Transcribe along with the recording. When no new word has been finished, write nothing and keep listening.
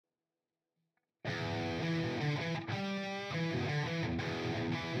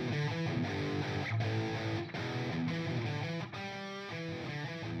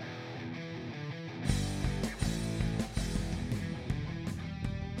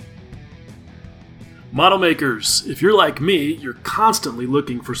Model makers, if you're like me, you're constantly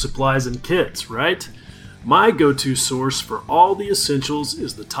looking for supplies and kits, right? My go-to source for all the essentials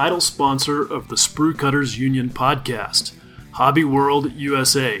is the title sponsor of the Sprue Cutters Union podcast, Hobby World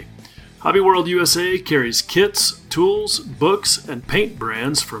USA. Hobby World USA carries kits, tools, books, and paint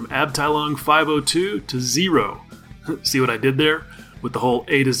brands from Abteilung 502 to Zero. See what I did there with the whole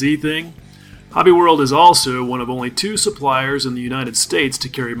A to Z thing? Hobby World is also one of only 2 suppliers in the United States to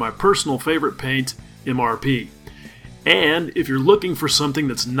carry my personal favorite paint, MRP. And if you're looking for something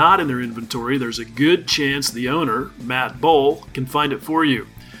that's not in their inventory, there's a good chance the owner, Matt Bowl, can find it for you.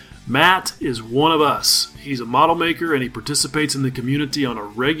 Matt is one of us. He's a model maker and he participates in the community on a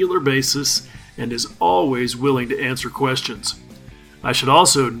regular basis and is always willing to answer questions. I should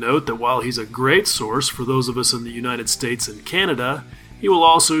also note that while he's a great source for those of us in the United States and Canada, he will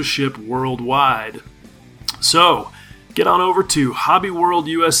also ship worldwide. So, get on over to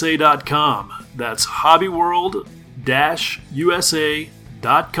hobbyworldusa.com. That's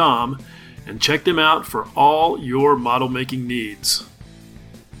hobbyworld-usa.com and check them out for all your model making needs.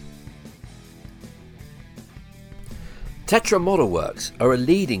 Tetra Model Works are a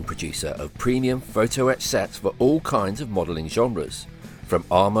leading producer of premium photo etch sets for all kinds of modelling genres. From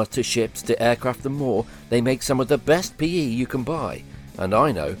armour to ships to aircraft and more, they make some of the best PE you can buy. And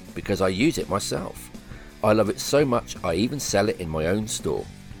I know because I use it myself. I love it so much I even sell it in my own store.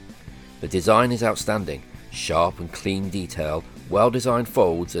 The design is outstanding, sharp and clean detail, well-designed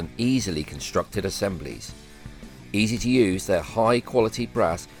folds and easily constructed assemblies. Easy to use, their high-quality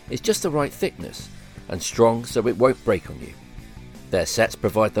brass is just the right thickness and strong so it won't break on you. Their sets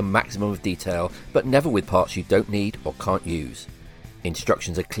provide the maximum of detail, but never with parts you don't need or can't use.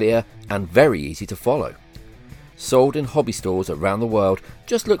 Instructions are clear and very easy to follow. Sold in hobby stores around the world,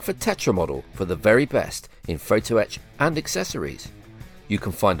 just look for Tetra Model for the very best in photo etch and accessories. You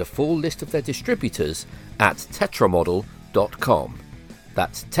can find a full list of their distributors at tetramodel.com.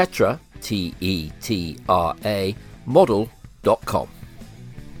 That's Tetra, T-E-T-R-A, model.com.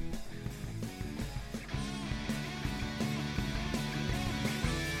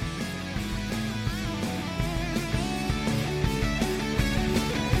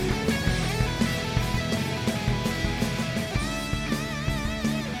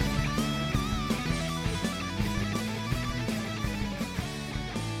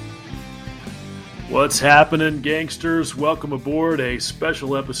 What's happening, gangsters? Welcome aboard a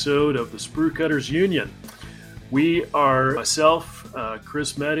special episode of the Sprue Cutters Union. We are myself,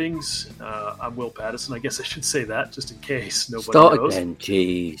 Chris Meddings. I'm Will Pattison. I guess I should say that just in case nobody knows. Start again,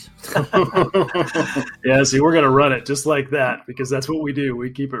 jeez. Yeah, see, we're going to run it just like that because that's what we do. We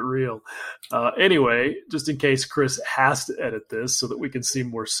keep it real. Anyway, just in case Chris has to edit this so that we can seem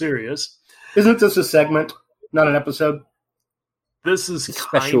more serious. Isn't this a segment, not an episode? This is This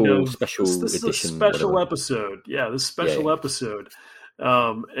special edition, is a special whatever. episode. Yeah, this special episode.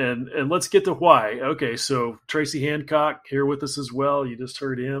 And let's get to why. Okay, so Tracy Hancock here with us as well. You just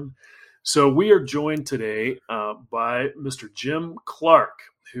heard him. So we are joined today by Mr. Jim Clark,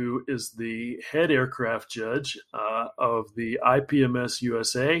 who is the head aircraft judge of the IPMS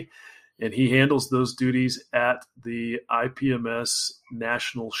USA, and he handles those duties at the IPMS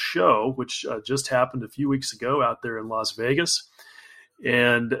National Show, which just happened a few weeks ago out there in Las Vegas.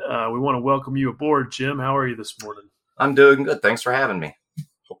 And we want to welcome you aboard, Jim. How are you this morning? I'm doing good. Thanks for having me.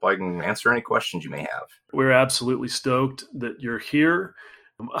 Hope I can answer any questions you may have. We're absolutely stoked that you're here.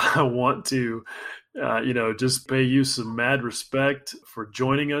 I want to, just pay you some mad respect for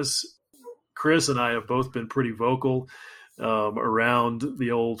joining us. Chris and I have both been pretty vocal around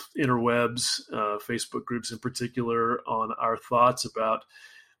the old interwebs, Facebook groups in particular, on our thoughts about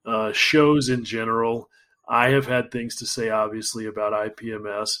shows in general. I have had things to say, obviously, about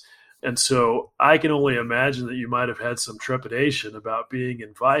IPMS. And so I can only imagine that you might have had some trepidation about being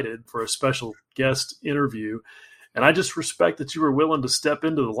invited for a special guest interview. And I just respect that you were willing to step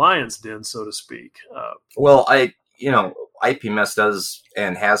into the lion's den, so to speak. Well, IPMS does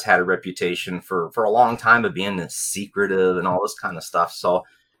and has had a reputation for a long time of being secretive and all this kind of stuff. So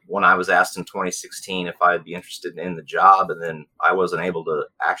when I was asked in 2016 if I'd be interested in the job, and then I wasn't able to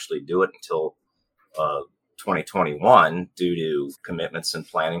actually do it until 2021 due to commitments and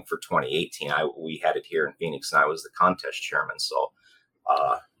planning for 2018. We had it here in Phoenix, and I was the contest chairman. So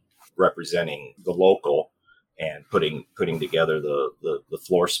representing the local and putting together the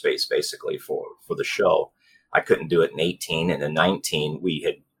floor space basically for the show. I couldn't do it in 18, and in 19 we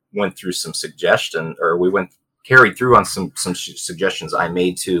had went through some carried through on some suggestions I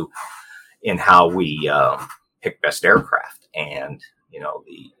made in how we pick best aircraft. And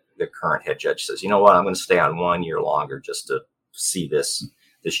the current head judge says, you know what, I'm going to stay on 1 year longer just to see this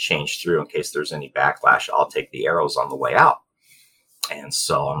this change through in case there's any backlash. I'll take the arrows on the way out. And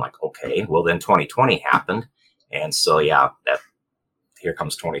so I'm like, okay, well then 2020 happened. And so, yeah, here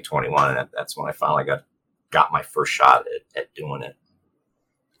comes 2021. And that's when I finally got my first shot at doing it.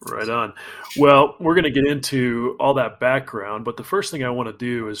 Right on. Well, we're going to get into all that background, but the first thing I want to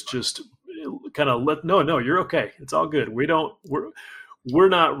do is just kind of no, you're okay. It's all good. We're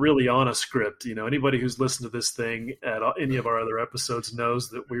not really on a script. Anybody who's listened to this thing at any of our other episodes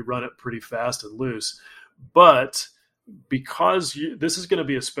knows that we run it pretty fast and loose. But because this is going to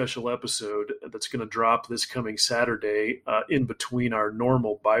be a special episode that's going to drop this coming Saturday in between our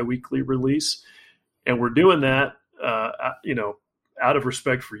normal biweekly release, and we're doing that, out of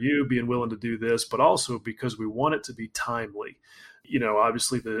respect for you being willing to do this, but also because we want it to be timely.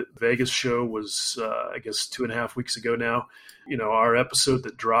 Obviously the Vegas show was, 2.5 weeks ago now. Our episode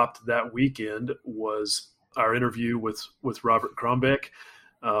that dropped that weekend was our interview with Robert Krombeck,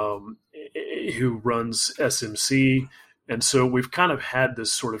 who runs SMC. And so we've kind of had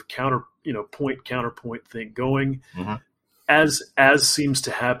this sort of counterpoint thing going. Mm-hmm. As seems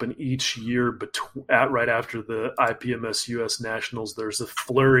to happen each year right after the IPMS US Nationals, there's a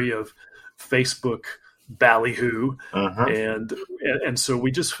flurry of Facebook ballyhoo. And so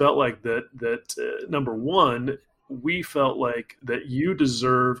we just felt like that number one, we felt like that you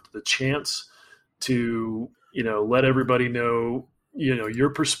deserved the chance to, let everybody know, your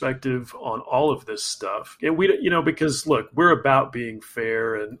perspective on all of this stuff. And because look, we're about being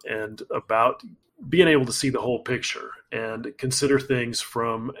fair and about being able to see the whole picture and consider things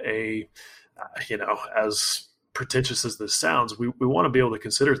from a, as pretentious as this sounds, we want to be able to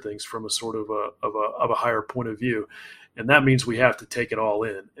consider things from a sort of a higher point of view. And that means we have to take it all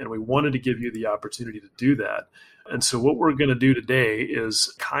in. And we wanted to give you the opportunity to do that. And so what we're going to do today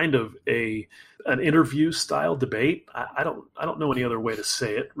is kind of an interview style debate. I don't know any other way to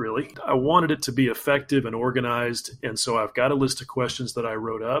say it, really. I wanted it to be effective and organized. And so I've got a list of questions that I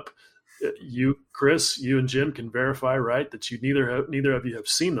wrote up. You, Chris, you and Jim can verify, right, that you neither of you have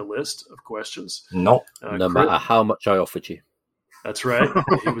seen the list of questions. Nope. No matter how much I offered you. That's right.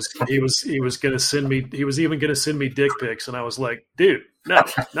 He was going to send me. He was even going to send me dick pics, and I was like, dude, no,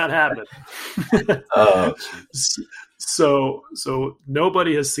 not happening. So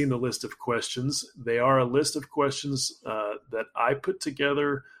nobody has seen the list of questions. They are a list of questions that I put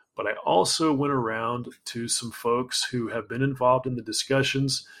together, but I also went around to some folks who have been involved in the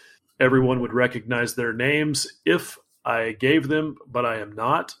discussions. Everyone would recognize their names if I gave them, but I am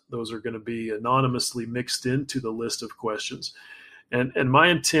not. Those are going to be anonymously mixed into the list of questions. And my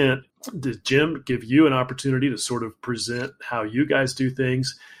intent, did Jim give you an opportunity to sort of present how you guys do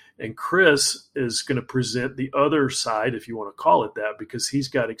things? And Chris is going to present the other side, if you want to call it that, because he's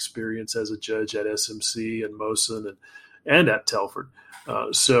got experience as a judge at SMC and Mosin and at Telford.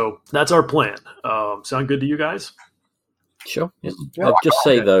 So that's our plan. Sound good to you guys? Sure. Yeah. I'll just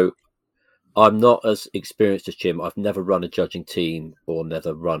say, though, I'm not as experienced as Jim. I've never run a judging team or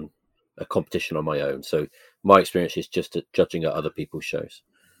never run a competition on my own. So my experience is just at judging at other people's shows.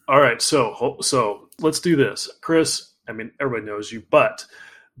 All right. So let's do this. Chris, I mean, everybody knows you, but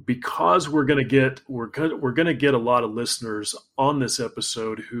because we're going to get a lot of listeners on this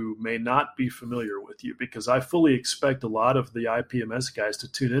episode who may not be familiar with you, because I fully expect a lot of the IPMS guys to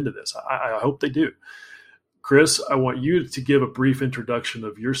tune into this. I hope they do. Chris, I want you to give a brief introduction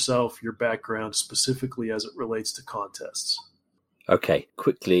of yourself, your background, specifically as it relates to contests. Okay,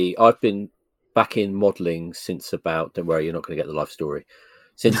 quickly, I've been back in modelling since about, don't worry, you're not going to get the life story,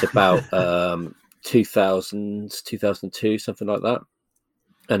 since about 2000, 2002, something like that.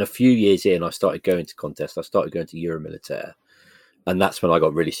 And a few years in, I started going to contests. I started going to Euromilitaire. And that's when I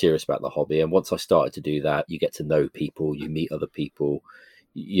got really serious about the hobby. And once I started to do that, you get to know people, you meet other people,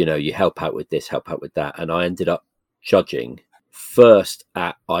 you help out with this, help out with that. And I ended up judging first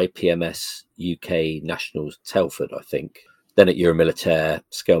at IPMS UK Nationals Telford, I think. Then at Euromilitaire,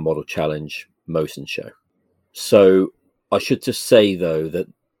 Scale Model Challenge, Mosin show. So I should just say, though, that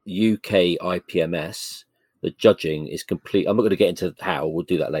UK IPMS, the judging is complete. I'm not going to get into how, we'll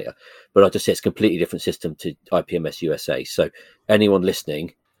do that later. But I'll just say it's a completely different system to IPMS USA. So anyone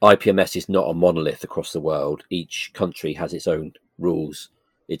listening, IPMS is not a monolith across the world. Each country has its own rules,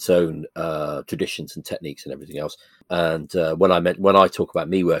 its own traditions and techniques and everything else. And when I talk about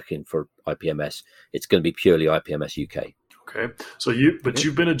me working for IPMS, it's going to be purely IPMS UK. Okay. So you've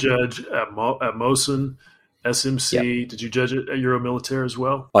been a judge at Mosin, SMC. Yep. Did you judge it at Euromilitaire as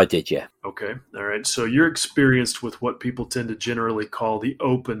well? I did, yeah. Okay. All right. So you're experienced with what people tend to generally call the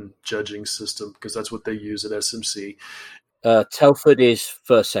open judging system, because that's what they use at SMC. Telford is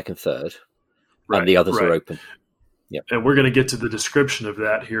first, second, third, and the others are open. Yep. And we're going to get to the description of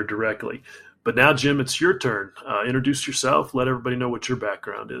that here directly. But now, Jim, it's your turn. Introduce yourself. Let everybody know what your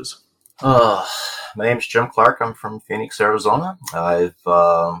background is. My name's Jim Clark. I'm from Phoenix, Arizona. I've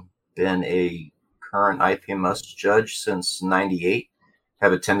been a current IPMS judge since '98.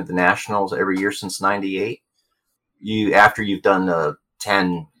 Have attended the nationals every year since '98. After you've done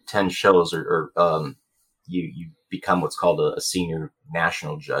 10 shows, you become what's called a senior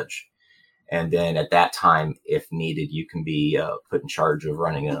national judge. And then at that time, if needed, you can be put in charge of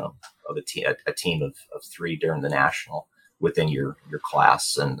running a team of 3 during the national within your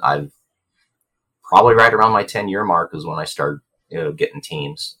class. And I've probably right around my 10-year mark is when I started getting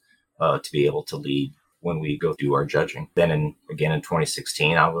teams to be able to lead when we go do our judging. Then again in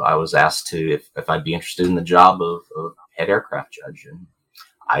 2016, I was asked to if I'd be interested in the job of head aircraft judge. And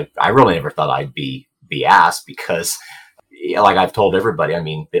I really never thought I'd be asked because, like I've told everybody, I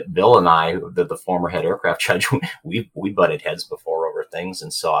mean, Bill and I, the former head aircraft judge, we butted heads before over things.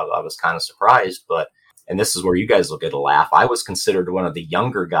 And so I was kind of surprised, and this is where you guys will get a laugh. I was considered one of the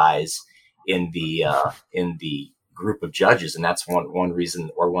younger guys in the group of judges. And that's one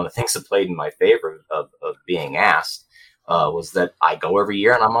reason, or one of the things that played in my favor of being asked, was that I go every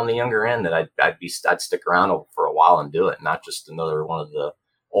year and I'm on the younger end, that I'd stick around for a while and do it. Not just another one of the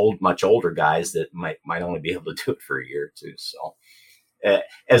much older guys that might only be able to do it for a year or two. So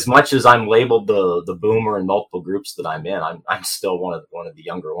as much as I'm labeled the boomer in multiple groups that I'm in, I'm still one of the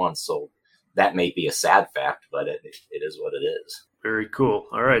younger ones. So that may be a sad fact, but it is what it is. Very cool.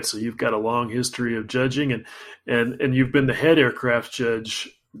 All right. So you've got a long history of judging and you've been the head aircraft judge.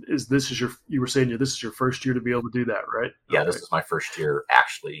 You were saying this is your first year to be able to do that, right? Yeah, okay. This is my first year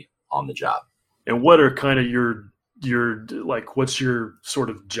actually on the job. And what are kind of your what's your sort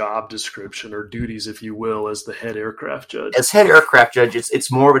of job description or duties, if you will, as the head aircraft judge? As head aircraft judge,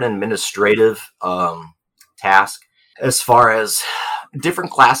 it's more of an administrative task. As far as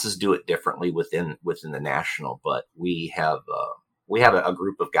different classes do it differently within the national, but we have a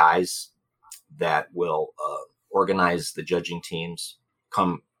group of guys that will organize the judging teams.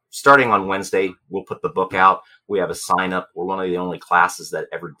 Come starting on Wednesday, we'll put the book out. We have a sign up. We're one of the only classes that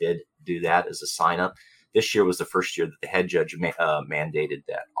ever did do that as a sign up. This year was the first year that the head judge mandated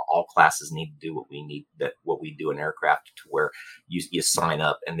that all classes need to do what we do in aircraft, to where you sign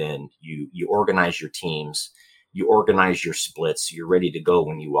up and then you organize your teams, you organize your splits. You're ready to go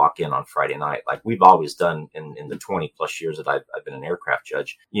when you walk in on Friday night, like we've always done in the 20 plus years that I've been an aircraft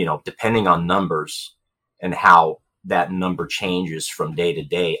judge. Depending on numbers and how that number changes from day to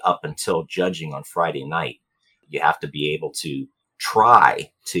day up until judging on Friday night, you have to be able to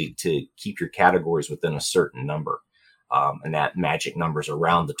try to keep your categories within a certain number. And that magic number is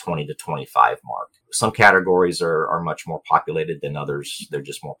around the 20 to 25 mark. Some categories are much more populated than others. They're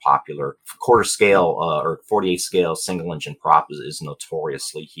just more popular. Quarter scale or 48 scale single engine prop is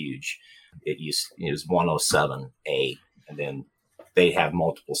notoriously huge. It was 107A, and then they have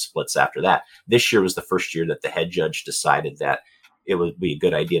multiple splits after that. This year was the first year that the head judge decided that it would be a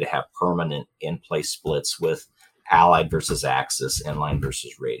good idea to have permanent in-place splits with Allied versus Axis, inline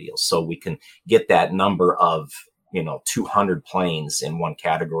versus radial. So we can get that number of, 200 planes in one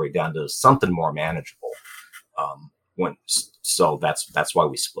category down to something more manageable. So that's why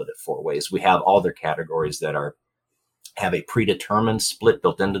we split it 4 ways. We have all their categories that have a predetermined split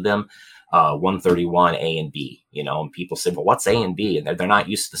built into them. 131 A and B, and people say, well, what's A and B? And they're not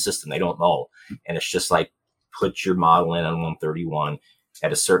used to the system. They don't know. And it's just like, put your model in on 131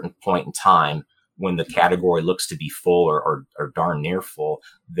 at a certain point in time. When the category looks to be full or darn near full,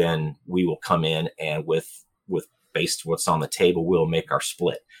 then we will come in and with based on what's on the table, we'll make our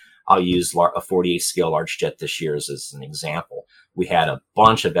split. I'll use a 48 scale large jet this year as an example. We had a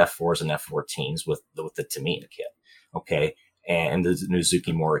bunch of F4s and F14s with the Tamina kit, okay, and the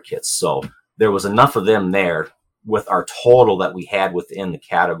Mizuki Mora kits. So there was enough of them there with our total that we had within the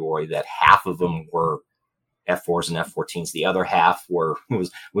category that half of them were F4s and F14s. The other half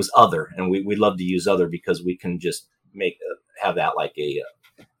was other, and we love to use other because we can just have that like a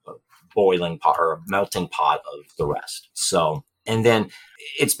boiling pot or a melting pot of the rest. So, and then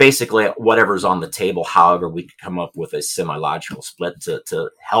it's basically whatever's on the table. However, we could come up with a semi-logical split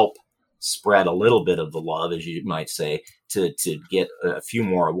to help spread a little bit of the love, as you might say, to get a few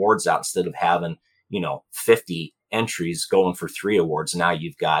more awards out instead of having 50 entries going for 3 awards. Now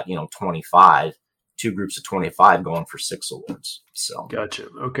you've got 25. 2 groups of 25 going for 6 awards. So gotcha.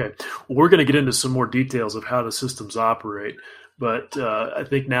 Okay. Well, we're going to get into some more details of how the systems operate, but I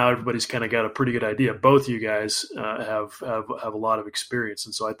think now everybody's kind of got a pretty good idea. Both you guys have a lot of experience,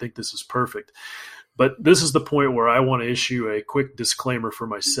 and so I think this is perfect. But this is the point where I want to issue a quick disclaimer for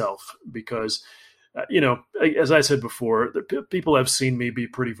myself, because as I said before, people have seen me be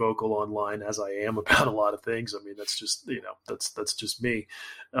pretty vocal online, as I am about a lot of things. I mean, that's just, that's just me.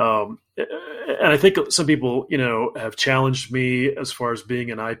 And I think some people, have challenged me as far as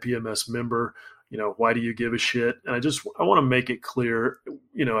being an IPMS member. Why do you give a shit? And I want to make it clear,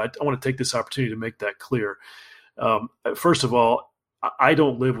 I want to take this opportunity to make that clear. First of all, I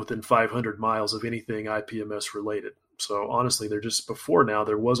don't live within 500 miles of anything IPMS related. So honestly, before now,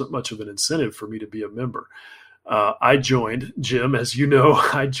 there wasn't much of an incentive for me to be a member. I joined, Jim, as you know,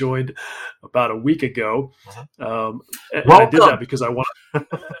 I joined about a week ago. And I did that because I want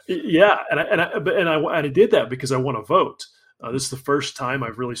yeah. I did that because I want to vote. This is the first time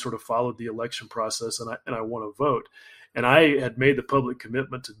I've really sort of followed the election process, and I want to vote. And I had made the public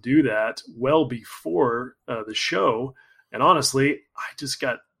commitment to do that well before the show. And honestly, I just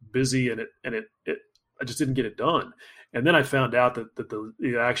got busy, and I just didn't get it done. And then I found out that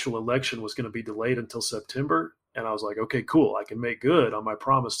the actual election was going to be delayed until September. And I was like, okay, cool. I can make good on my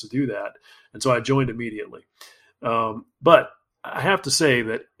promise to do that. And so I joined immediately. But I have to say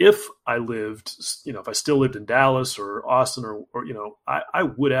that if I lived, if I still lived in Dallas or Austin or I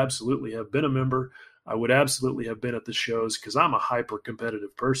would absolutely have been a member. I would absolutely have been at the shows because I'm a hyper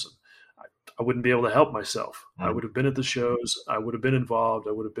competitive person. I wouldn't be able to help myself. I would have been at the shows. I would have been involved.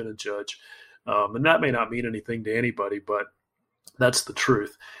 I would have been a judge. And that may not mean anything to anybody, but that's the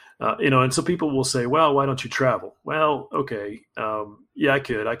truth. And some people will say, well, why don't you travel? Well, okay. Yeah, I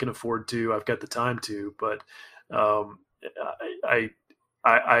could. I can afford to. I've got the time to, but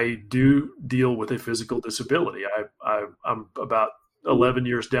I do deal with a physical disability. I'm about 11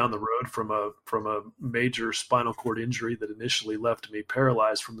 years down the road from a major spinal cord injury that initially left me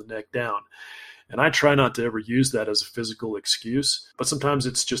paralyzed from the neck down. And I try not to ever use that as a physical excuse, but sometimes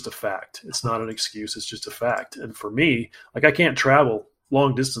it's just a fact. It's not an excuse. It's just a fact. And for me, I can't travel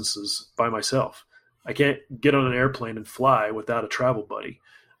long distances by myself. I can't get on an airplane and fly without a travel buddy.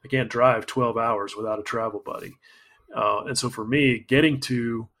 I can't drive 12 hours without a travel buddy. And so for me, getting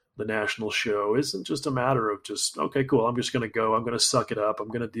to the national show isn't just a matter of just, okay, cool, I'm just going to go. I'm going to suck it up. I'm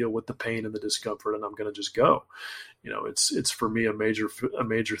going to deal with the pain and the discomfort, and I'm going to just go. It's for me a major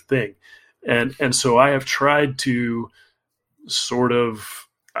thing. And so I have tried to sort of,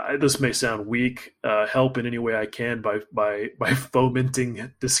 this may sound weak, help in any way I can by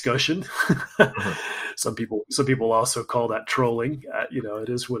fomenting discussion. Some people also call that trolling. It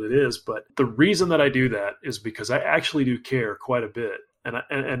is what it is. But the reason that I do that is because I actually do care quite a bit,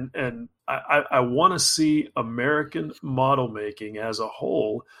 and I want to see American model making as a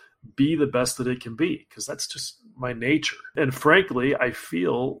whole be the best that it can be, because that's just my nature. And frankly, I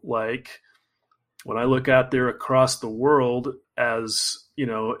feel like when I look out there across the world, as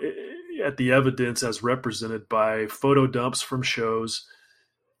at the evidence as represented by photo dumps from shows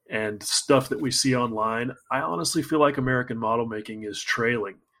and stuff that we see online, I honestly feel like American model making is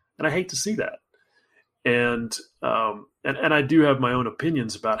trailing, and I hate to see that. And I do have my own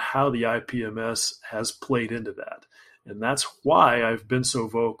opinions about how the IPMS has played into that, and that's why I've been so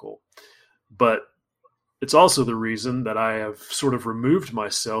vocal. But it's also the reason that I have sort of removed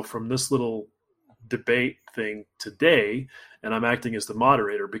myself from this little debate thing today, and I'm acting as the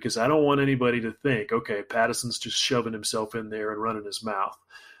moderator because I don't want anybody to think, okay, Pattison's just shoving himself in there and running his mouth.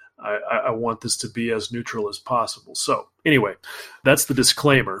 I want this to be as neutral as possible. So anyway, that's the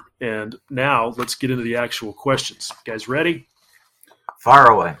disclaimer. And now let's get into the actual questions. You guys ready? Fire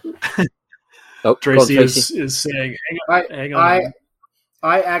away. Tracy is saying, hang on.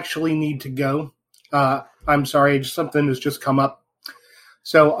 I actually need to go. I'm sorry, something has just come up.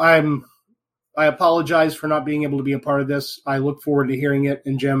 So I apologize for not being able to be a part of this. I look forward to hearing it.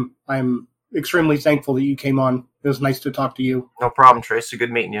 And Jim, I'm extremely thankful that you came on. It was nice to talk to you. No problem, Tracy. Good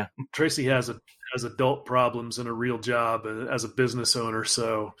meeting you. Tracy has adult problems and a real job as a business owner,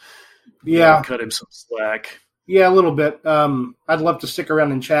 so yeah, cut him some slack. Yeah, a little bit. I'd love to stick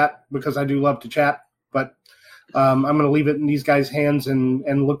around and chat because I do love to chat, but I'm going to leave it in these guys' hands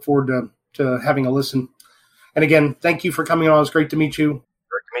and look forward to having a listen. And again, thank you for coming on. It was great to meet you.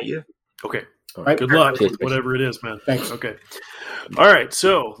 Great to meet you. Okay. All right. Good luck with whatever it is, man. Thanks. Okay. All right.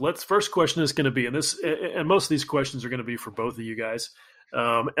 So first question is going to be, and most of these questions are going to be for both of you guys.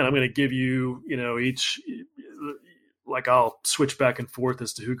 And I'm going to give you, each, I'll switch back and forth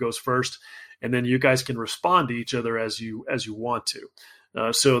as to who goes first, and then you guys can respond to each other as you want to.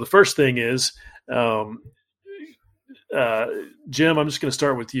 So the first thing is, Jim, I'm just going to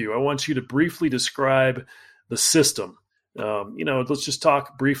start with you. I want you to briefly describe the system. Let's just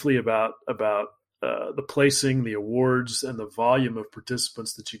talk briefly about the placing, the awards, and the volume of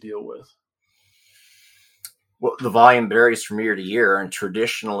participants that you deal with. Well, the volume varies from year to year, and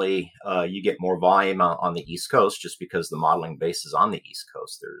traditionally, you get more volume on the East Coast just because the modeling base is on the East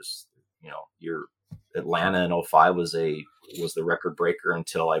Coast. There's, your Atlanta in '05 was the record breaker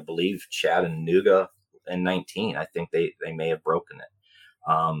until I believe Chattanooga in 19. I think they may have broken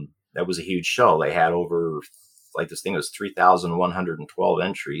it. That was a huge show. They had over, like, this thing was 3,112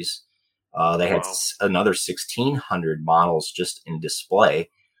 entries. They had another 1,600 models just in display,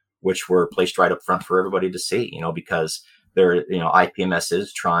 which were placed right up front for everybody to see, because they're, IPMS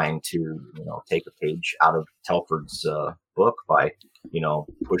is trying to, take a page out of Telford's book by,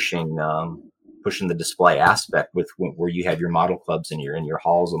 pushing the display aspect with where you have your model clubs in your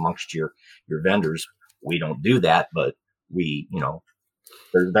halls amongst your vendors. We don't do that, but we,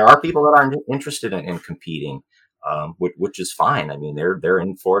 there are people that aren't interested in competing, which is fine. I mean, they're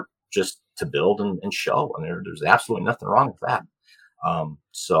in for it just to build and show, and there's absolutely nothing wrong with that.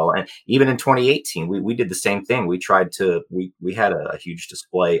 And even in 2018, we did the same thing. We tried to, we had a huge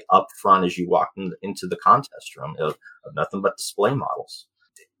display up front as you walked into the contest room of nothing but display models.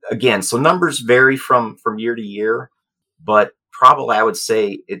 Again, so numbers vary from year to year, but probably I would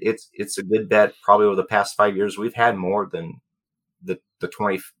say it's a good bet. Probably over the past 5 years, we've had more than the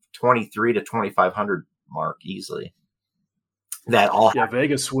 23 to 2,500 mark easily. That all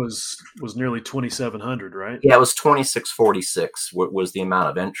Vegas was nearly 2,700, right? Yeah, it was 2,646 was the amount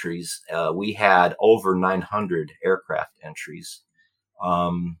of entries. We had over 900 aircraft entries.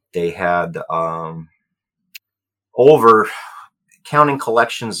 They had over, counting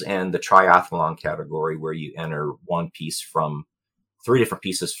collections and the triathlon category, where you enter one piece from 3 different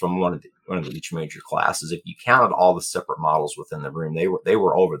pieces from one of each major classes. If you counted all the separate models within the room, they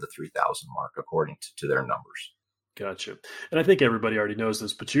were over the 3,000 mark according to their numbers. Gotcha. And I think everybody already knows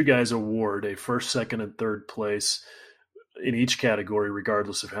this, but you guys award a first, second, and third place in each category,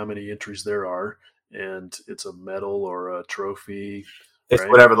 regardless of how many entries there are. And it's a medal or a trophy. It's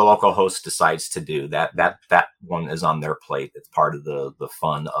right? Whatever the local host decides to do. That one is on their plate. It's part of the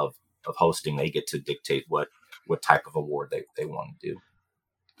fun of hosting. They get to dictate what type of award they want to do.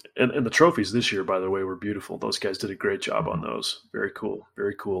 And the trophies this year, by the way, were beautiful. Those guys did a great job on those. Very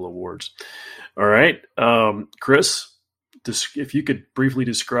cool awards. All right. Chris, if you could briefly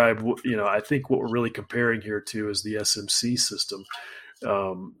describe, I think what we're really comparing here to is the SMC system.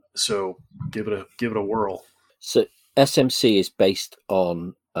 So give it a whirl. So SMC is based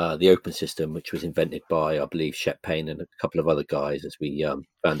on the open system, which was invented by, I believe, Shep Payne and a couple of other guys, as we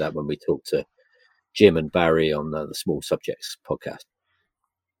found out when we talked to Jim and Barry on the Small Subjects podcast.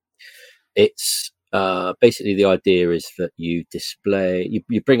 It's basically, the idea is that you display,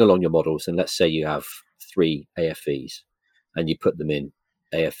 you bring along your models, and let's say you have 3 AFVs, and you put them in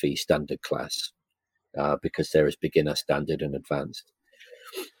AFV standard class because there is beginner, standard, and advanced,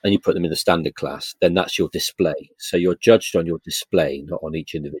 and you put them in the standard class. Then that's your display. So you're judged on your display, not on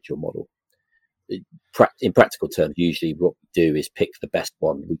each individual model. In practical terms, usually what we do is pick the best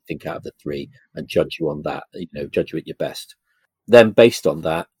one we think out of the 3 and judge you on that. Judge you at your best. Then, based on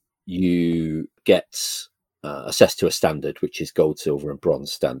that, you get assessed to a standard, which is gold, silver, and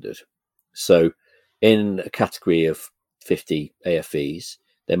bronze standard. So in a category of 50 AFVs,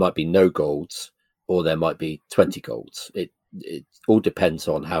 there might be no golds, or there might be 20 golds. It all depends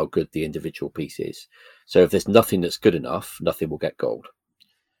on how good the individual piece is. So if there's nothing that's good enough, nothing will get gold.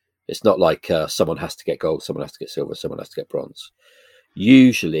 It's not like someone has to get gold, someone has to get silver, someone has to get bronze.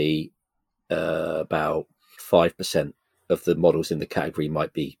 Usually about 5% of the models in the category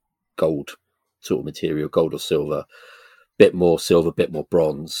might be gold sort of material, gold or silver, bit more silver, bit more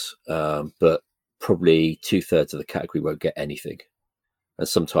bronze, but probably 2/3 of the category won't get anything. And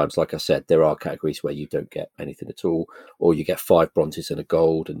sometimes, like I said, there are categories where you don't get anything at all, or you get 5 bronzes and a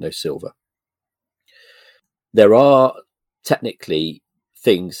gold and no silver. There are technically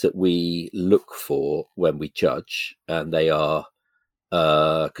things that we look for when we judge, and they are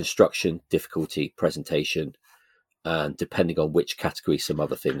construction, difficulty, presentation, and depending on which category, some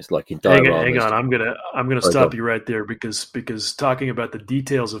other things like in dioramas. Hang on, I'm gonna stop you right there because talking about the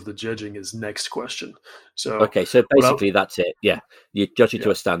details of the judging is next question. So okay, so basically that's it. Yeah, you judge it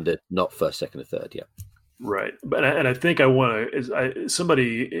to a standard, not first, second, and third. Yeah, right. But I think I want to.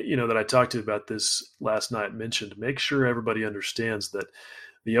 Somebody that I talked to about this last night mentioned, make sure everybody understands that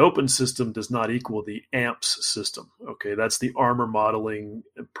the open system does not equal the AMPS system. Okay, that's the Armor Modeling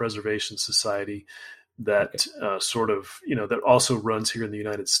and Preservation Society that that also runs here in the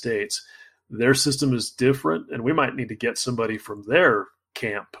United States. Their system is different, and we might need to get somebody from their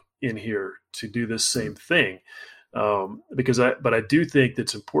camp in here to do this same thing. But I do think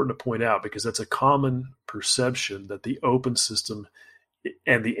that's important to point out, because that's a common perception that the open system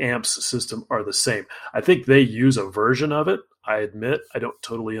and the amps system are the same. I think they use a version of it. I admit I don't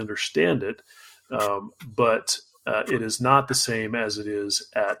totally understand it, but it is not the same as it is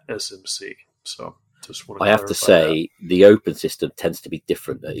at SMC. So just want to I have to say the open system tends to be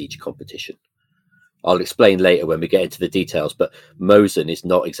different at each competition. I'll explain later when we get into the details, but Mosen is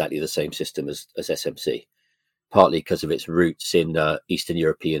not exactly the same system as SMC, partly because of its roots in Eastern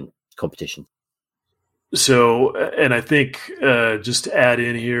European competition. So, and I think just to add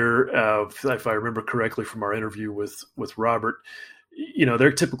in here, if I remember correctly from our interview with Robert,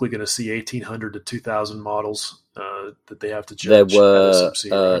 they're typically going to see 1,800 to 2,000 models that they have to judge. There were at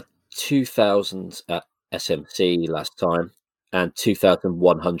SMC, right? 2,000 at SMC last time and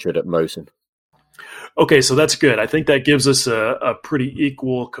 2,100 at Mosen. Okay, so that's good. I think that gives us a pretty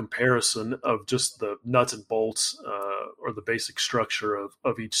equal comparison of just the nuts and bolts or the basic structure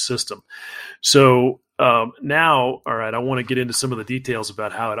of each system. So now, all right, I want to get into some of the details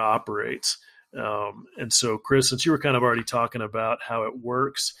about how it operates. And so, Chris, since you were kind of already talking about how it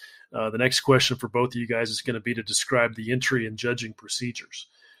works, the next question for both of you guys is going to be to describe the entry and judging procedures.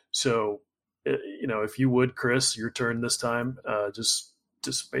 So, if you would, Chris, your turn this time,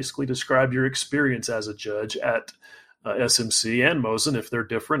 just basically describe your experience as a judge at SMC and Mosen if they're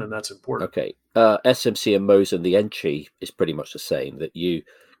different, and that's important. Okay. SMC and Mosen, the entry is pretty much the same, that you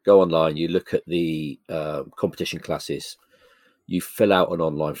go online, you look at the competition classes, you fill out an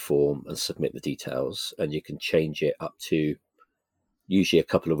online form and submit the details, and you can change it up to usually a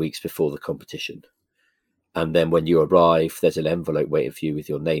couple of weeks before the competition. And then when you arrive, there's an envelope waiting for you with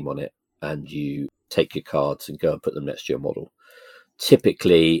your name on it, and you take your cards and go and put them next to your model.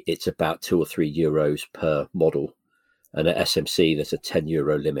 Typically, it's about €2 or €3 per model. And at SMC, there's a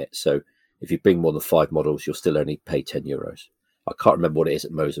 €10 limit. So if you bring more than 5 models, you'll still only pay €10. I can't remember what it is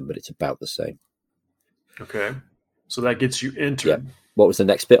at Mosen, but it's about the same. Okay. So that gets you entered. Yeah. What was the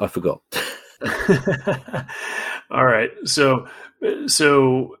next bit? I forgot. All right. So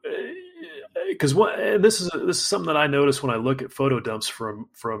because this is something that I notice when I look at photo dumps from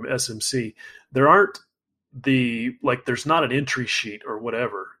SMC. There aren't there's not an entry sheet or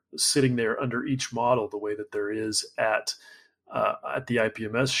whatever sitting there under each model the way that there is at the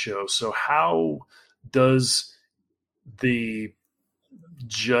IPMS show. So how does the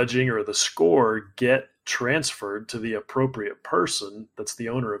judging or the score get transferred to the appropriate person that's the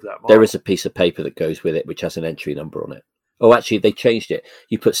owner of that model? There is a piece of paper that goes with it which has an entry number on it. Oh, actually, they changed it.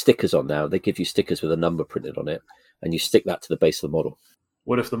 You put stickers on now. They give you stickers with a number printed on it, and you stick that to the base of the model.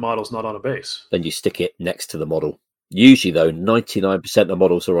 What if the model's not on a base? Then you stick it next to the model. Usually, though, 99% of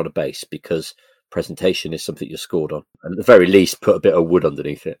models are on a base because presentation is something you're scored on. And at the very least, put a bit of wood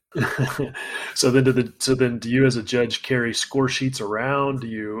underneath it. So then do you as a judge carry score sheets around?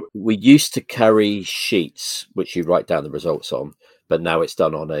 We used to carry sheets, which you write down the results on, but now it's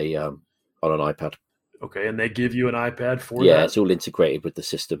done on an iPad. Okay, and they give you an iPad for that? Yeah, it's all integrated with the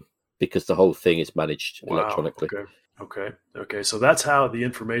system because the whole thing is managed electronically. Okay. So that's how the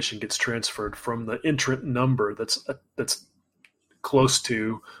information gets transferred from the entrant number that's close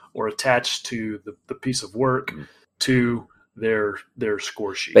to or attached to the piece of work to their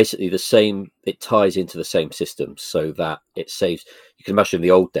score sheet. Basically, the same. It ties into the same system so that it saves. You can imagine in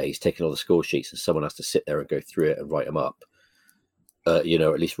the old days taking all the score sheets and someone has to sit there and go through it and write them up. At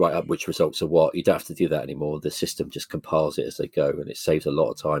least write up which results are what. You don't have to do that anymore. The system just compiles it as they go, and it saves a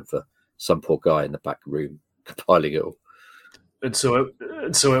lot of time for some poor guy in the back room compiling it all. And so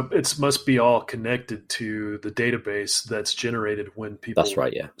it must be all connected to the database that's generated when people That's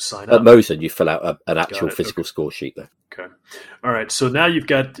right, yeah. sign up. At Mosen, you fill out an actual physical score sheet there. Okay. All right. So now you've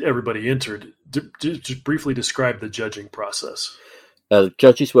got everybody entered. Just briefly describe the judging process.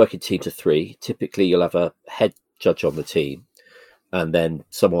 Judges work in teams of 3. Typically, you'll have a head judge on the team, and then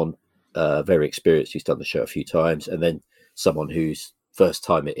someone very experienced who's done the show a few times, and then someone whose first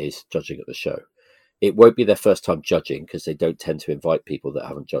time it is judging at the show. It won't be their first time judging because they don't tend to invite people that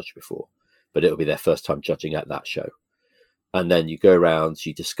haven't judged before, but it'll be their first time judging at that show. And then you go around,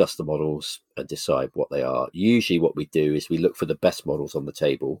 you discuss the models and decide what they are. Usually what we do is we look for the best models on the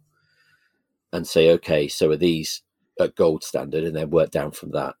table and say, okay, so are these at gold standard, and then work down from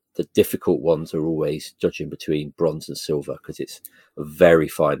that. The difficult ones are always judging between bronze and silver because it's very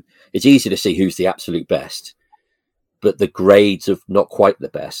fine. It's easy to see who's the absolute best, but the grades of not quite the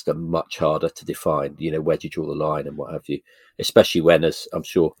best are much harder to define. Where do you draw the line and what have you, especially when, as I'm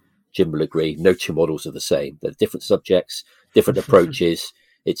sure Jim will agree, no two models are the same. They're different subjects, different approaches.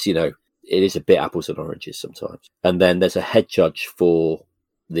 It is a bit apples and oranges sometimes. And then there's a head judge for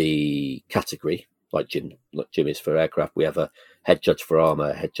the category, like Jim is for aircraft. We have a head judge for armor,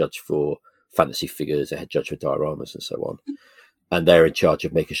 a head judge for fantasy figures, a head judge for dioramas, and so on. and they're in charge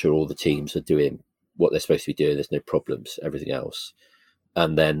of making sure all the teams are doing what they're supposed to be doing. There's no problems, everything else.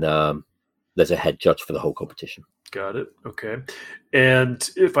 And then there's a head judge for the whole competition. Got it. Okay. And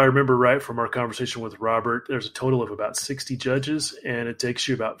if I remember right from our conversation with Robert, there's a total of about 60 judges, and it takes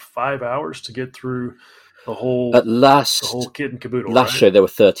you about 5 hours to get through the whole kit and caboodle. Last show there were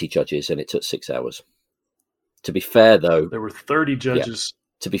 30 judges, and it took 6 hours. To be fair, though, there were 30 judges.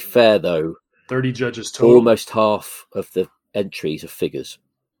 Yeah. To be fair, though, 30 judges total. Almost half of the entries are figures,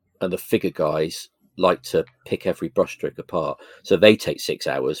 and the figure guys like to pick every brushstroke apart. So they take 6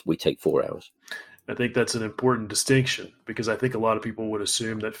 hours. We take 4 hours. I think that's an important distinction, because I think a lot of people would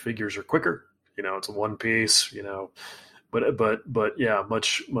assume that figures are quicker. It's a one piece, but yeah,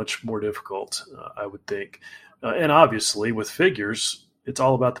 much more difficult, I would think. And obviously with figures, it's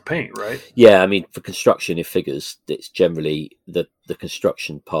all about the paint, right? Yeah, I mean, for construction in figures, it's generally the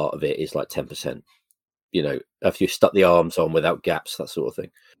construction part of it is like 10%. If you stuck the arms on without gaps, that sort of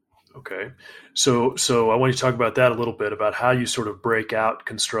thing. Okay. So I want you to talk about that a little bit, about how you sort of break out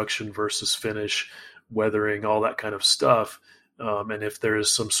construction versus finish, weathering, all that kind of stuff. And if there is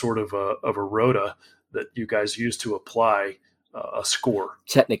some sort of a rota that you guys use to apply a score.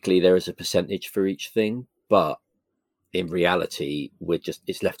 Technically, there is a percentage for each thing, but in reality,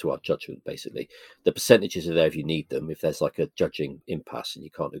 it's left to our judgment, basically. The percentages are there if you need them, if there's like a judging impasse and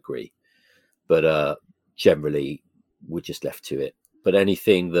you can't agree. But generally, we're just left to it. But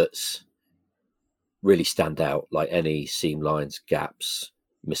anything that's really stand out, like any seam lines, gaps,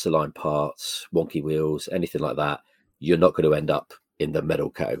 misaligned parts, wonky wheels, anything like that, you're not going to end up in the medal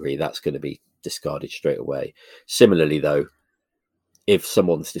category. That's going to be discarded straight away. Similarly, though, if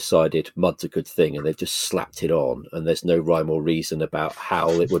someone's decided mud's a good thing and they've just slapped it on and there's no rhyme or reason about how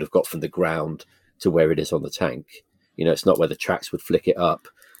it would have got from the ground to where it is on the tank, it's not where the tracks would flick it up,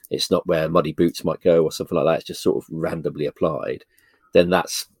 it's not where muddy boots might go or something like that, it's just sort of randomly applied, then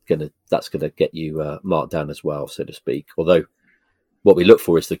that's gonna get you marked down as well, so to speak. Although what we look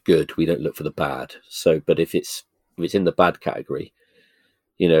for is the good, we don't look for the bad. So, but if it's in the bad category,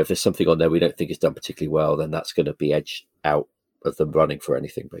 if there's something on there we don't think is done particularly well, then that's going to be edged out of them running for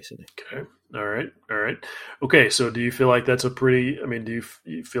anything, basically. Okay. All right. Okay. So do you feel like that's do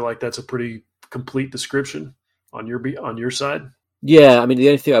you feel like that's a pretty complete description on your side? Yeah. I mean, the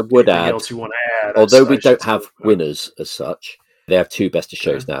only thing I would add, else you want to add, although we don't have winners as such, they have two best of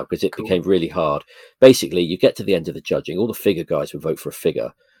shows now, because it became really hard. Basically, you get to the end of the judging, all the figure guys would vote for a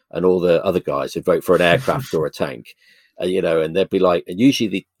figure, and all the other guys would vote for an aircraft or a tank, and they'd be like, and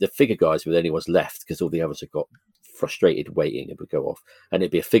usually the figure guys were the only ones left because all the others had got frustrated waiting and would go off, and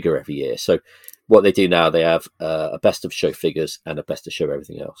it'd be a figure every year. So what they do now, they have a best of show figures and a best of show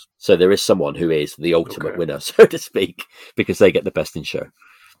everything else. So there is someone who is the ultimate winner, so to speak, because they get the best in show.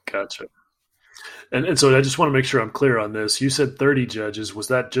 Gotcha. And so I just want to make sure I'm clear on this. You said 30 judges. Was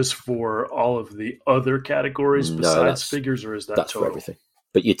that just for all of the other categories besides figures, or is that that's total? For everything?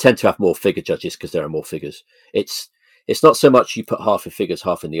 But you tend to have more figure judges because there are more figures. It's not so much you put half in figures,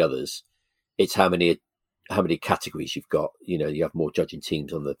 half in the others. It's how many categories you've got. You have more judging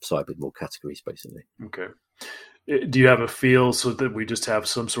teams on the side with more categories, basically. Okay. Do you have a feel so that we just have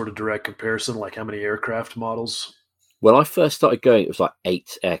some sort of direct comparison, like how many aircraft models? When I first started going, it was like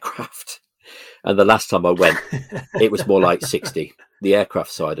 8 aircraft. And the last time I went, it was more like 60. The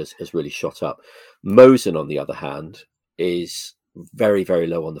aircraft side has really shot up. Mosen, on the other hand, is very, very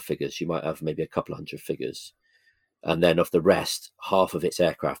low on the figures. You might have maybe a couple of hundred figures. And then of the rest, half of it's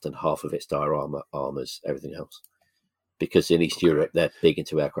aircraft and half of it's diorama, armors, everything else. Because in East Europe, they're big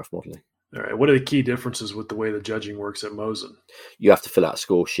into aircraft modelling. All right. What are the key differences with the way the judging works at Mosen? You have to fill out a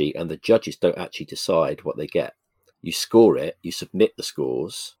score sheet, and the judges don't actually decide what they get. You score it, you submit the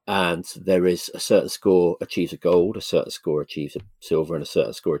scores, and there is a certain score achieves a gold, a certain score achieves a silver, and a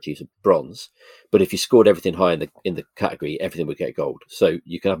certain score achieves a bronze. But if you scored everything high in the category, everything would get gold. So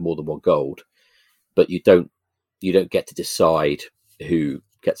you can have more than one gold, but you don't get to decide who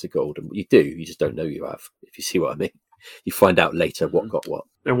gets a gold. And you do, you just don't know you have, if you see what I mean. You find out later what got what.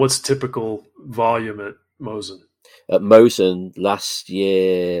 And what's typical volume at Mosen? At Mosen last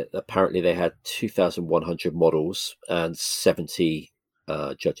year, apparently they had 2,100 models and 70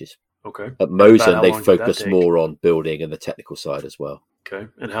 judges. Okay. At Mosen, they focus more on building and the technical side as well. Okay.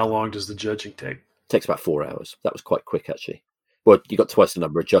 And how long does the judging take? It takes about 4 hours. That was quite quick, actually. Well, you got twice the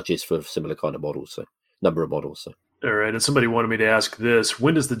number of judges for similar kind of models, number of models. So. All right. And somebody wanted me to ask this: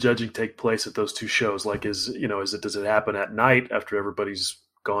 when does the judging take place at those two shows? Like, does it happen at night after everybody's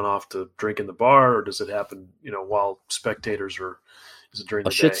gone off to drink in the bar, or does it happen, while spectators, or is it during the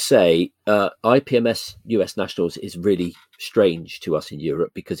day? I should say IPMS US Nationals is really strange to us in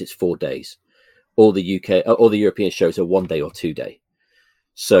Europe because it's 4 days. all the European shows are 1 day or 2 day.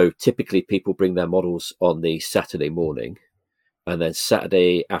 So typically people bring their models on the Saturday morning, and then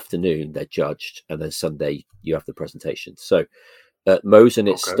Saturday afternoon they're judged, and then Sunday you have the presentation. So at Mosen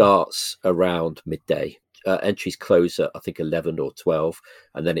it starts around midday. Entries close at I think 11 or 12,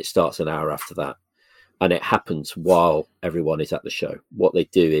 and then it starts an hour after that. And it happens while everyone is at the show. What they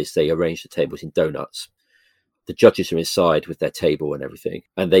do is they arrange the tables in donuts. The judges are inside with their table and everything,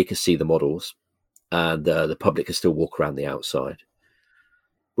 and they can see the models, and the public can still walk around the outside.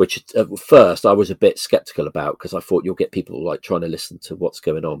 Which at first I was a bit skeptical about, because I thought you'll get people like trying to listen to what's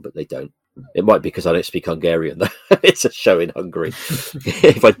going on, but they don't. It might be because I don't speak Hungarian, though. It's a show in Hungary.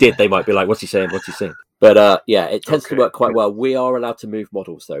 If I did, they might be like, "What's he saying? What's he saying?" But yeah, it tends to work quite well. We are allowed to move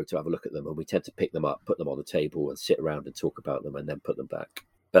models, though, to have a look at them, and we tend to pick them up, put them on the table, and sit around and talk about them, and then put them back.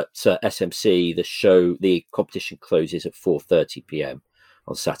 At SMC, the competition closes at 4:30 p.m.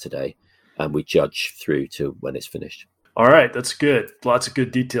 on Saturday, and we judge through to when it's finished. All right, that's good. Lots of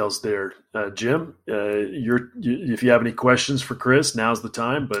good details there, Jim. If you have any questions for Chris, now's the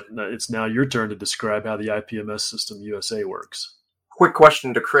time. But it's now your turn to describe how the IPMS System USA works. Quick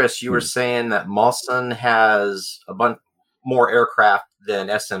question to Chris. You were saying that Mosen has a bunch more aircraft than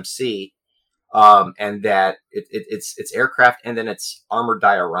SMC, and that it's aircraft, and then it's armored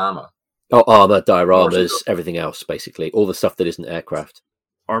diorama. Oh, armor, dioramas, everything else, basically. All the stuff that isn't aircraft.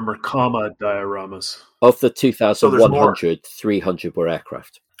 Armor, dioramas. Of the 2,100, 300 were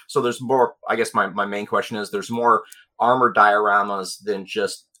aircraft. So there's more, I guess my main question is, there's more armor dioramas than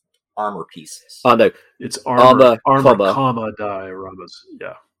just armor pieces. Oh, no. It's armor, dioramas.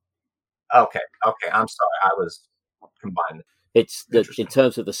 Yeah. Okay. I'm sorry. I was combined. It's in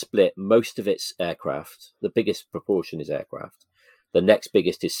terms of the split, most of it's aircraft. The biggest proportion is aircraft. The next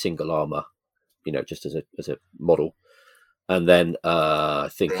biggest is single armor, just as a model. And then I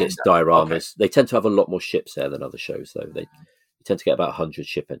think it's dioramas. Okay. They tend to have a lot more ships there than other shows, though. You tend to get about 100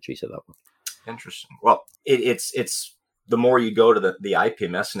 ship entries at that one. Interesting. Well, it's the more you go to the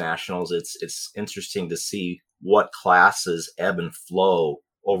IPMS Nationals, it's interesting to see what classes ebb and flow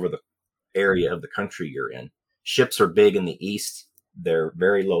over the area of the country you're in. Ships are big in the east. They're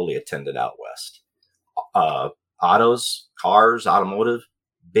very lowly attended out west. Autos, cars, automotive,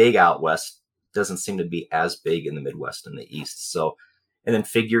 big out west. Doesn't seem to be as big in the Midwest and the East. So, and then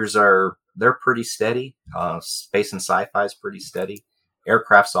figures they're pretty steady. Space and sci-fi is pretty steady.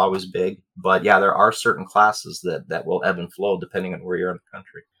 Aircraft's always big, but yeah, there are certain classes that will ebb and flow depending on where you're in the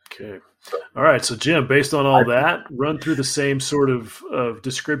country. Okay. All right. So Jim, based on all that, run through the same sort of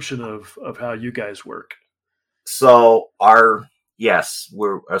description of how you guys work. So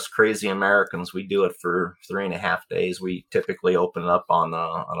we're us crazy Americans. We do it for 3.5 days. We typically open it up on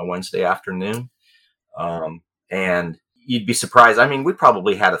a Wednesday afternoon. And you'd be surprised. I mean, we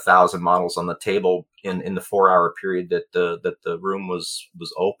probably had 1,000 models on the table in the 4-hour period that the room was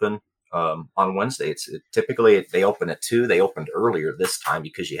open, on Wednesday. Typically they open at 2. They opened earlier this time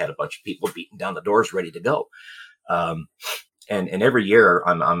because you had a bunch of people beating down the doors ready to go. And every year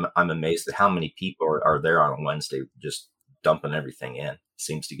I'm amazed at how many people are there on a Wednesday, just dumping everything in. It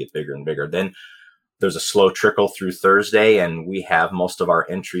seems to get bigger and bigger. Then there's a slow trickle through Thursday, and we have most of our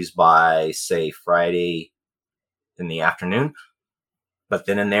entries by, say, Friday in the afternoon. But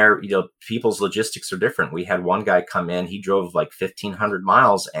then in there, people's logistics are different. We had one guy come in, he drove like 1,500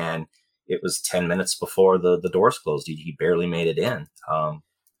 miles, and it was 10 minutes before the doors closed. He barely made it in.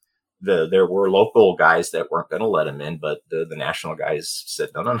 There were local guys that weren't going to let him in, but the national guys said,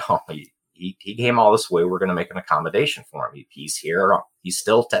 no. He came all this way. We're going to make an accommodation for him. He's here. He's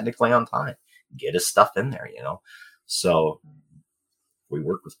still technically on time. Get his stuff in there, So we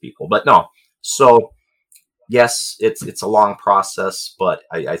work with people, but no. So yes, it's a long process, but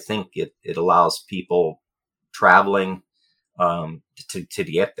I think it allows people traveling to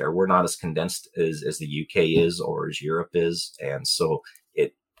get there. We're not as condensed as the UK is or as Europe is, and so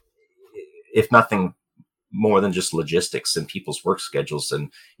if nothing more than just logistics and people's work schedules. And,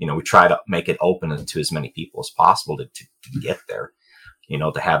 we try to make it open to as many people as possible to get there,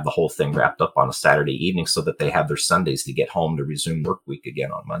 to have the whole thing wrapped up on a Saturday evening so that they have their Sundays to get home to resume work week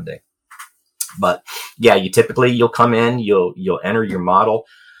again on Monday. But yeah, you'll come in, you'll enter your model.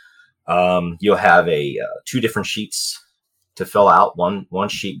 You'll have 2 different sheets to fill out. One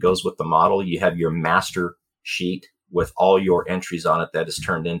sheet goes with the model. You have your master sheet with all your entries on it that is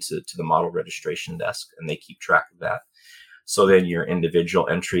turned into the model registration desk, and they keep track of that. So then your individual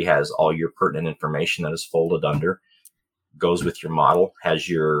entry has all your pertinent information that is folded under, goes with your model, has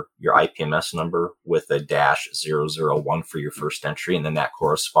your IPMS number with a -001 for your first entry, and then that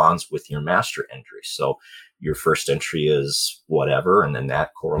corresponds with your master entry. So your first entry is whatever, and then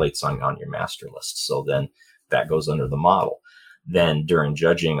that correlates on your master list. So then that goes under the model. Then during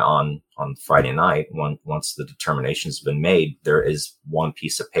judging on Friday night, once the determination's been made, there is one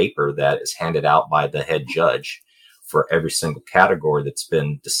piece of paper that is handed out by the head judge for every single category that's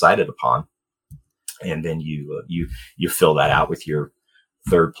been decided upon. And then you fill that out with your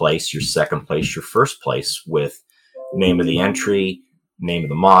third place, your second place, your first place, with name of the entry, name of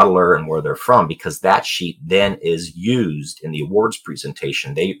the modeler, and where they're from, because that sheet then is used in the awards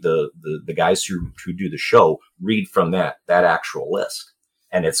presentation. The guys who do the show read from that actual list,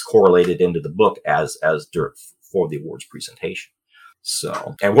 and it's correlated into the book as for the awards presentation.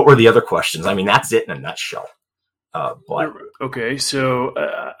 So, and what were the other questions? I mean, that's it in a nutshell. Okay, so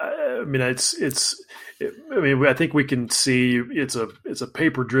I mean, I think we can see it's a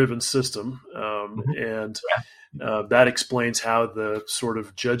paper-driven system, and that explains how the sort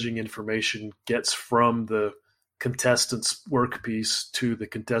of judging information gets from the contestants' workpiece to the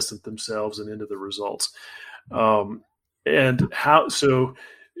contestant themselves and into the results. And how? So,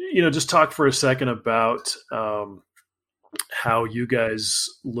 just talk for a second about how you guys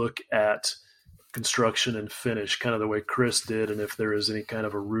look at construction and finish, kind of the way Chris did, and if there is any kind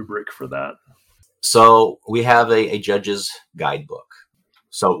of a rubric for that. So we have a judge's guidebook.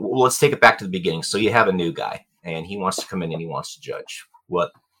 So let's take it back to the beginning. So you have a new guy, and he wants to come in and he wants to judge.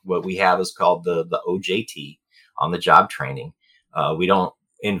 What we have is called the OJT, on the job training. We don't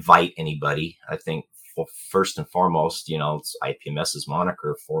invite anybody. I think first and foremost, it's IPMS's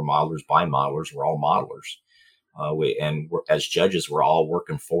moniker for modelers by modelers. We're all modelers. As judges, we're all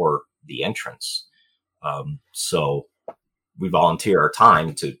working for the entrance. So we volunteer our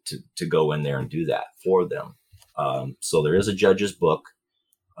time to go in there and do that for them. So there is a judge's book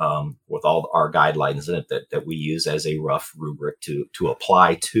with all our guidelines in it that we use as a rough rubric to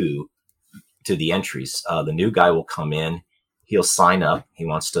apply to the entries. The new guy will come in. He'll sign up. He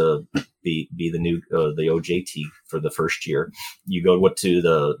wants to be the OJT for the first year. You go to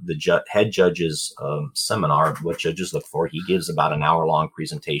the head judge's seminar, what judges look for. He gives about an hour-long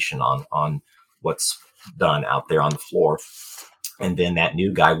presentation on what's done out there on the floor. And then that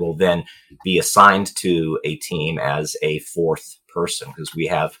new guy will then be assigned to a team as a fourth person, because we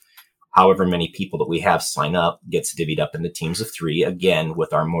have however many people that we have sign up gets divvied up into teams of 3, again,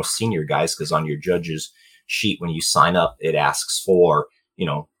 with our most senior guys, because on your judge's sheet, when you sign up, it asks for,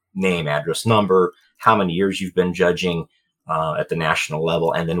 name, address, number, how many years you've been judging at the national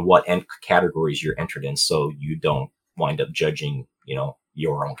level, and then what categories you're entered in, so you don't wind up judging,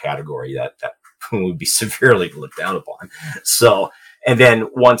 your own category. That would be severely looked down upon. So, and then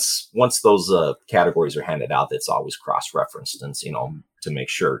once those categories are handed out, it's always cross-referenced, and to make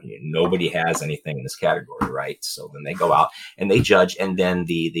sure nobody has anything in this category, right? So then they go out and they judge, and then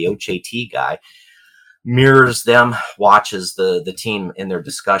the OJT guy mirrors them, watches the team in their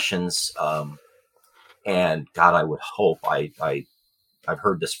discussions, and God, I would hope I've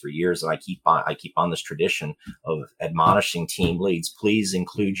heard this for years, and I keep on this tradition of admonishing team leads. Please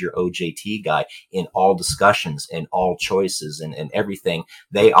include your OJT guy in all discussions, in all choices, and everything.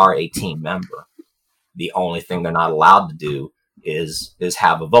 They are a team member. The only thing they're not allowed to do is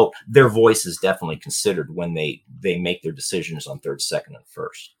have a vote. Their voice is definitely considered when they make their decisions on third, second, and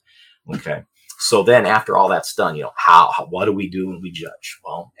first. Okay. So then after all that's done, what do we do when we judge?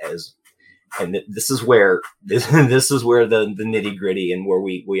 Well, this is where the nitty gritty, and where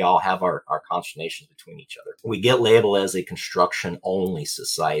we all have our consternations between each other. We get labeled as a construction only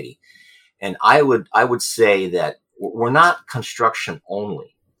society. And I would say that we're not construction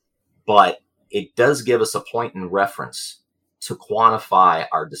only, but it does give us a point in reference to quantify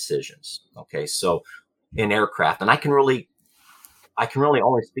our decisions. Okay. So in aircraft, and I can really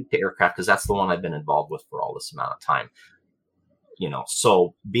only speak to aircraft because that's the one I've been involved with for all this amount of time.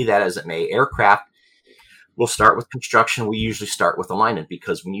 So be that as it may, aircraft, we'll start with construction. We usually start with alignment,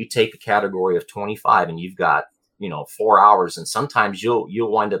 because when you take a category of 25 and you've got, 4 hours, and sometimes you'll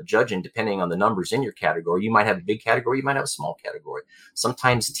wind up judging depending on the numbers in your category. You might have a big category, you might have a small category.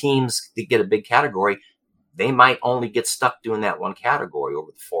 Sometimes teams that get a big category, they might only get stuck doing that one category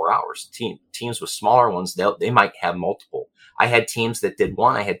over the 4 hours. Teams with smaller ones, they might have multiple. I had teams that did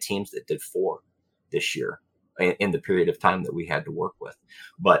 1. I had teams that did 4 this year in the period of time that we had to work with.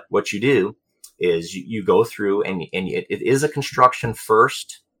 But what you do is you go through, and it is a construction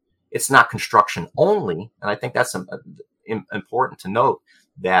first. It's not construction only. And I think that's important to note,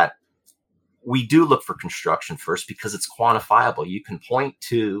 that we do look for construction first because it's quantifiable. You can point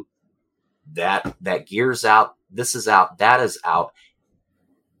to that gear's out, this is out, that is out,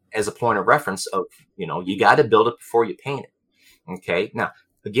 as a point of reference of, you got to build it before you paint it. Okay. Now,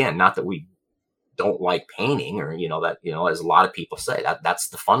 again, not that we don't like painting, or, that, as a lot of people say, that's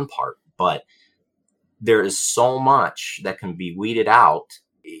the fun part. But there is so much that can be weeded out.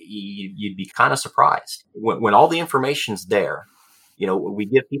 You'd be kind of surprised when all the information's there. We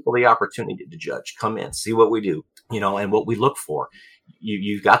give people the opportunity to judge, come in, see what we do, and what we look for.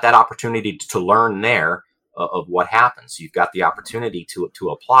 You've got that opportunity to learn there of what happens. You've got the opportunity to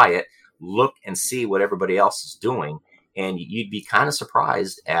apply it, look and see what everybody else is doing. And you'd be kind of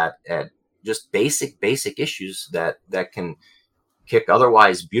surprised at just basic issues that can kick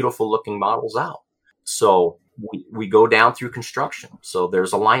otherwise beautiful looking models out. So we go down through construction. So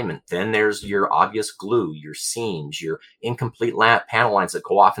there's alignment. Then there's your obvious glue, your seams, your incomplete panel lines that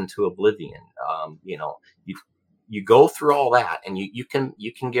go off into oblivion. You go through all that, and you can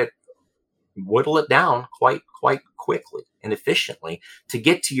whittle it down quite quickly and efficiently to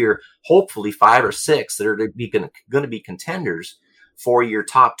get to your hopefully 5 or 6 that are going to be contenders for your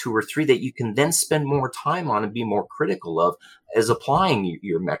top 2 or 3 that you can then spend more time on and be more critical of as applying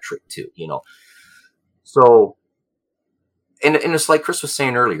your metric to. So, and it's like Chris was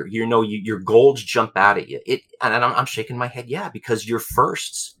saying earlier, your goals jump out at you. And I'm shaking my head, yeah, because your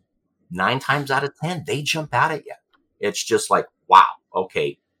firsts 9 times out of 10, they jump out at you. It's just like, wow,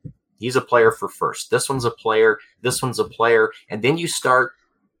 okay, he's a player for first. This one's a player. This one's a player. And then you start,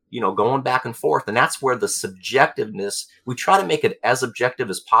 going back and forth. And that's where the subjectiveness, we try to make it as objective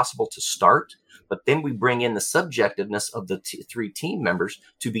as possible to start. But then we bring in the subjectiveness of the 3 team members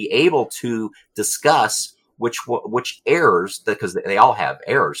to be able to discuss which errors, because they all have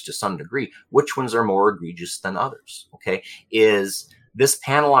errors to some degree, which ones are more egregious than others. Okay. Is this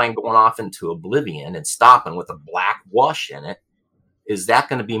panel line going off into oblivion and stopping with a black wash in it? Is that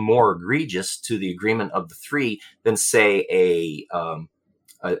going to be more egregious to the agreement of the 3 than, say, a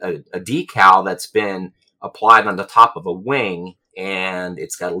decal that's been applied on the top of a wing and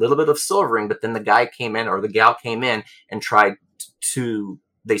it's got a little bit of silvering, but then the guy came in or the gal came in and tried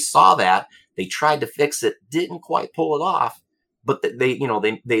they saw that, they tried to fix it, didn't quite pull it off, but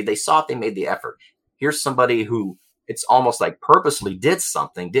they saw it, they made the effort. Here's somebody who it's almost like purposely did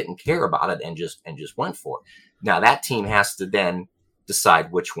something, didn't care about it, and just went for it. Now that team has to then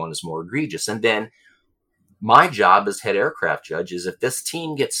decide which one is more egregious. And then my job as head aircraft judge is if this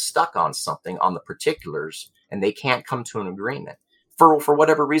team gets stuck on something, on the particulars, and they can't come to an agreement for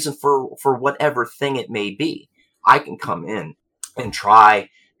whatever reason, for whatever thing it may be, I can come in and try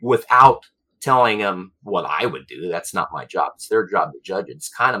without telling them what I would do. That's not my job. It's their job to judge it. It's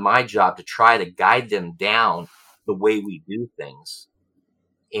kind of my job to try to guide them down the way we do things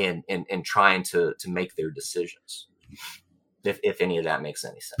and trying to make their decisions. If any of that makes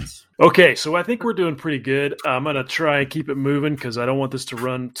any sense. Okay, so I think we're doing pretty good. I'm going to try and keep it moving because I don't want this to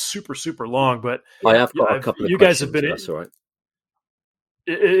run super, super long. But I have got a couple of questions. You guys have been. That's all right.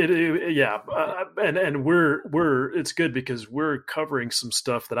 And we're it's good because we're covering some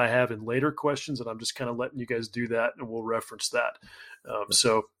stuff that I have in later questions, and I'm just kind of letting you guys do that, and we'll reference that.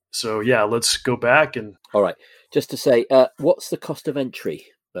 So yeah, let's go back and. All right, just to say, what's the cost of entry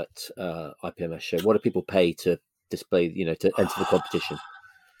at IPMS show? What do people pay to display, to enter the competition?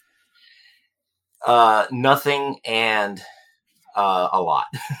 Nothing and a lot.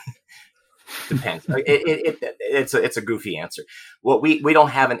 Depends. It's a goofy answer. Well, we don't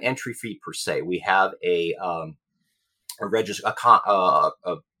have an entry fee per se. We have a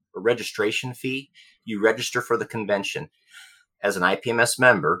registration fee. You register for the convention as an IPMS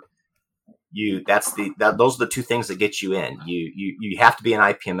member. Those are the 2 things that get you in. You have to be an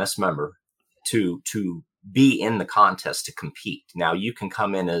IPMS member to be in the contest to compete. Now you can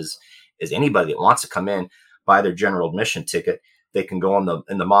come in as anybody that wants to come in, buy their general admission ticket. They can go in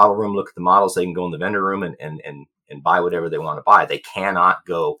the model room, look at the models. They can go in the vendor room and buy whatever they want to buy. They cannot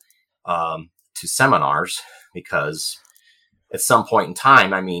go to seminars because at some point in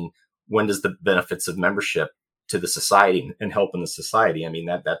time, I mean, when does the benefits of membership to the society and helping the society? I mean,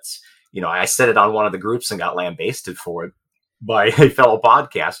 that's, I said it on one of the groups and got lambasted for it by a fellow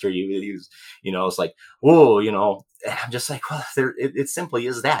podcaster. He was, it's like, oh, I'm just like, well, it simply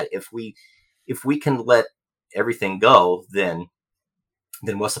is that. If we can let everything go, then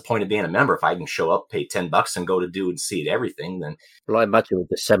what's the point of being a member? If I can show up, pay $10 and go to do and see everything, then. Well, I imagine with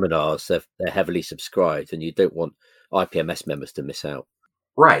the seminars, they're heavily subscribed and you don't want IPMS members to miss out.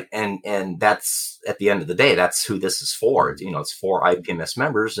 Right. And that's, at the end of the day, that's who this is for. It's for IPMS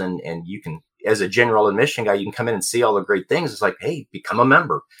members, and you can, as a general admission guy, you can come in and see all the great things. It's like, hey, become a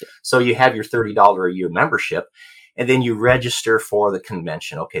member. Yeah. So you have your $30 a year membership, and then you register for the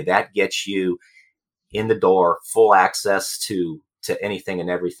convention. Okay. That gets you in the door, full access to anything and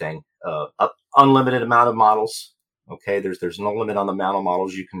everything, unlimited amount of models. Okay. There's no limit on the amount of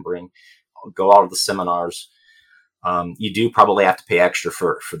models you can bring. go out to the seminars. You do probably have to pay extra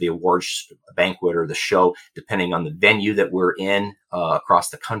for the awards banquet or the show, depending on the venue that we're in across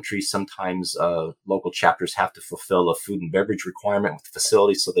the country. Sometimes local chapters have to fulfill a food and beverage requirement with the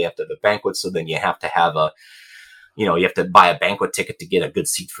facility, so they have to have a banquet. So then you have to have you have to buy a banquet ticket to get a good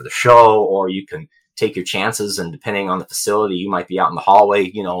seat for the show, or you can take your chances. And depending on the facility, you might be out in the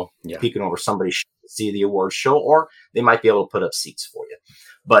hallway, peeking over somebody's show to see the awards show, or they might be able to put up seats for you.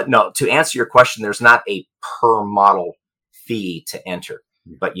 But no, to answer your question, there's not a per model fee to enter.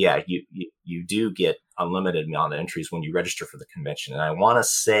 But yeah, you do get unlimited amount of entries when you register for the convention. And I want to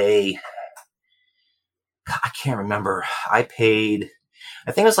say, I can't remember. I think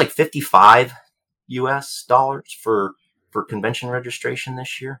it was like $55 US for convention registration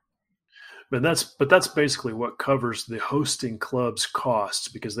this year. But that's basically what covers the hosting club's costs,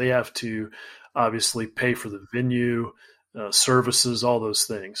 because they have to obviously pay for the venue, services, all those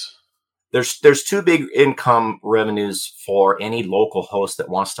things. There's two big income revenues for any local host that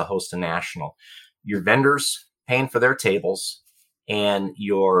wants to host a national. Your vendors paying for their tables, and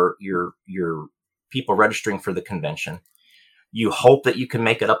your people registering for the convention. You hope that you can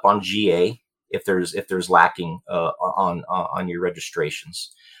make it up on GA if there's lacking on your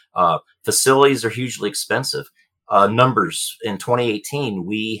registrations. Facilities are hugely expensive. Numbers in 2018,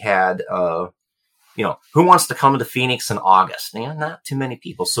 we had who wants to come to Phoenix in August? Not too many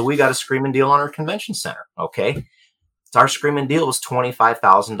people. So we got a screaming deal on our convention center. Okay. Our screaming deal was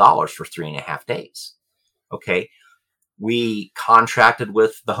 $25,000 for 3.5 days. Okay. We contracted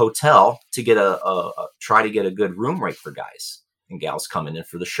with the hotel to get try to get a good room rate for guys and gals coming in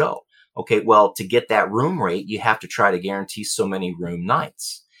for the show. Okay. Well, to get that room rate, you have to try to guarantee so many room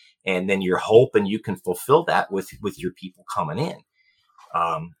nights. And then you're hoping you can fulfill that with your people coming in.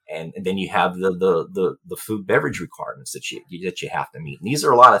 And then you have the food beverage requirements that you have to meet. And these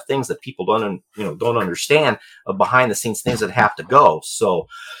are a lot of things that people don't understand, of behind the scenes things that have to go. So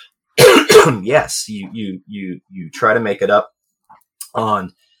yes, you try to make it up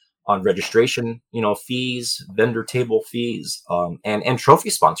on registration, fees, vendor table fees, and trophy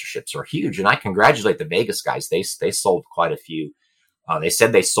sponsorships are huge. And I congratulate the Vegas guys. They sold quite a few. They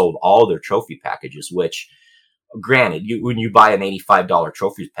said they sold all their trophy packages, which, granted, when you buy an $85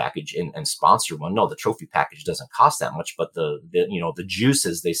 trophy package and sponsor one, no, the trophy package doesn't cost that much, but the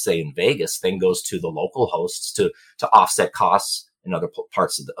juices, they say in Vegas, then goes to the local hosts to offset costs in other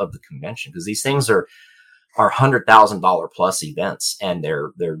parts of the convention, because these things are $100,000 plus events, and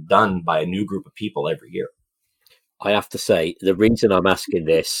they're done by a new group of people every year. I have to say, the reason I'm asking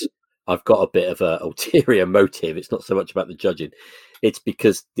this, I've got a bit of an ulterior motive. It's not so much about the judging. It's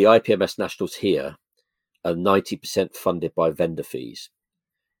because the IPMS Nationals here are 90% funded by vendor fees.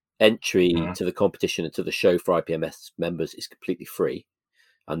 Entry to the competition and to the show for IPMS members is completely free,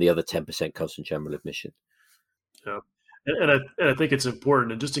 and the other 10% comes from general admission. Yeah, and I think it's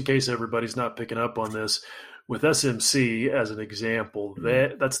important, and just in case everybody's not picking up on this, with SMC as an example,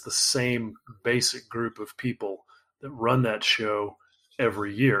 that's the same basic group of people that run that show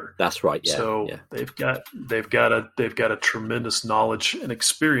every year. That's right. Yeah. So they've got a tremendous knowledge and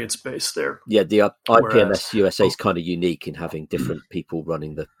experience base there. Yeah, the IPMS USA is kind of unique in having different people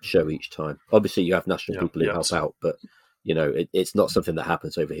running the show each time. Obviously, you have national people who help out, but it's not something that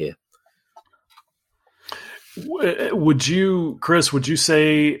happens over here. Would you, Chris? Would you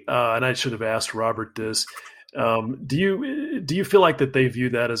say? And I should have asked Robert this. Do you feel like that they view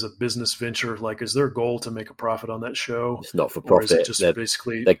that as a business venture? Like, is their goal to make a profit on that show? It's not for profit. Or is it just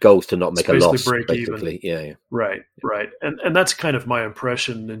basically their goal is to not make a loss. Break basically, even. Yeah. Right. And that's kind of my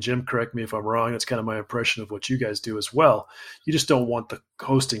impression. And Jim, correct me if I'm wrong. That's kind of my impression of what you guys do as well. You just don't want the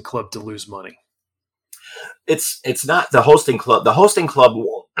hosting club to lose money. It's not the hosting club. The hosting club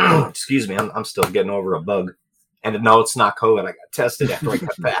will. Excuse me. I'm still getting over a bug. And no, it's not COVID. I got tested after I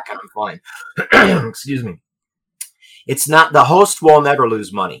got back, and I'm fine. Excuse me. It's not, the host will never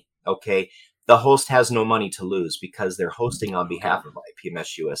lose money. Okay. The host has no money to lose because they're hosting on behalf of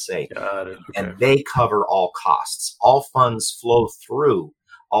IPMS USA. Got it. Okay. And they cover all costs. All funds flow through,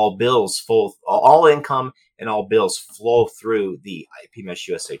 all income and all bills flow through the IPMS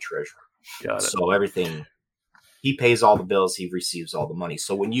USA treasurer. Got it. So everything, he pays all the bills, he receives all the money.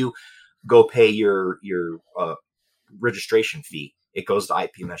 So when you go pay your registration fee, it goes to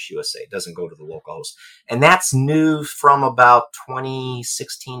IPMS USA. It doesn't go to the local host. And that's new from about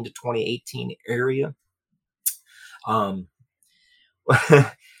 2016 to 2018 area. Not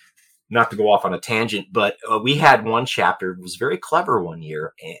to go off on a tangent, but we had one chapter, was very clever one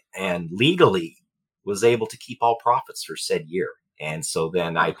year, and legally was able to keep all profits for said year. And so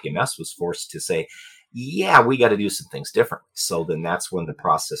then IPMS was forced to say, yeah, we got to do some things differently. So then that's when the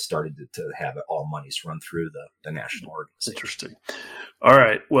process started to have all monies run through the national organization. Interesting. All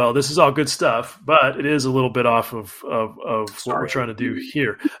right. Well, this is all good stuff, but it is a little bit off of what we're trying to do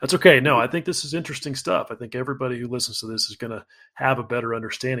here. That's okay. No, I think this is interesting stuff. I think everybody who listens to this is going to have a better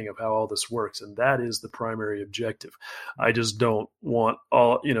understanding of how all this works, and that is the primary objective. I just don't want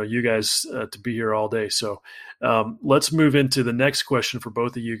you guys to be here all day. So let's move into the next question for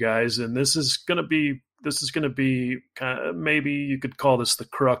both of you guys, and this is going to be kind of, maybe you could call this the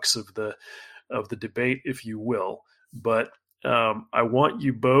crux of the debate, if you will, but I want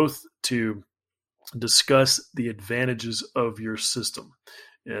you both to discuss the advantages of your system.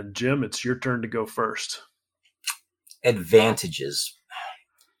 And Jim, it's your turn to go first. Advantages.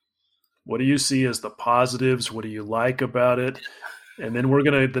 What do you see as the positives? What do you like about it? And then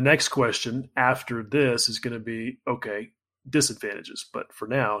the next question after this is going to be, okay, disadvantages. But for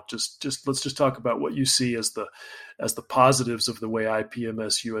now, just let's just talk about what you see as the positives of the way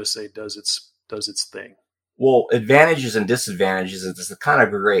IPMS USA does its thing. Well, advantages and disadvantages is a kind of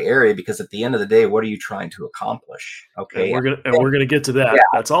a gray area, because at the end of the day, what are you trying to accomplish? Okay, and we're gonna get to that. Yeah.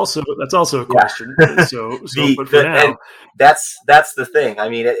 That's also a question. Yeah. But for now, that's the thing. I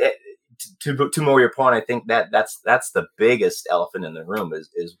mean, to more your point, I think that's the biggest elephant in the room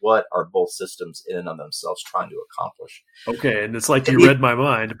is what are both systems in and of themselves trying to accomplish. Okay, and it's like you read my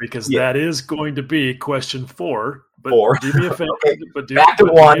mind, because that is going to be question 4. But do me a favor. Okay. Back to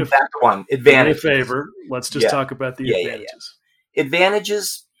one. Advantage. Do me a favor. Let's just talk about the advantages. Yeah.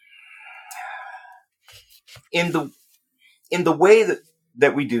 Advantages in the way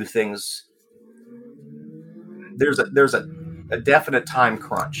that we do things. There's a definite time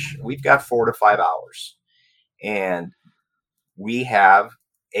crunch. We've got 4 to 5 hours, and we have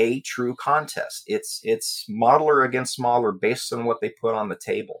a true contest. It's modeler against modeler based on what they put on the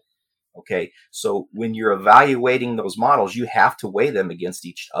table. Okay, so when you're evaluating those models, you have to weigh them against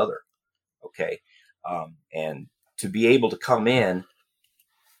each other. Okay, and to be able to come in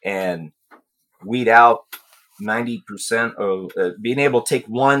and weed out 90% of being able to take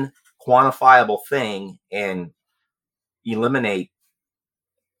one quantifiable thing and eliminate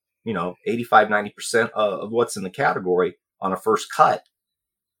 85-90% of what's in the category on a first cut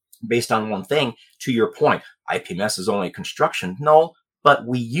based on one thing. To your point, IPMS is only construction. No, but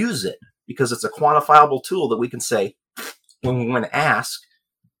we use it because it's a quantifiable tool that we can say, when asked,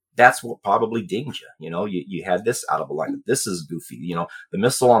 that's what probably dinged you. You had this out of alignment. This is goofy. The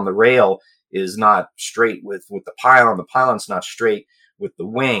missile on the rail is not straight with the pylon. The pylon's not straight with the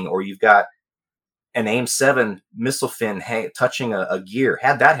wing, or you've got an AIM-7 missile fin touching a gear.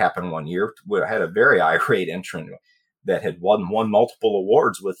 Had that happen one year, I had a very irate entrant that had won multiple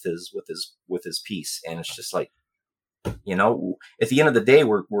awards with his piece, and it's just like, at the end of the day,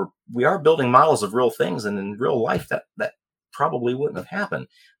 we are building models of real things, and in real life that probably wouldn't have happened.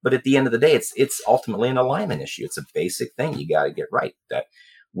 But at the end of the day, it's ultimately an alignment issue. It's a basic thing you got to get right, that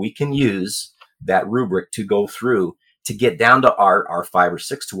we can use that rubric to go through to get down to our 5 or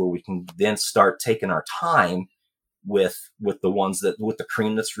 6, to where we can then start taking our time with the ones with the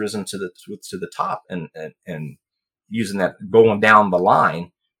cream that's risen to the top, and using that, going down the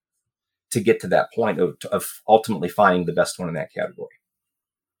line to get to that point of ultimately finding the best one in that category.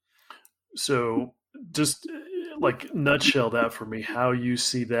 So just like nutshell that for me, how you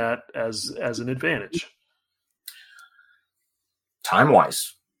see that as an advantage.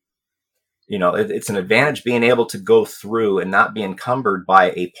 Time-wise, it's an advantage being able to go through and not be encumbered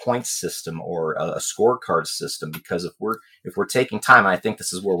by a point system or a scorecard system, because if we're taking time, and I think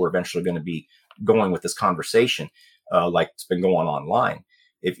this is where we're eventually going to be going with this conversation, like it's been going online.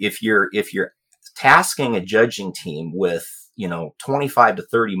 If you're tasking a judging team with 25 to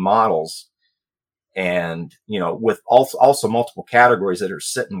 30 models, and with also multiple categories that are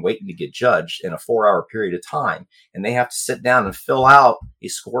sitting waiting to get judged in a 4-hour period of time, and they have to sit down and fill out a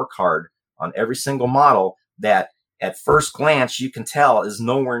scorecard on every single model that at first glance you can tell is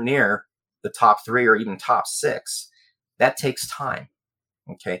nowhere near the top 3 or even top 6, that takes time.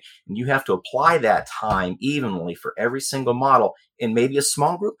 Okay. And you have to apply that time evenly for every single model in maybe a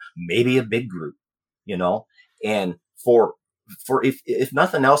small group, maybe a big group, and for if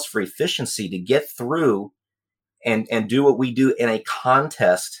nothing else, for efficiency, to get through and do what we do in a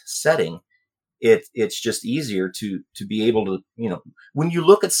contest setting. It's just easier to be able to, when you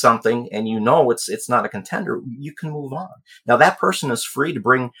look at something and it's not a contender, you can move on. Now that person is free to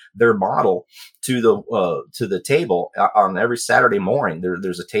bring their model to the table on every Saturday morning.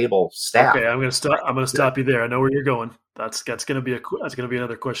 There's a table staff. Okay, I'm going to stop you there. I know where you're going. That's going to be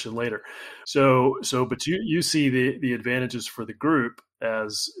another question later. But you see the advantages for the group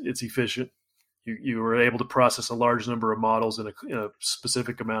as it's efficient. You were able to process a large number of models in a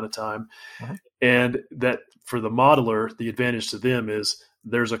specific amount of time. Uh-huh. And that for the modeler, the advantage to them is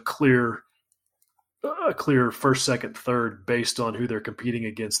there's a clear first, second, third based on who they're competing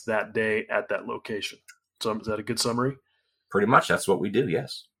against that day at that location. So is that a good summary? Pretty much that's what we do,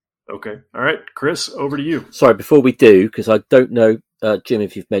 yes. Okay. All right. Chris, over to you. Sorry, before we do, because I don't know, Jim,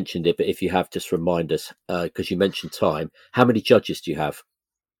 if you've mentioned it, but if you have, just remind us, because you mentioned time. How many judges do you have?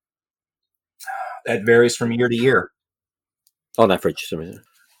 That varies from year to year. On average.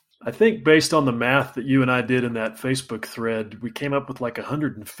 I think based on the math that you and I did in that Facebook thread, we came up with like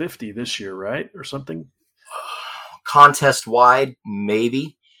 150 this year, right? Or something? Contest wide,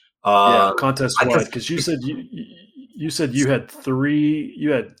 maybe. Yeah, contest wide. Because you said you had three.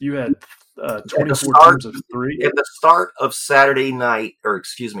 You had 24 teams of three. At the start of Friday night,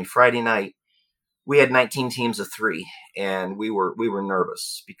 we had 19 teams of three, and we were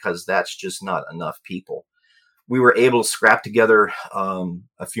nervous because that's just not enough people. We were able to scrap together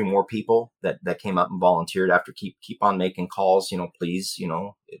a few more people that came up and volunteered after keep on making calls. Please,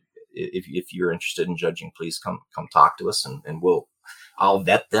 if you're interested in judging, please come talk to us, and I'll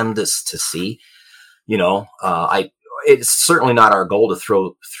vet them to see. It's certainly not our goal to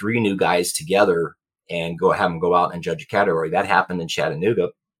throw three new guys together and have them go out and judge a category. That happened in Chattanooga.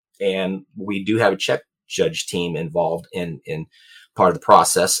 And we do have a Czech judge team involved in part of the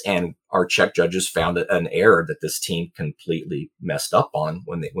process. And our Czech judges found an error that this team completely messed up on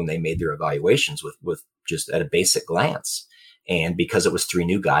when they made their evaluations with just at a basic glance. And because it was three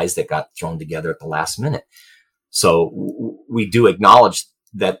new guys that got thrown together at the last minute. So we do acknowledge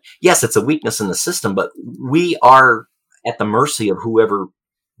that, yes, it's a weakness in the system, but we are at the mercy of whoever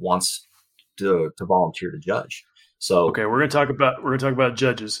wants to volunteer to judge. So okay, we're going to talk about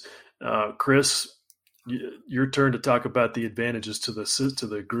judges. Chris, your turn to talk about the advantages to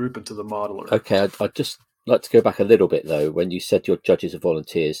the group and to the modeler. Okay, I'd just like to go back a little bit though. When you said your judges are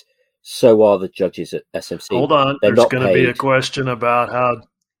volunteers, so are the judges at SMC. Hold on, there's going to be a question about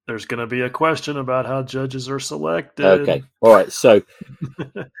how judges are selected. Okay, all right. So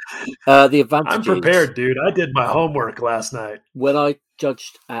the advantages. I'm prepared, dude. I did my homework last night. When I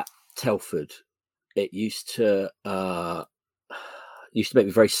judged at Telford, it used to make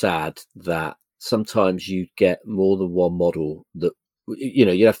me very sad that sometimes you'd get more than one model that,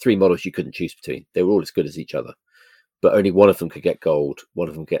 you'd have three models you couldn't choose between. They were all as good as each other, but only one of them could get gold, one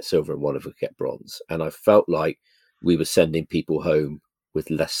of them get silver, and one of them could get bronze. And I felt like we were sending people home with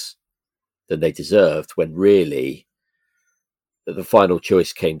less than they deserved, when really the final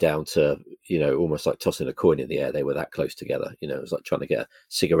choice came down to, almost like tossing a coin in the air. They were that close together. It was like trying to get a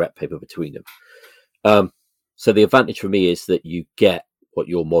cigarette paper between them. So the advantage for me is that you get what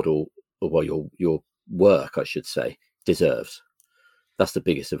your model, or your work, I should say, deserves. That's the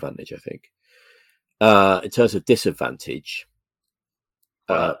biggest advantage, I think. In terms of disadvantage,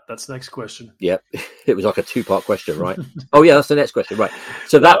 that's the next question. Yeah, it was like a two-part question, right? Oh yeah, that's the next question, right?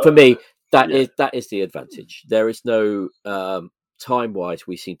 So that for me, that is the advantage. There is no time-wise,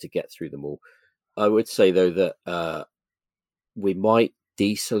 we seem to get through them all. I would say though that we might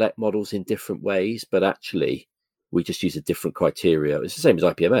deselect models in different ways, but actually we just use a different criteria. It's the same as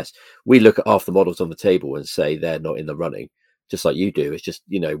IPMS. We look at half the models on the table and say they're not in the running, just like you do. It's just,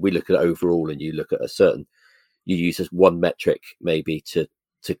 we look at overall, and you look at you use as one metric maybe to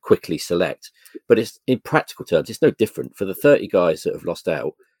quickly select. But it's, in practical terms, it's no different for the 30 guys that have lost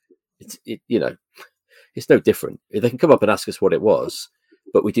out. It's no different. They can come up and ask us what it was,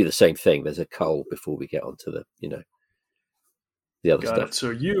 but we do the same thing. There's a cull before we get onto the the other Got stuff. it.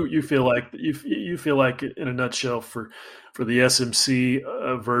 So you feel like in a nutshell for the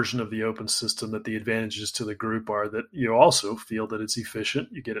SMC version of the open system, that the advantages to the group are that you also feel that it's efficient.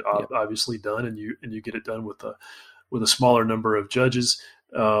 You get it obviously done, and you get it done with a smaller number of judges,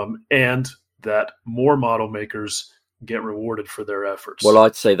 and that more model makers get rewarded for their efforts. Well,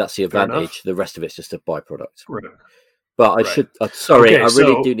 I'd say that's the advantage. The rest of it's just a byproduct. Right. But I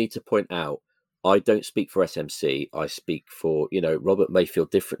really do need to point out, I don't speak for SMC. I speak for, Robert may feel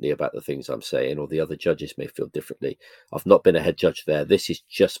differently about the things I'm saying, or the other judges may feel differently. I've not been a head judge there. This is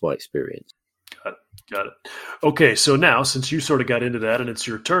just my experience. Got it. Okay, so now, since you sort of got into that and it's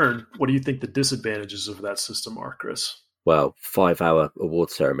your turn, what do you think the disadvantages of that system are, Chris? Well, 5-hour award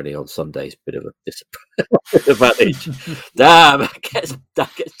ceremony on Sunday's bit of a disadvantage. Damn,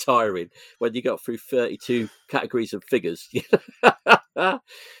 that gets tiring when you got through 32 categories of figures.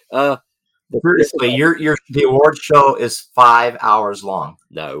 Seriously, the award show is 5 hours long.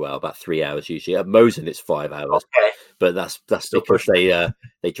 No, well, about 3 hours usually. At Mosen, it's 5 hours, Okay. but that's because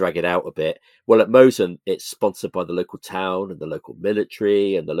they drag it out a bit. Well, at Mosen, it's sponsored by the local town and the local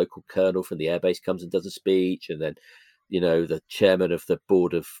military, and the local colonel from the airbase comes and does a speech, and then the chairman of the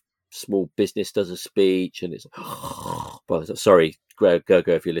board of small business does a speech, and it's well, sorry, Gergo,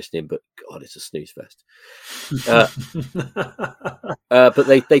 if you're listening, but God, it's a snooze fest.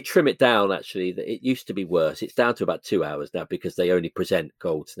 But they trim it down. Actually, it used to be worse. It's down to about 2 hours now because they only present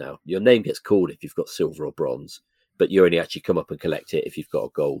golds now. Your name gets called if you've got silver or bronze, but you only actually come up and collect it if you've got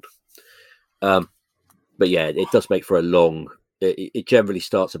a gold. But yeah, it does make for a long. It generally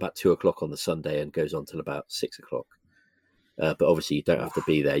starts about 2:00 on the Sunday and goes on till about 6:00. But obviously, you don't have to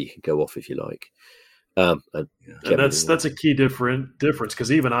be there. You can go off if you like. And that's a key difference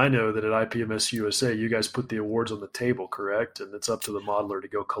because even I know that at IPMS USA, you guys put the awards on the table, correct? And it's up to the modeler to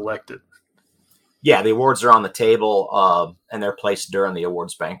go collect it. Yeah, the awards are on the table, and they're placed during the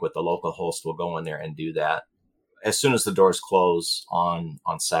awards banquet. The local host will go in there and do that. As soon as the doors close on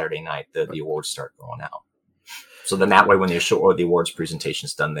Saturday night, the awards start going out. So then that way, when the awards presentation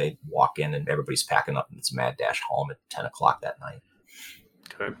is done, they walk in and everybody's packing up and it's mad dash home at 10:00 that night.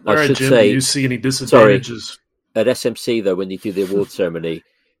 Okay. All right, Jim, do you see any disadvantages? At SMC, though, when you do the award ceremony,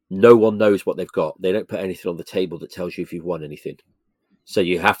 no one knows what they've got. They don't put anything on the table that tells you if you've won anything. So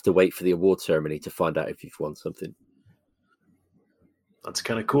you have to wait for the award ceremony to find out if you've won something. That's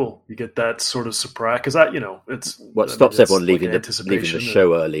kind of cool. You get that sort of surprise because it stops everyone leaving the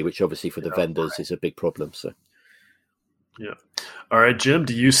show early, which obviously for the vendors is a big problem. So, yeah. All right, Jim,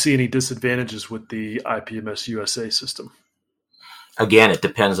 do you see any disadvantages with the IPMS USA system? Again, it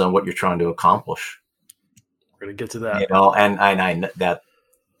depends on what you're trying to accomplish. We're going to get to that. And I that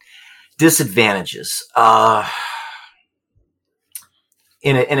disadvantages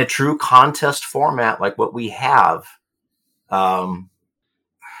in a true contest format like what we have. I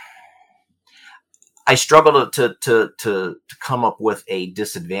struggle to come up with a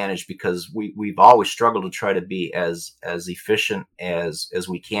disadvantage because we've always struggled to try to be as efficient as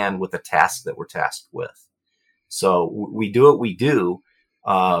we can with the task that we're tasked with. So we do what we do.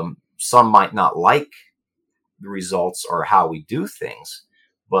 Some might not like the results or how we do things,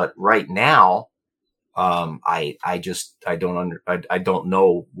 but right now, I don't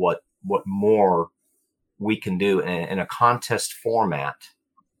know what more we can do in a contest format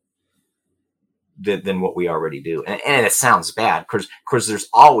than what we already do. And it sounds bad because there's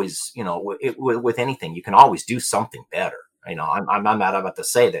always, with anything, you can always do something better. I'm not about to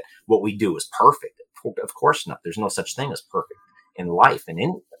say that what we do is perfect. Of course not. There's no such thing as perfect in life and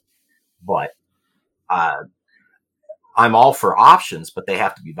anything. But I'm all for options, but they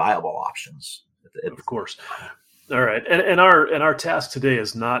have to be viable options. Of course. All right. And our task today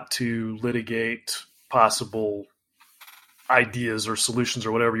is not to litigate possible ideas or solutions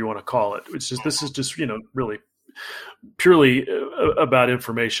or whatever you want to call it. This is just, really purely about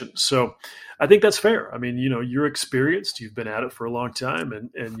information. So I think that's fair. I mean, you're experienced, you've been at it for a long time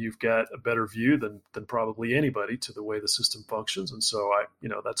and you've got a better view than probably anybody to the way the system functions. And so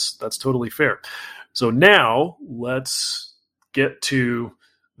that's totally fair. So now let's get to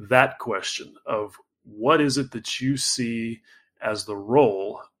that question of what is it that you see as the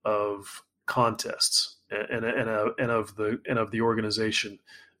role of contests and of the organization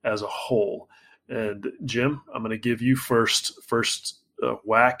as a whole. And Jim, I'm going to give you first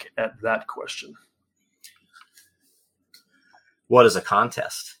whack at that question. What is a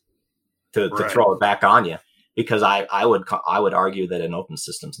contest? To throw it back on you, because I would argue that an open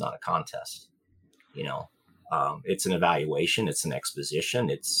system's not a contest. It's an evaluation, it's an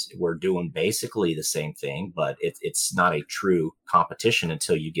exposition. We're doing basically the same thing, but it's not a true competition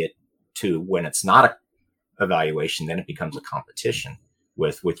until you get to when it's not a evaluation, then it becomes a competition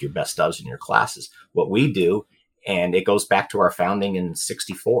with your best ofs in your classes. What we do, and it goes back to our founding in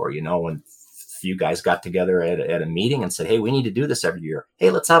 '64, when you guys got together at a meeting and said, hey, we need to do this every year. Hey,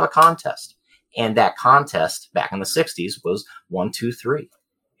 let's have a contest. And that contest back in the 60s was 1, 2, 3.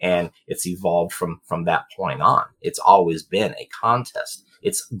 And it's evolved from that point on. It's always been a contest.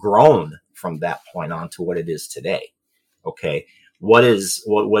 It's grown from that point on to what it is today. Okay. What's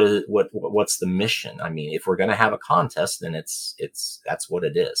the mission? I mean, if we're going to have a contest, then that's what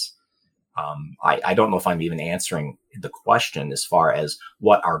it is. I don't know if I'm even answering the question as far as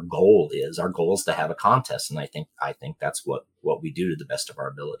what our goal is. Our goal is to have a contest. And I think that's what we do to the best of our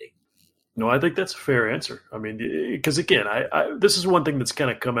ability. No, I think that's a fair answer. I mean, because again, this is one thing that's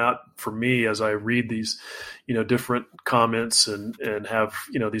kind of come out for me as I read these, different comments and have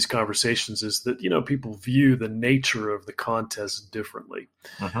these conversations, is that people view the nature of the contest differently,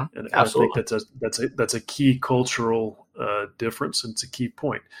 and Absolutely. I think that's a key cultural difference, and it's a key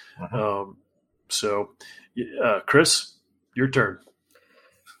point. So, Chris, your turn.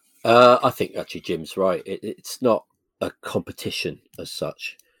 I think actually Jim's right. It's not a competition as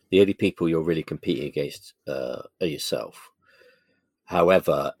such. The only people you're really competing against are yourself.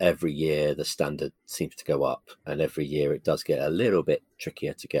 However, every year the standard seems to go up, and every year it does get a little bit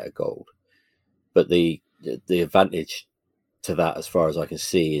trickier to get a gold. But the advantage to that, as far as I can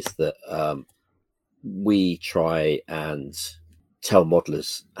see, is that we try and tell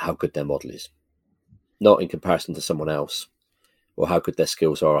modelers how good their model is, not in comparison to someone else, or how good their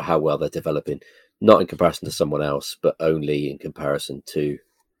skills are, or how well they're developing, not in comparison to someone else, but only in comparison to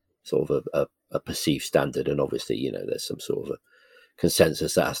sort of a perceived standard. And obviously, there's some sort of a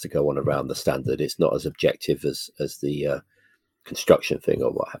consensus that has to go on around the standard. It's not as objective as the construction thing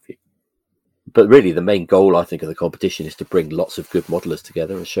or what have you. But really, the main goal, I think, of the competition is to bring lots of good modelers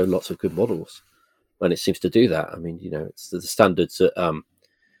together and show lots of good models. And it seems to do that. I mean, it's the standards at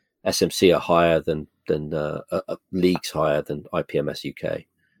SMC are higher than leagues higher than IPMS UK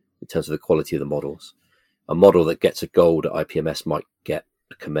in terms of the quality of the models. A model that gets a gold at IPMS might get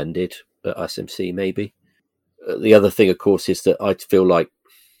commended at SMC, maybe. The other thing, of course, is that I feel like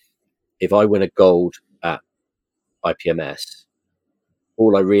if I win a gold at IPMS,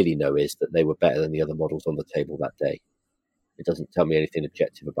 all I really know is that they were better than the other models on the table that day. It doesn't tell me anything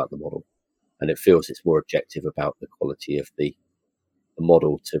objective about the model, and it feels it's more objective about the quality of the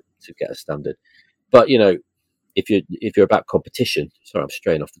model to get a standard. But if you're about competition, sorry, I'm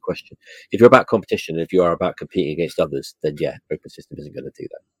straying off the question. If you're about competition, if you are about competing against others, then yeah, Open System isn't going to do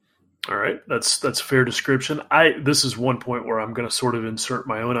that. All right, that's a fair description. This is one point where I'm going to sort of insert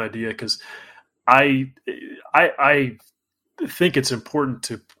my own idea, because I think it's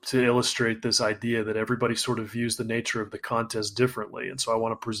important to illustrate this idea that everybody sort of views the nature of the contest differently, and so I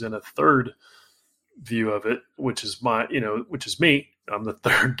want to present a third view of it, which is me. I'm the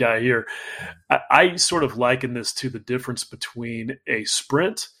third guy here. I sort of liken this to the difference between a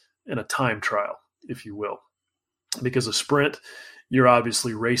sprint and a time trial, if you will. Because a sprint, you're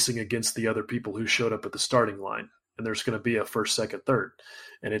obviously racing against the other people who showed up at the starting line, and there's going to be a first, second, third,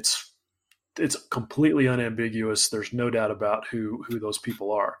 and it's completely unambiguous. There's no doubt about who those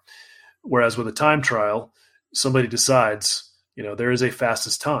people are. Whereas with a time trial, somebody decides, there is a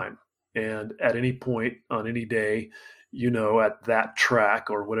fastest time, and at any point on any day, at that track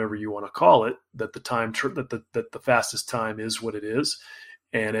or whatever you want to call it, that the fastest time is what it is,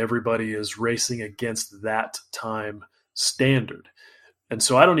 and everybody is racing against that time standard. And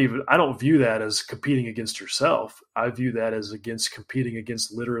so I don't view that as competing against yourself. I view that as competing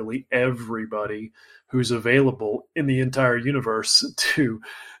against literally everybody who's available in the entire universe to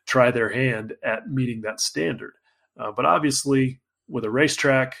try their hand at meeting that standard. But obviously, with a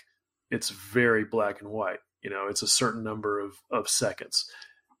racetrack, it's very black and white. It's a certain number of seconds.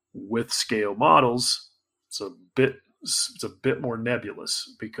 With scale models, it's a bit more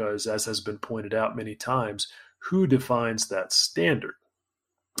nebulous, because, as has been pointed out many times, who defines that standard?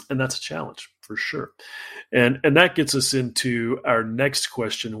 And that's a challenge for sure. And that gets us into our next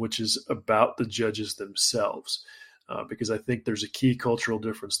question, which is about the judges themselves, because I think there's a key cultural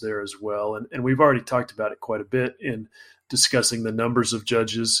difference there as well. And we've already talked about it quite a bit in discussing the numbers of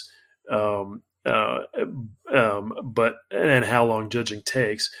judges, but how long judging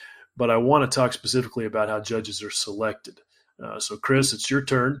takes. But I want to talk specifically about how judges are selected. So Chris, it's your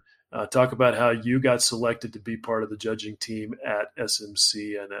turn. Talk about how you got selected to be part of the judging team at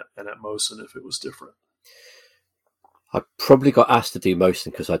SMC and at Mosen, if it was different. I probably got asked to do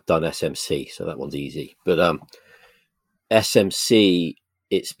Mosen because I'd done SMC, so that one's easy. But SMC,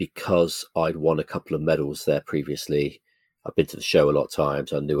 it's because I'd won a couple of medals there previously. I've been to the show a lot of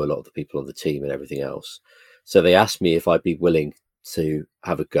times. I knew a lot of the people on the team and everything else. So they asked me if I'd be willing to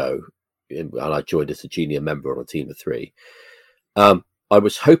have a go, and I joined as a junior member on a team of 3. I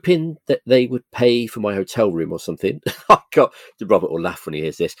was hoping that they would pay for my hotel room or something. Robert will laugh when he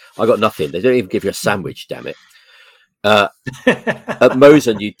hears this. I got nothing. They don't even give you a sandwich, damn it. At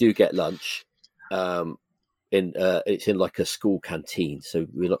Mosen, you do get lunch. It's in like a school canteen, so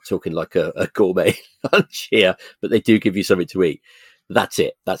we're not talking like a gourmet lunch here, but they do give you something to eat. That's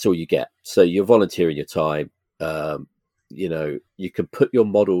it. That's all you get. So you're volunteering your time. You can put your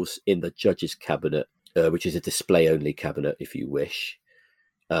models in the judges' cabinet, which is a display-only cabinet if you wish.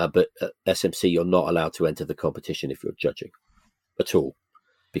 But at SMC, you're not allowed to enter the competition if you're judging at all,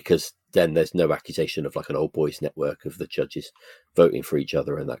 because then there's no accusation of like an old boys network of the judges voting for each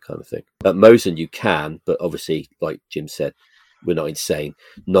other and that kind of thing. At Mosen you can, but obviously, like Jim said, we're not insane,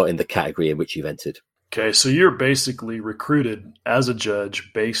 not in the category in which you've entered. Okay, so you're basically recruited as a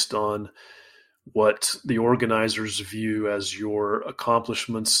judge based on what the organizers view as your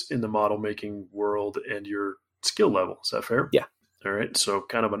accomplishments in the model making world and your skill level. Is that fair? Yeah. All right. So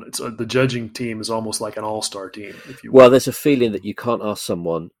kind of the judging team is almost like an all-star team, if you will. Well, there's a feeling that you can't ask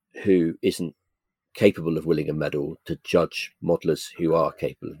someone who isn't capable of winning a medal to judge modelers who are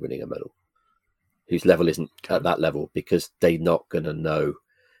capable of winning a medal, whose level isn't at that level, because they're not going to know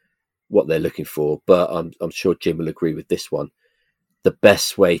what they're looking for. But I'm sure Jim will agree with this one. The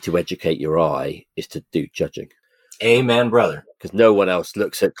best way to educate your eye is to do judging. Amen, brother. Because no one else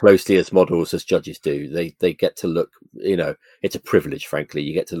looks at closely as models as judges do. They get to look, it's a privilege, frankly.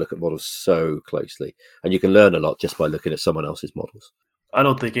 You get to look at models so closely, and you can learn a lot just by looking at someone else's models. I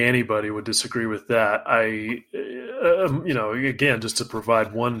don't think anybody would disagree with that. Again, just to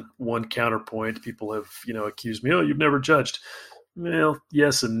provide one counterpoint, people have, accused me, oh, you've never judged. Well,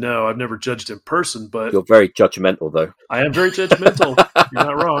 yes and no. I've never judged in person, but you're very judgmental, though. I am very judgmental. You're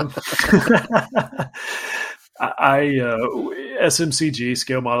not wrong. SMCG,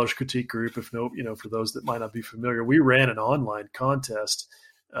 Scale Modelers Critique Group, for those that might not be familiar, we ran an online contest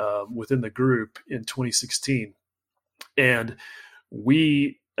within the group in 2016, and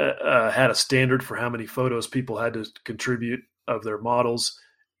we had a standard for how many photos people had to contribute of their models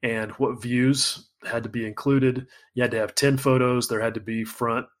and what views had to be included. You had to have 10 photos. There had to be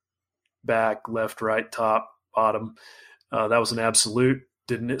front, back, left, right, top, bottom. That was an absolute.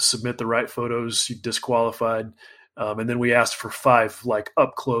 Didn't submit the right photos, you disqualified. And then we asked for 5 like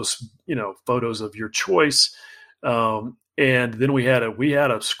up close, photos of your choice. And then we had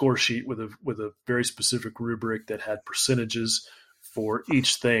a score sheet with a very specific rubric that had percentages for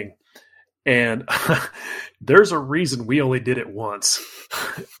each thing. And there's a reason we only did it once.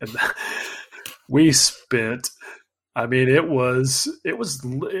 And we spent, it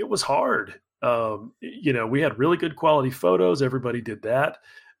was hard. We had really good quality photos. Everybody did that,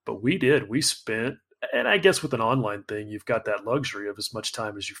 but we spent, and I guess with an online thing, you've got that luxury of as much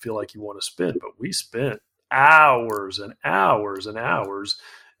time as you feel like you want to spend, but we spent hours and hours and hours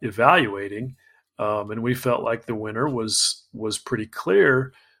evaluating. And we felt like the winner was pretty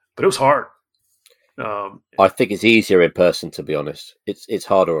clear, but it was hard. I think it's easier in person, to be honest. It's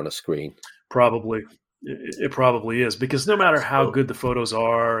harder on a screen. Probably. It probably is, because no matter how good the photos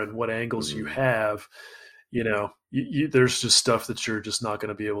are and what angles you have, there's just stuff that you're just not going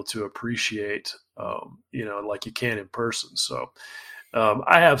to be able to appreciate, like you can in person. So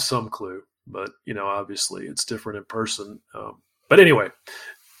I have some clue, but, obviously it's different in person. But anyway,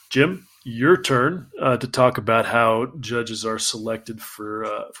 Jim, your turn to talk about how judges are selected for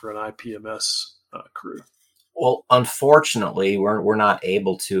an IPMS crew. Well, unfortunately, we're not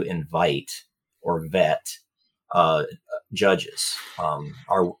able to invite or vet judges.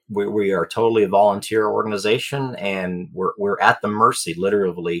 We are totally a volunteer organization, and we're at the mercy,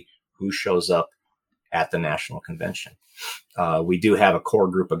 literally, who shows up at the national convention. We do have a core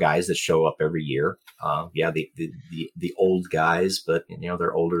group of guys that show up every year. The old guys, but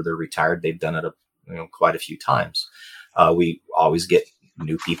they're older, they're retired, they've done it quite a few times. We always get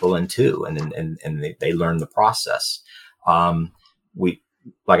new people in too, and they learn the process.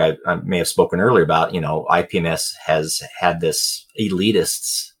 Like I may have spoken earlier about, IPMS has had this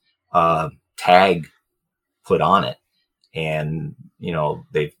elitists tag put on it, and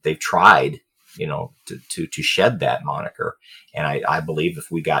they've tried to shed that moniker. And I believe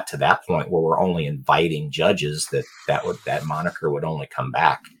if we got to that point where we're only inviting judges, that moniker would only come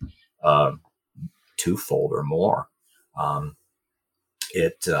back twofold or more.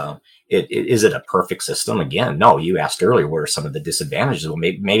 Is it a perfect system? Again, no. You asked earlier, what are some of the disadvantages? Well,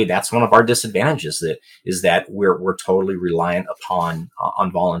 maybe that's one of our disadvantages, that we're totally reliant on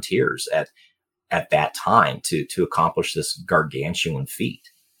volunteers at that time to accomplish this gargantuan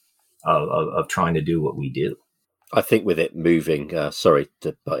feat of trying to do what we do. I think with it moving, sorry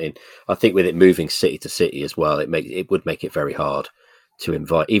to butt in, I think with it moving city to city as well, it would make it very hard to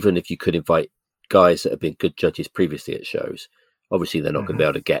invite, even if you could invite guys that have been good judges previously at shows. Obviously, they're not going to be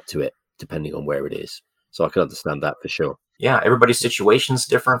able to get to it depending on where it is. So I can understand that for sure. Yeah, everybody's situation's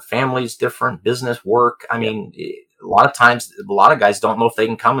different, family's different, business, work. I mean, a lot of times, a lot of guys don't know if they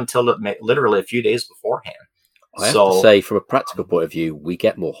can come until literally a few days beforehand. I have to say, from a practical point of view, we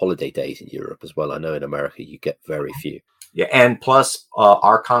get more holiday days in Europe as well. I know in America you get very few. Yeah, and plus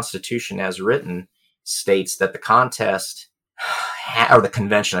our Constitution as written states that the contest, or the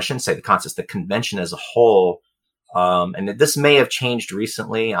convention, I shouldn't say the contest, the convention as a whole And this may have changed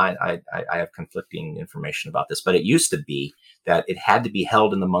recently. I have conflicting information about this, but it used to be that it had to be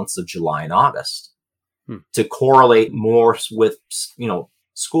held in the months of July and August to correlate more with,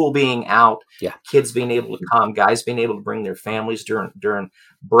 school being out, kids being able to come, guys being able to bring their families during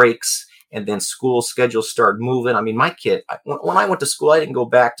breaks, and then school schedules started moving. I mean, my kid, when I went to school, I didn't go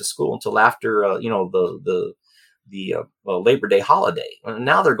back to school until after, the Labor Day holiday. And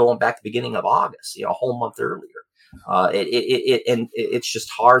now they're going back to the beginning of August, a whole month earlier. It's just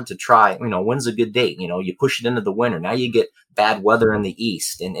hard to try. When's a good date? You push it into the winter. Now you get bad weather in the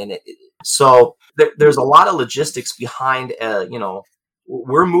east, so there's a lot of logistics behind.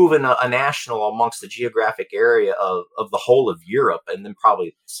 We're moving a national amongst the geographic area of the whole of Europe, and then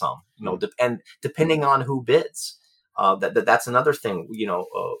probably some. And depending on who bids, that's another thing.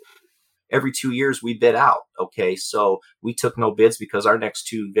 Every 2 years we bid out. Okay, so we took no bids because our next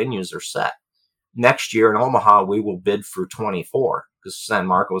two venues are set. Next year in Omaha, we will bid for 24 because San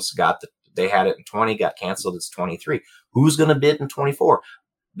Marcos they had it in 20, got canceled. It's 23. Who's going to bid in 24?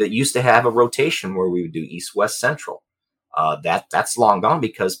 That used to have a rotation where we would do East, West, Central. That's long gone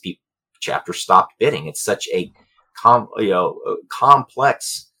because chapters stopped bidding. It's such a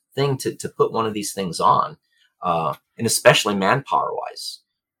complex thing to put one of these things on, and especially manpower wise.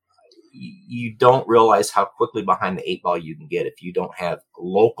 You don't realize how quickly behind the eight ball you can get if you don't have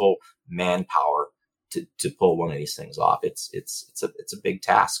local manpower to pull one of these things off. It's a big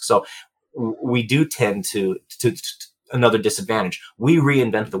task. So we do tend to another disadvantage. We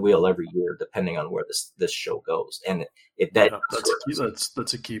reinvent the wheel every year depending on where this show goes, and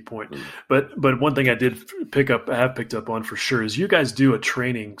that's a key point. But one thing I have picked up on for sure is you guys do a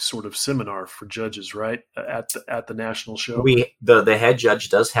training sort of seminar for judges, right? At the national show. The head judge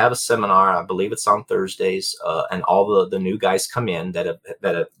does have a seminar. I believe it's on Thursdays, and all the new guys come in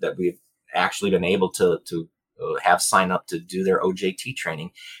that we've actually been able to have sign up to do their OJT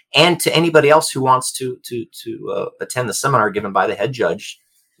training, and to anybody else who wants to attend the seminar given by the head judge.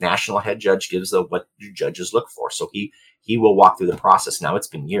 National head judge gives what your judges look for. So he will walk through the process. Now it's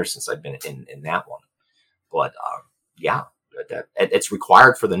been years since I've been in that one, but it's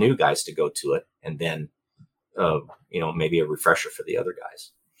required for the new guys to go to it, and then maybe a refresher for the other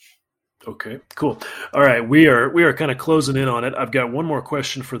guys. Okay, cool. All right, we are kind of closing in on it. I've got one more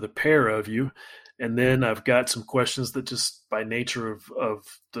question for the pair of you. And then I've got some questions that just by nature of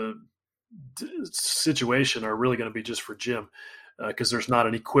the situation are really going to be just for Jim, because there's not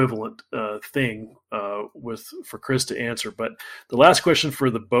an equivalent thing for Chris to answer. But the last question for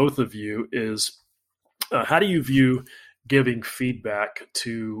the both of you is, how do you view giving feedback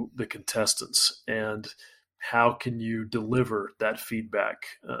to the contestants, and how can you deliver that feedback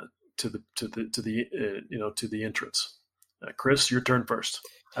to the entrants? Chris, your turn first,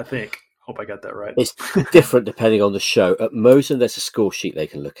 I think. Hope I got that right. It's different depending on the show. At Mosen, there's a score sheet they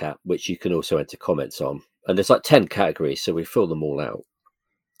can look at, which you can also enter comments on. And there's like 10 categories, so we fill them all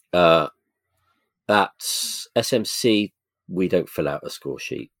out. At SMC, we don't fill out a score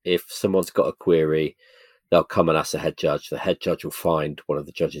sheet. If someone's got a query, they'll come and ask the head judge. The head judge will find one of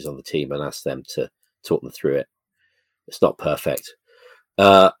the judges on the team and ask them to talk them through it. It's not perfect.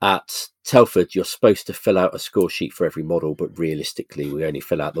 At Telford, you're supposed to fill out a score sheet for every model, but realistically, we only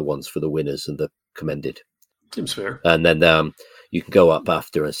fill out the ones for the winners and the commended. Seems fair. And then you can go up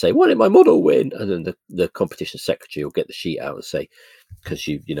after and say, "Why did my model win?" And then the competition secretary will get the sheet out and say, "Because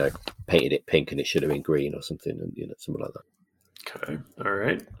you painted it pink and it should have been green or something," and something like that. Okay. All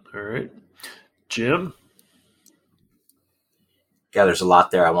right. Jim. Yeah, there's a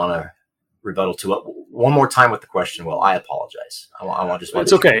lot there. I want to rebuttal to it one more time with the question. Well, I apologize. I want just.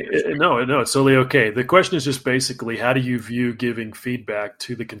 It's okay. No, it's totally okay. The question is just basically, how do you view giving feedback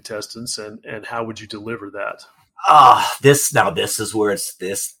to the contestants, and how would you deliver that? This is where it's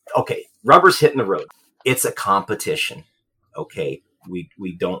this. Okay, rubber's hitting the road. It's a competition. Okay,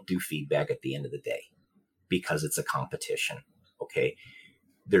 we don't do feedback at the end of the day because it's a competition. Okay,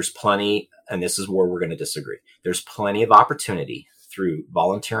 there's plenty, and this is where we're going to disagree. There's plenty of opportunity through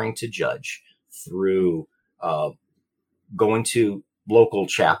volunteering to judge, through going to local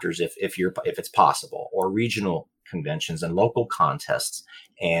chapters if it's possible, or regional conventions and local contests,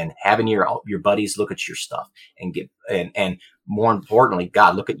 and having your buddies look at your stuff and and more importantly,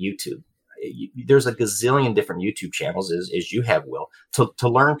 God, look at YouTube. There's a gazillion different YouTube channels, as you have, Will, to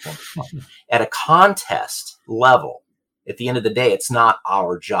learn from. At a contest level, at the end of the day, it's not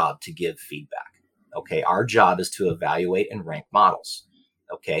our job to give feedback. Okay, our job is to evaluate and rank models.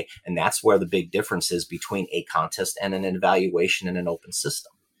 Okay, and that's where the big difference is between a contest and an evaluation in an open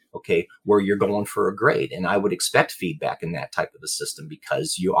system. Okay, where you're going for a grade, and I would expect feedback in that type of a system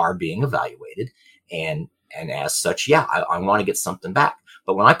because you are being evaluated, and And as such, yeah, I want to get something back.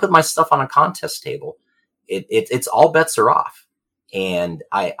 But when I put my stuff on a contest table, it's all bets are off. And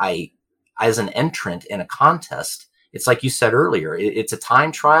I as an entrant in a contest, it's like you said earlier, it's a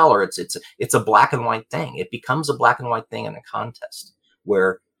time trial, or it's a black and white thing. It becomes a black and white thing in a contest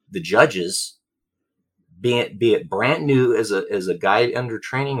where the judges, be it brand new as a guy under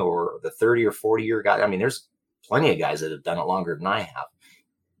training, or the 30 or 40-year guy. I mean, there's plenty of guys that have done it longer than I have.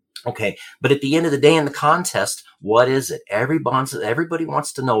 Okay. But at the end of the day in the contest, what is it? Everybody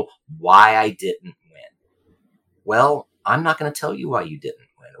wants to know why I didn't win. Well, I'm not going to tell you why you didn't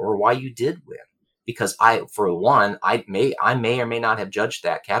win or why you did win, because I may or may not have judged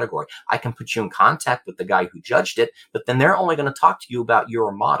that category. I can put you in contact with the guy who judged it, but then they're only going to talk to you about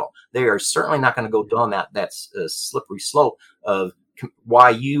your model. They are certainly not going to go down that slippery slope of why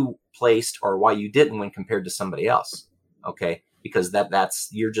you placed or why you didn't win compared to somebody else. Okay. Because that's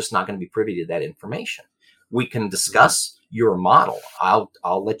you're just not going to be privy to that information. We can discuss your model. I'll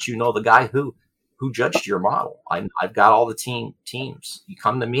let you know the guy who judged your model. I've got all the teams. You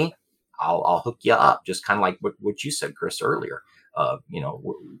come to me, I'll hook you up. Just kind of like what you said, Chris, earlier.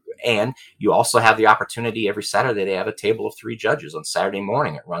 And you also have the opportunity every Saturday. They have a table of 3 judges on Saturday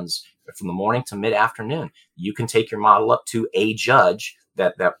morning. It runs from the morning to mid afternoon. You can take your model up to a judge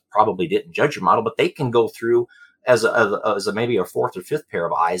that probably didn't judge your model, but they can go through as a maybe a 4th or 5th pair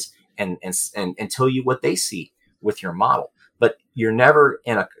of eyes and tell you what they see with your model. But you're never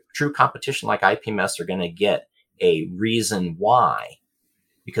in a true competition like IPMS are going to get a reason why,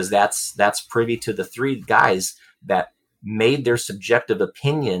 because that's privy to the 3 guys that made their subjective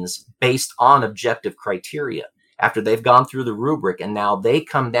opinions based on objective criteria after they've gone through the rubric, and now they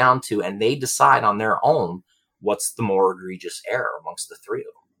come down to and they decide on their own what's the more egregious error amongst the 3 of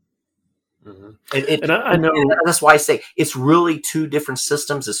them. Mm-hmm. I know that's why I say it's really 2 different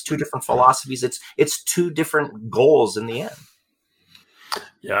systems. It's 2 different philosophies. It's 2 different goals in the end.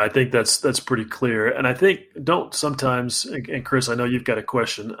 Yeah, I think that's pretty clear. And I think sometimes, and Chris, I know you've got a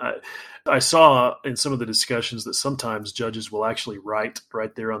question. I saw in some of the discussions that sometimes judges will actually write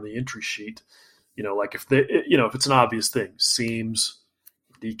right there on the entry sheet, like if it's an obvious thing, seams,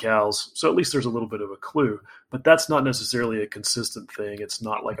 decals. So at least there's a little bit of a clue, but that's not necessarily a consistent thing. It's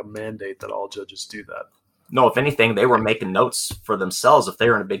not like a mandate that all judges do that. No, if anything, they were making notes for themselves. If they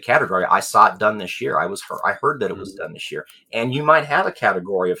were in a big category, I saw it done this year. I heard that it was done this year. And you might have a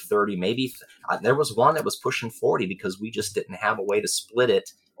category of 30, maybe there was one that was pushing 40 because we just didn't have a way to split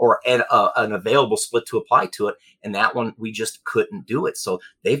it or an available split to apply to it. And that one, we just couldn't do it. So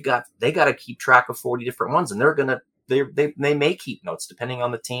they got to keep track of 40 different ones, and they may keep notes depending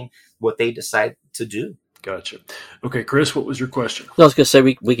on the team, what they decide to do. Gotcha. Okay, Chris, what was your question? I was going to say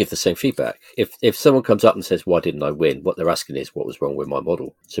we give the same feedback. If someone comes up and says, "Why didn't I win?" What they're asking is, "What was wrong with my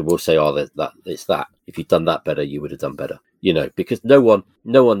model?" So we'll say, "Oh, that it's that. If you'd done that better, you would have done better." Because no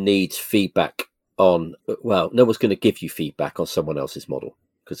one needs feedback on. Well, no one's going to give you feedback on someone else's model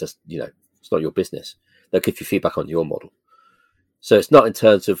because that's it's not your business. They'll give you feedback on your model. So it's not in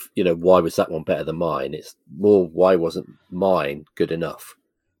terms of why was that one better than mine. It's more why wasn't mine good enough.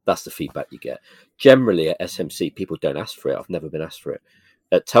 That's the feedback you get. Generally at SMC, people don't ask for it. I've never been asked for it.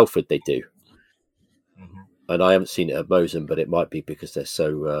 At Telford, they do. Mm-hmm. And I haven't seen it at Mosen, but it might be because they're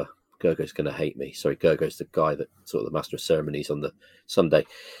so... Gergo's going to hate me. Sorry, Gergo's the guy that sort of the master of ceremonies on the Sunday.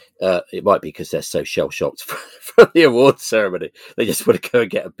 It might be because they're so shell-shocked from the awards ceremony. They just want to go and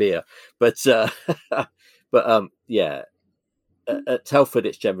get a beer. But yeah. At Telford,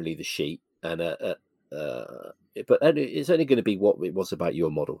 it's generally the sheet. And but it's only going to be what it was about your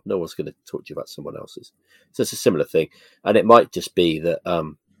model. No one's going to talk to you about someone else's. So it's a similar thing. And it might just be that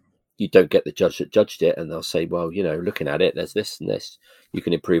you don't get the judge that judged it, and they'll say, well, looking at it, there's this and this. You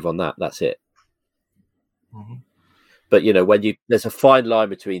can improve on that. That's it. Mm-hmm. But, when there's a fine line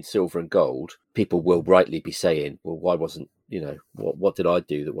between silver and gold, people will rightly be saying, well, why wasn't, what did I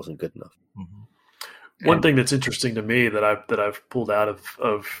do that wasn't good enough? Mm-hmm. One thing that's interesting to me that I've pulled out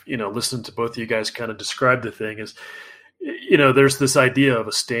of listening to both of you guys kind of describe the thing is, there's this idea of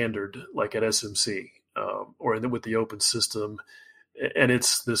a standard like at SMC or with the open system, and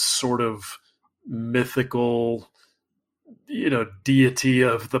it's this sort of mythical, deity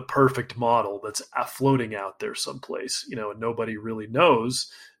of the perfect model that's floating out there someplace, and nobody really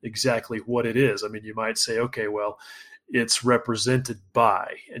knows exactly what it is. I mean, you might say, okay, well, it's represented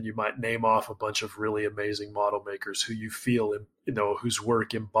by, and you might name off a bunch of really amazing model makers who you feel, whose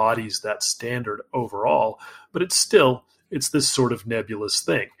work embodies that standard overall, but it's this sort of nebulous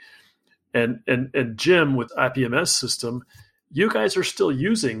thing. And Jim, with IPMS system, you guys are still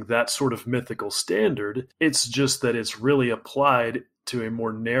using that sort of mythical standard. It's just that it's really applied to a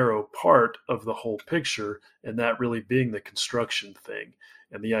more narrow part of the whole picture, and that really being the construction thing,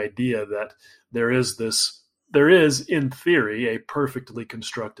 and the idea that there is, in theory, a perfectly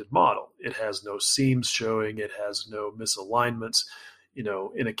constructed model. It has no seams showing. It has no misalignments.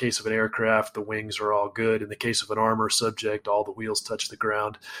 In a case of an aircraft, the wings are all good. In the case of an armor subject, all the wheels touch the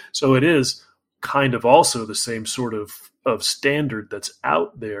ground. So it is kind of also the same sort of standard that's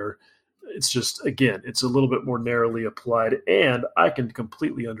out there. It's just, again, it's a little bit more narrowly applied, and I can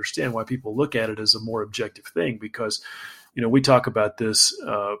completely understand why people look at it as a more objective thing, because, we talk about this,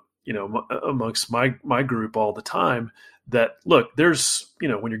 amongst my group all the time, that look, there's,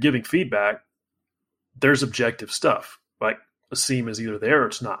 when you're giving feedback, there's objective stuff. Like a seam is either there or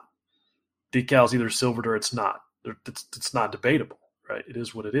it's not. Decal's either silvered or it's not. It's not debatable, right? It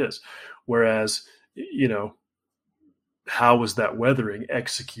is what it is. Whereas, how was that weathering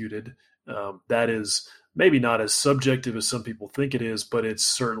executed? That is maybe not as subjective as some people think it is, but it's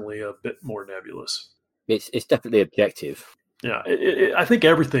certainly a bit more nebulous. It's definitely objective. Yeah, I think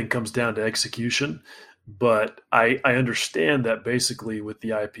everything comes down to execution, but I understand that basically with the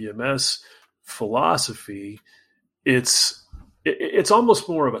IPMS philosophy, it's almost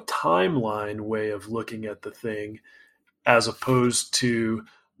more of a timeline way of looking at the thing as opposed to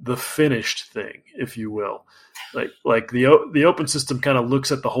the finished thing, if you will. Like the open system kind of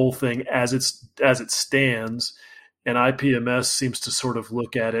looks at the whole thing as it stands, and IPMS seems to sort of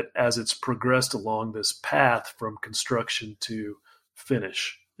look at it as it's progressed along this path from construction to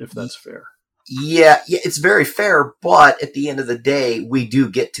finish, if that's fair. Yeah, it's very fair, but at the end of the day, we do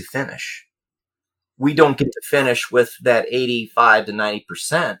get to finish. We don't get to finish with that 85 to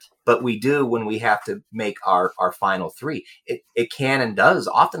 90%, but we do when we have to make our final three. It can and does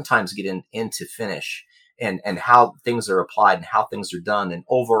oftentimes get into finish and how things are applied and how things are done and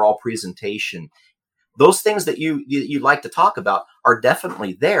overall presentation. Those things that you like to talk about are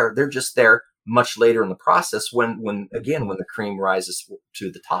definitely there. They're just there much later in the process when the cream rises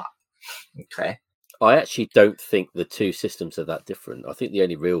to the top. Okay. I actually don't think the two systems are that different. I think the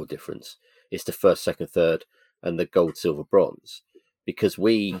only real difference is the first, second, third, and the gold, silver, bronze, because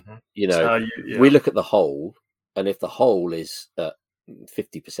we look at the whole, and if the whole is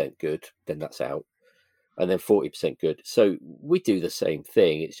 50% good, then that's out, and then 40% good. So we do the same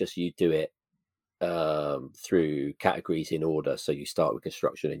thing. It's just you do it through categories in order. So you start with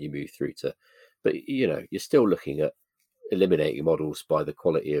construction and you move through to, but you're still looking at eliminating models by the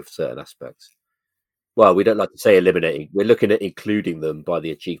quality of certain aspects. Well, we don't like to say eliminating. We're looking at including them by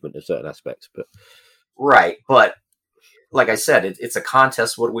the achievement of certain aspects. But right, but like I said, it's a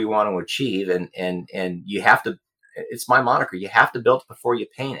contest. What do we want to achieve? And you have to. It's my moniker. You have to build it before you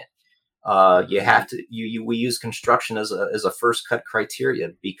paint it. You have to. We use construction as a first cut criteria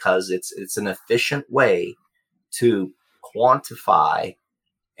because it's an efficient way to quantify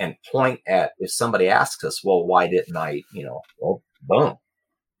and point at. If somebody asks us, well, why didn't I? Well, boom.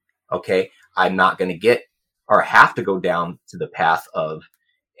 Okay. I'm not going to get or have to go down to the path of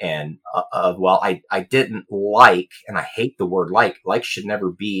I didn't like, and I hate the word like should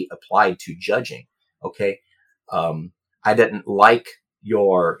never be applied to judging. Okay. I didn't like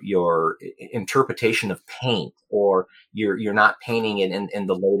your interpretation of paint, or you're not painting it in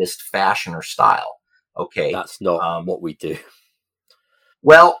the latest fashion or style. Okay. That's not what we do.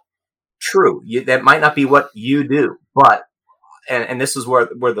 Well, true. That might not be what you do, but And this is where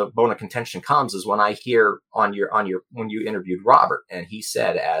the bone of contention comes, is when I hear on your when you interviewed Robert, and he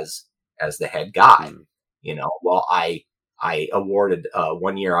said as the head guy, well, I awarded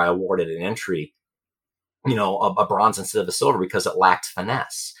one year I awarded an entry, a bronze instead of a silver because it lacked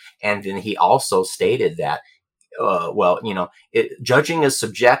finesse, and then he also stated that judging is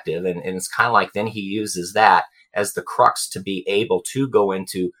subjective, and it's kind of like then he uses that as the crux to be able to go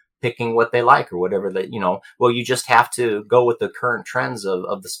into picking what they like or whatever you just have to go with the current trends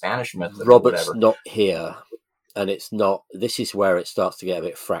of the Spanish method. Robert's not here, and this is where it starts to get a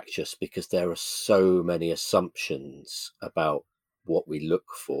bit fractious, because there are so many assumptions about what we look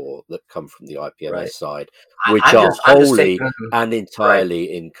for that come from the IPMS side, which are wholly and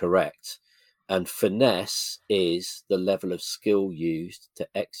entirely incorrect. And finesse is the level of skill used to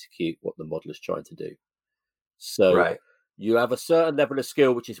execute what the model is trying to do. So you have a certain level of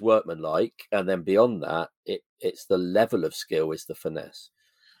skill, which is workmanlike, and then beyond that, it's the level of skill is the finesse.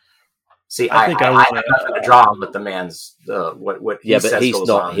 See, I think I want to draw on with the man's what he says. But he's goes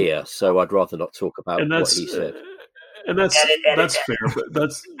not on here, so I'd rather not talk about what he said. And that's fair.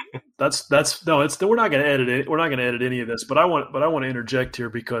 But we're not going to edit it. We're not going to edit any of this. But I want to interject here,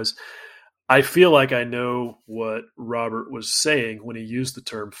 because I feel like I know what Robert was saying when he used the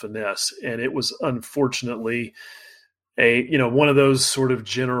term finesse, and it was unfortunately one of those sort of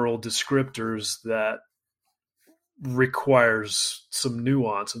general descriptors that requires some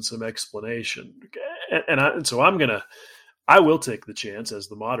nuance and some explanation. And so I will take the chance as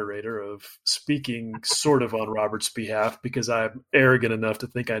the moderator of speaking sort of on Robert's behalf, because I'm arrogant enough to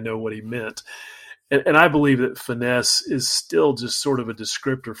think I know what he meant. And I believe that finesse is still just sort of a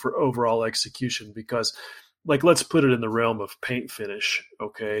descriptor for overall execution, because, like, let's put it in the realm of paint finish.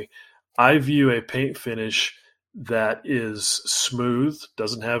 Okay. I view a paint finish that is smooth,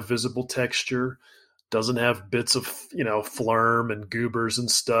 doesn't have visible texture, doesn't have bits of, phlegm and goobers and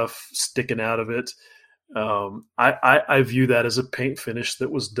stuff sticking out of it. I view that as a paint finish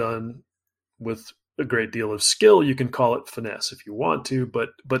that was done with a great deal of skill. You can call it finesse if you want to,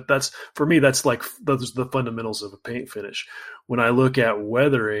 but that's, for me, that's like those the fundamentals of a paint finish. When I look at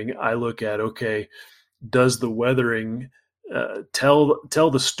weathering, I look at, okay, does the weathering tell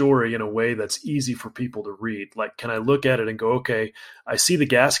the story in a way that's easy for people to read? Like, can I look at it and go, okay, I see the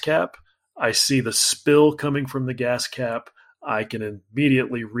gas cap, I see the spill coming from the gas cap, I can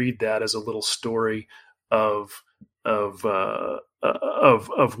immediately read that as a little story of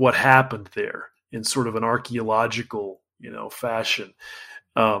what happened there in sort of an archaeological, fashion.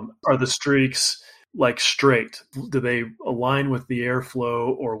 Are the streaks like straight? Do they align with the airflow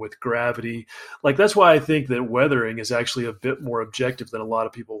or with gravity? Like, that's why I think that weathering is actually a bit more objective than a lot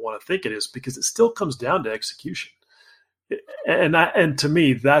of people want to think it is, because it still comes down to execution. And to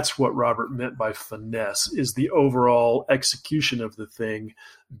me, that's what Robert meant by finesse, is the overall execution of the thing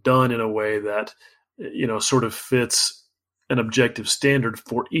done in a way that, sort of fits an objective standard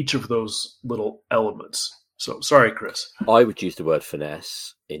for each of those little elements. So, sorry, Chris. I would use the word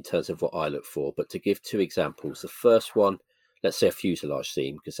finesse in terms of what I look for, but to give two examples. The first one, let's say a fuselage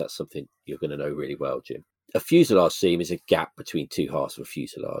seam, because that's something you're going to know really well, Jim. A fuselage seam is a gap between two halves of a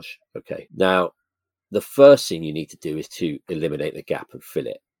fuselage. Okay. Now, the first thing you need to do is to eliminate the gap and fill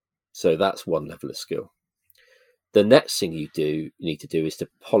it. So that's one level of skill. The next thing you need to do is to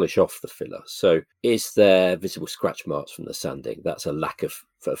polish off the filler. So is there visible scratch marks from the sanding? That's a lack of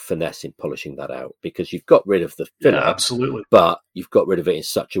finesse in polishing that out, because you've got rid of the filler. Yeah, absolutely. But you've got rid of it in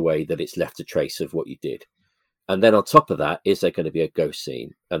such a way that it's left a trace of what you did. And then on top of that, is there going to be a ghost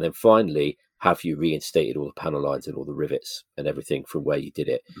seam? And then finally, have you reinstated all the panel lines and all the rivets and everything from where you did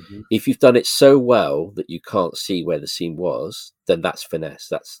it? Mm-hmm. If you've done it so well that you can't see where the seam was, then that's finesse.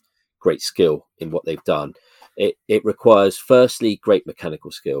 That's great skill in what they've done. It requires, firstly, great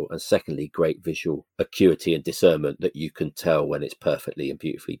mechanical skill, and secondly, great visual acuity and discernment that you can tell when it's perfectly and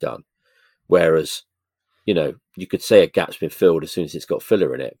beautifully done. Whereas, you could say a gap's been filled as soon as it's got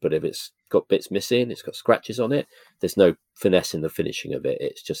filler in it, but if it's got bits missing, it's got scratches on it, there's no finesse in the finishing of it.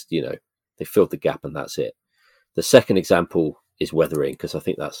 It's just, they filled the gap and that's it. The second example is weathering, because I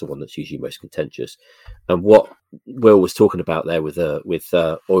think that's the one that's usually most contentious. And what Will was talking about there with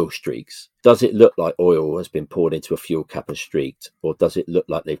oil streaks, does it look like oil has been poured into a fuel cap and streaked, or does it look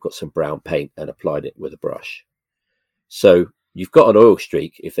like they've got some brown paint and applied it with a brush? So you've got an oil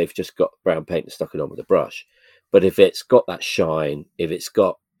streak if they've just got brown paint and stuck it on with a brush. But if it's got that shine, if it's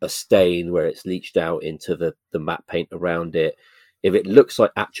got a stain where it's leached out into the matte paint around it, if it looks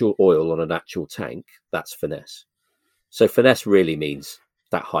like actual oil on an actual tank, that's finesse. So finesse really means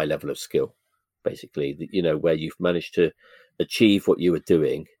that high level of skill, basically, where you've managed to achieve what you were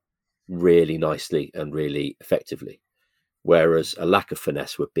doing really nicely and really effectively. Whereas a lack of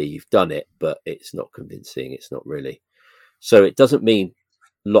finesse would be you've done it, but it's not convincing. It's not really. So it doesn't mean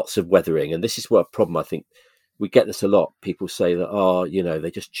lots of weathering. And this is what a problem, I think. We get this a lot. People say that,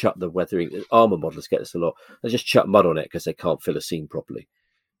 they just chuck the weathering. Armor modelers get this a lot. They just chuck mud on it because they can't fill a seam properly.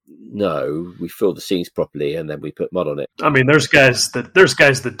 No, we fill the seams properly and then we put mud on it. I mean, there's guys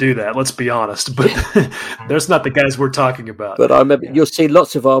that do that. Let's be honest, but there's not the guys we're talking about. But I remember you'll see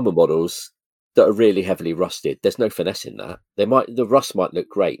lots of armor models that are really heavily rusted. There's no finesse in that. The rust might look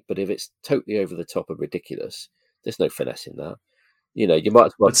great, but if it's totally over the top and ridiculous, there's no finesse in that. You might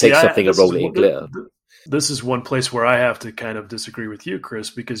as well take something and roll it in glitter. This is one place where I have to kind of disagree with you,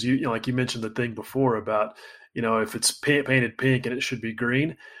 Chris, because like you mentioned the thing before about, if it's painted pink and it should be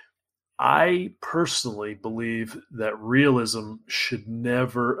green. I personally believe that realism should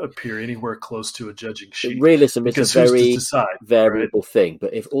never appear anywhere close to a judging sheet. Realism is a very variable right? thing,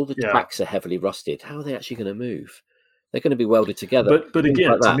 but if all the tracks are heavily rusted, how are they actually going to move? They're going to be welded together. But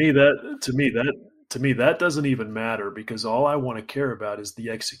again, like to me that doesn't even matter, because all I want to care about is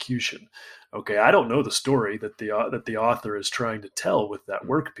the execution. Okay, I don't know the story that the author is trying to tell with that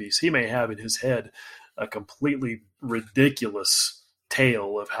workpiece. He may have in his head a completely ridiculous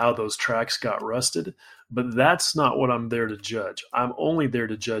tale of how those tracks got rusted, but that's not what I'm there to judge. I'm only there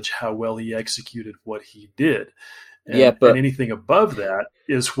to judge how well he executed what he did. And anything above that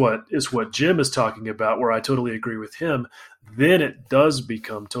is what Jim is talking about, where I totally agree with him. Then it does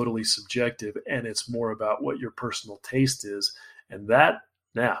become totally subjective, and it's more about what your personal taste is. And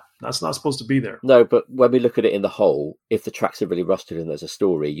that's not supposed to be there. No, but when we look at it in the whole, if the tracks are really rusted and there's a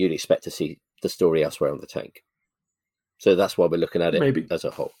story, you'd expect to see the story elsewhere on the tank. So that's why we're looking at it as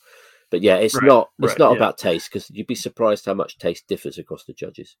a whole. But yeah, it's not about taste, because you'd be surprised how much taste differs across the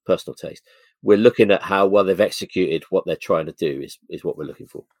judges, personal taste. We're looking at how well they've executed what they're trying to do is what we're looking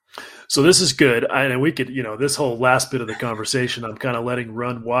for. So this is good. And we could, this whole last bit of the conversation, I'm kind of letting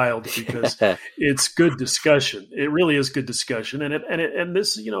run wild because it's good discussion. It really is good discussion. And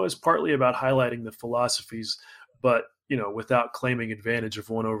this, is partly about highlighting the philosophies, but, without claiming advantage of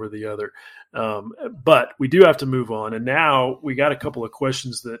one over the other. But we do have to move on. And now we got a couple of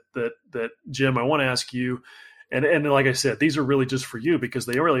questions that Jim, I want to ask you. And like I said, these are really just for you because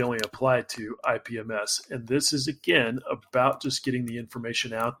they really only apply to IPMS. And this is, again, about just getting the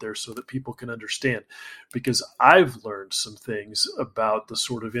information out there so that people can understand. Because I've learned some things about the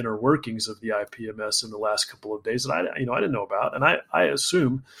sort of inner workings of the IPMS in the last couple of days that I didn't know about. And I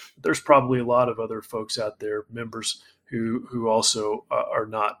assume there's probably a lot of other folks out there, members, who also are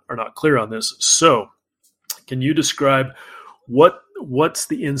not clear on this. So can you describe what's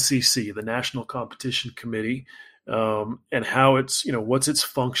the NCC, the National Competition Committee, and how it's, what's its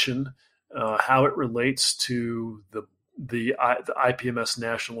function, how it relates to the IPMS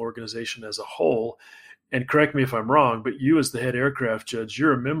national organization as a whole? And correct me if I'm wrong, but you as the head aircraft judge,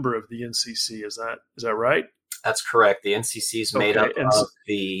 you're a member of the NCC. Is that right? That's correct. The NCC is made up of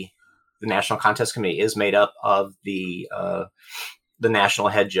the National Contest Committee is made up of the national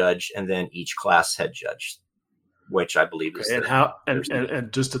head judge and then each class head judge, which I believe is.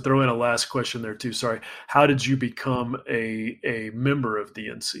 And just to throw in a last question there too. Sorry, how did you become a member of the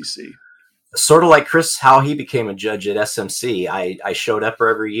NCC? Sort of like Chris, how he became a judge at SMC. I showed up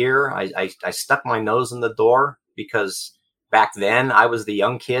every year. I stuck my nose in the door because back then I was the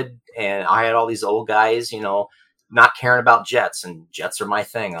young kid and I had all these old guys, not caring about jets, and jets are my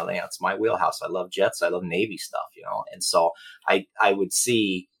thing. It's my wheelhouse. I love jets. I love Navy stuff, and so I would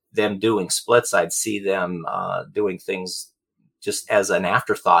see them doing splits. I'd see them doing things just as an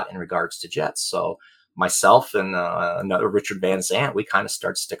afterthought in regards to jets. So myself and another Richard Van Zandt, we kind of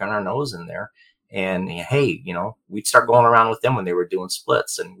start sticking our nose in there. And hey, we'd start going around with them when they were doing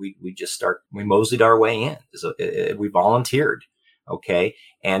splits, and we moseyed our way in. We volunteered. Okay.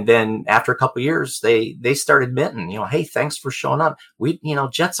 And then after a couple of years, they started admitting, hey, thanks for showing up. We,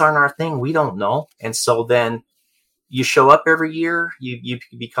 jets aren't our thing. We don't know. And so then you show up every year, you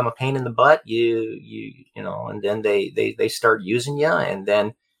become a pain in the butt, and then they start using you. And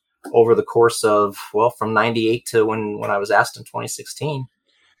then over the course of, from 98 to when I was asked in 2016,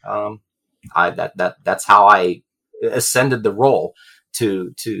 that's how I ascended the role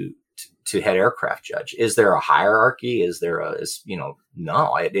to head aircraft judge. Is there a hierarchy?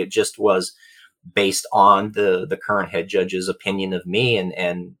 No, it just was based on the current head judge's opinion of me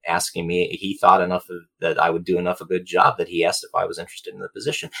and asking me, he thought that I would do enough a good job that he asked if I was interested in the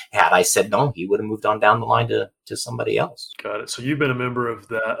position. Had I said no, he would have moved on down the line to somebody else. Got it. So you've been a member of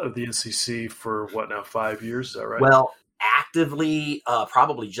the NCC for what now, 5 years? Is that right? Well, actively,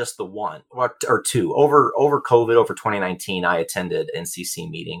 probably just the one or two. Over COVID, over 2019, I attended NCC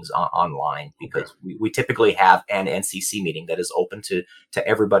meetings online because we typically have an NCC meeting that is open to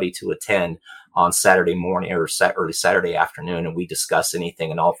everybody to attend on Saturday morning or early Saturday afternoon, and we discuss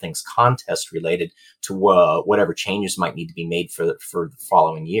anything and all things contest related to whatever changes might need to be made for the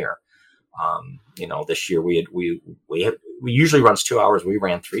following year. This year we usually runs 2 hours. We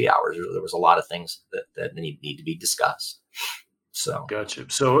ran 3 hours. There was a lot of things that need to be discussed. So gotcha.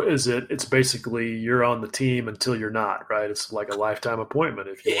 So it's basically you're on the team until you're not, right? It's like a lifetime appointment.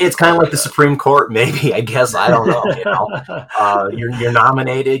 It's kind of like the Supreme Court, maybe, I guess. I don't know. You're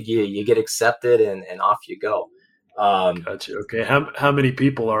nominated, you get accepted, and off you go. Gotcha. Okay. How many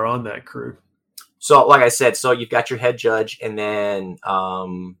people are on that crew? So like I said, you've got your head judge, and then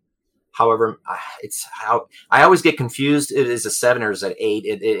however, it's how I always get confused. It is a 7 or is it 8?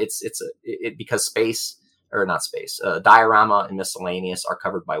 It's because diorama and miscellaneous are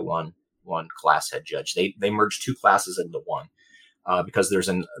covered by one class head judge. They merge two classes into one because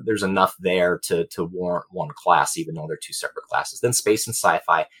there's enough there to warrant one class, even though they're two separate classes. Then space and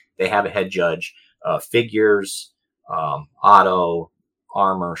sci-fi, they have a head judge, figures, auto,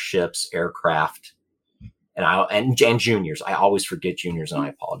 armor, ships, aircraft. And juniors. I always forget juniors, and I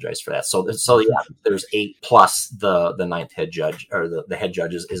apologize for that. So yeah, there's 8 plus the ninth head judge, or the head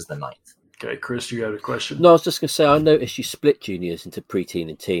judges is the ninth. Okay, Chris, you had a question? No, I was just going to say, I noticed you split juniors into preteen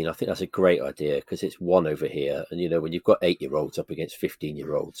and teen. I think that's a great idea because it's one over here. And, when you've got 8-year-olds up against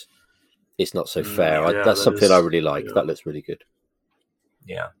 15-year-olds, it's not so fair. That's something I really like. Yeah. That looks really good.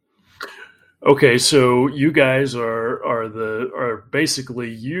 Yeah. Okay, so you guys are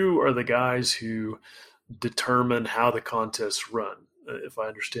basically the guys who determine how the contests run, if I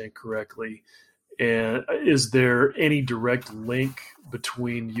understand correctly. And is there any direct link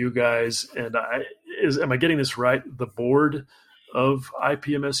between you guys and am I getting this right? The board of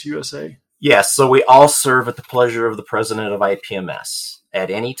IPMS USA? Yes. So we all serve at the pleasure of the president of IPMS. At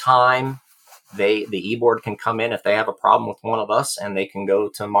any time, the e-board can come in if they have a problem with one of us, and they can go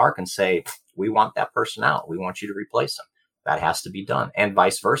to Mark and say, we want that person out. We want you to replace them. That has to be done. And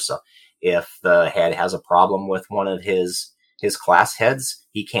vice versa. If the head has a problem with one of his class heads,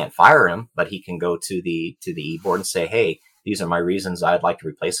 he can't fire him, but he can go to the e-board and say, hey, these are my reasons I'd like to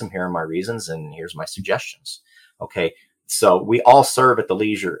replace him. Here are my reasons, and here's my suggestions. Okay. So we all serve at the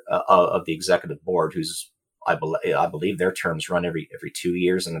leisure of the executive board, who's, I believe their terms run every 2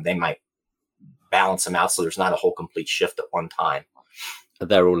 years, and they might balance them out so there's not a whole complete shift at one time.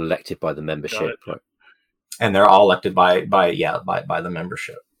 They're all elected by the membership. And they're all elected by the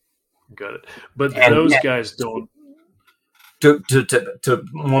membership. Got it. But those guys don't. To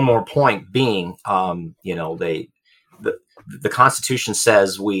one more point being, the Constitution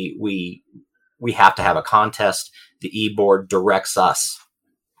says we have to have a contest. The e-board directs us.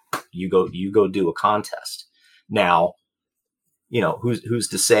 You go do a contest. Now, who's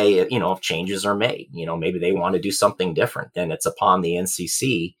to say, if changes are made, maybe they want to do something different, then it's upon the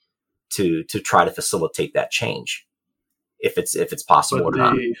NCC to try to facilitate that change if it's possible or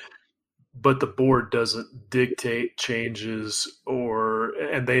not. But the board doesn't dictate changes,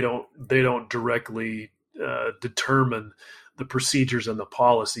 and they don't directly determine the procedures and the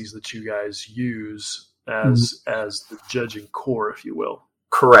policies that you guys use as the judging core, if you will.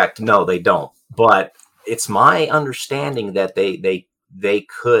 Correct. No, they don't. But it's my understanding that they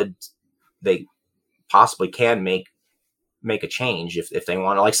possibly can make a change if they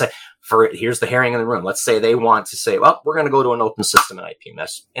want to. Like say, here's the herring in the room. Let's say they want to say, well, we're going to go to an open system in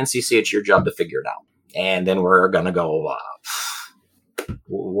IPMS. NCC, it's your job to figure it out. And then we're going to go,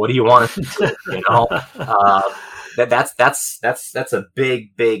 what do you want to do? That's a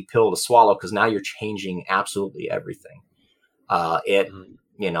big pill to swallow, because now you're changing absolutely everything.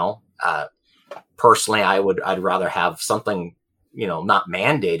 Personally, I'd rather have something, not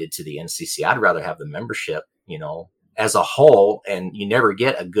mandated to the NCC. I'd rather have the membership, as a whole, and you never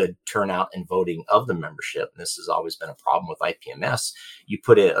get a good turnout in voting of the membership. And this has always been a problem with IPMS. You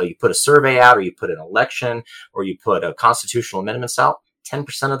put a survey out, or you put an election, or you put a constitutional amendments out.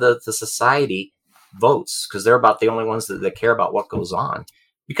 10% of the society votes, because they're about the only ones that care about what goes on.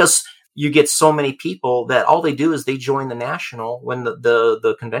 Because you get so many people that all they do is they join the national when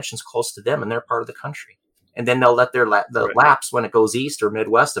the convention's close to them and they're part of the country. And then they'll let their lapse when it goes east or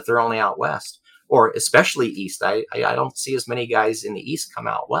Midwest if they're only out west, or especially east. I don't see as many guys in the east come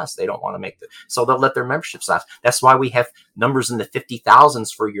out west. They don't want to so they'll let their memberships lapse. That's why we have numbers in the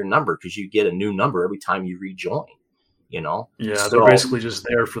 50,000s for your number, because you get a new number every time you rejoin. Yeah, so they're basically just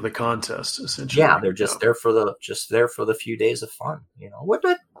there for the contest, essentially. Yeah, they're just there for the few days of fun.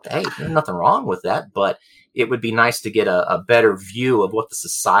 Hey, there's nothing wrong with that, but it would be nice to get a better view of what the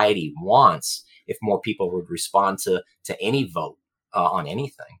society wants if more people would respond to any vote on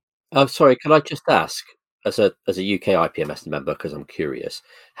anything. I'm sorry, can I just ask, as a UK IPMS member, because I'm curious,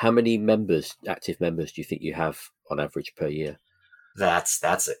 how many active members do you think you have on average per year? That's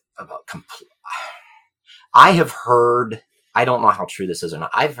about complete. I have heard, I don't know how true this is or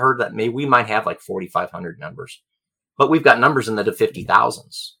not. I've heard that maybe we might have like 4,500 members, but we've got numbers in the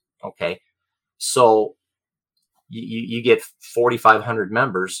 50,000s. Okay. So you get 4,500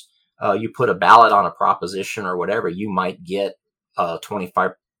 members. You put a ballot on a proposition or whatever, you might get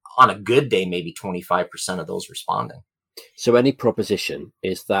 25 on a good day, maybe 25% of those responding. So any proposition,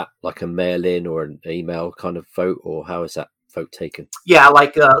 is that like a mail-in or an email kind of vote, or how is that vote taken? Yeah,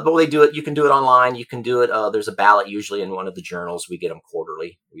 like they do it. You can do it online. You can do it. There's a ballot usually in one of the journals. We get them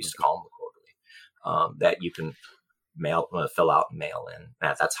quarterly. We used to call them quarterly. That you can fill out and mail in.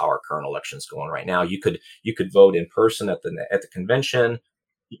 That's how our current election's going right now. You could vote in person at the convention.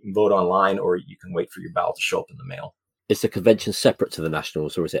 You can vote online, or you can wait for your ballot to show up in the mail. Is the convention separate to the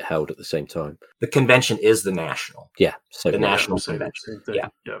nationals, or is it held at the same time? The convention is the national. Yeah, so the national convention. Yeah.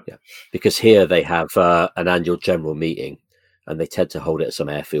 Because here they have an annual general meeting, and they tend to hold it at some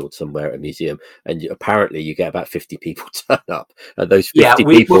airfield somewhere at a museum. And apparently you get about 50 people turn up, and those 50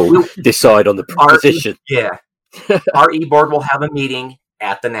 people decide on the proposition. Our e-board will have a meeting,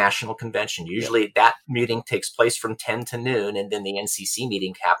 at the national convention. Usually that meeting takes place from 10 to noon, and then the NCC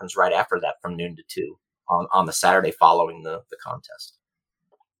meeting happens right after that from noon to 2 on the Saturday following the contest.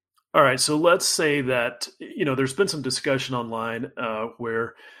 All right, so let's say that, there's been some discussion online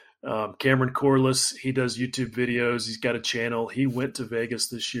where Cameron Corliss, he does YouTube videos. He's got a channel. He went to Vegas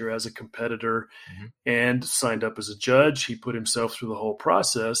this year as a competitor and signed up as a judge. He put himself through the whole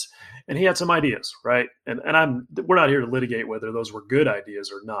process, and he had some ideas, right? And we're not here to litigate whether those were good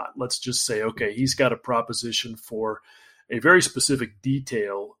ideas or not. Let's just say, okay, he's got a proposition for a very specific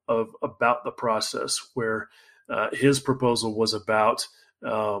detail about the process where his proposal was about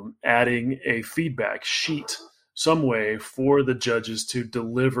adding a feedback sheet some way for the judges to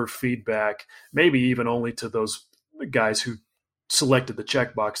deliver feedback, maybe even only to those guys who selected the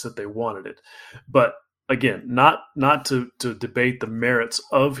checkbox that they wanted it. But again, not to debate the merits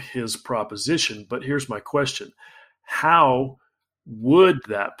of his proposition, but here's my question. How would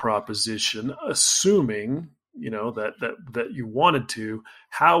that proposition, assuming, that you wanted to,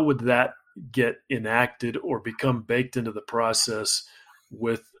 how would that get enacted or become baked into the process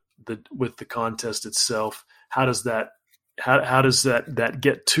with the contest itself? How does that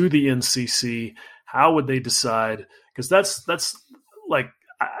get to the NCC? How would they decide? Because that's like,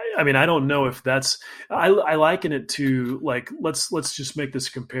 I don't know if that's, I liken it to, like, let's just make this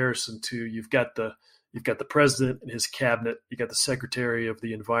comparison to, you've got the president and his cabinet, you got the secretary of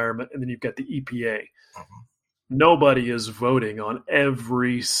the environment, and then you've got the EPA. Nobody is voting on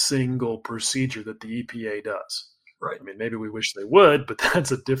every single procedure that the EPA does. Right. Maybe we wish they would, but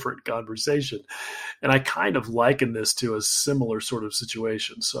that's a different conversation. And I kind of liken this to a similar sort of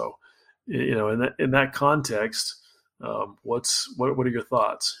situation. So, in that context, what are your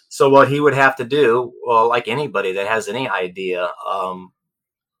thoughts? So what he would have to do, well, like anybody that has any idea,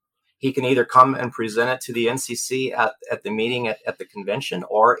 he can either come and present it to the NCC at the meeting at the convention,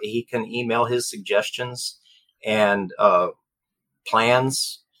 or he can email his suggestions and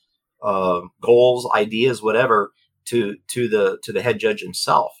plans, goals, ideas, whatever, to the head judge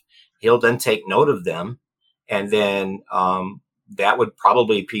himself. He'll then take note of them, and then that would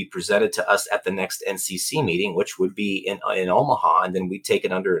probably be presented to us at the next NCC meeting, which would be in Omaha, and then we take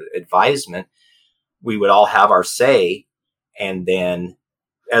it under advisement. We would all have our say, and then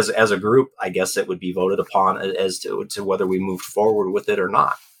as a group, I guess it would be voted upon as to whether we moved forward with it or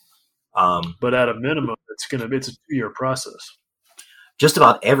not. But at a minimum, it's a 2-year process. Just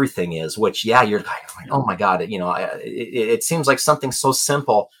about everything is, which, yeah, you're like, oh my God, it seems like something so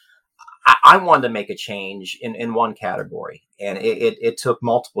simple. I wanted to make a change in one category, and it took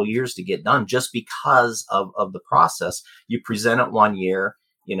multiple years to get done just because of the process. You present it 1 year,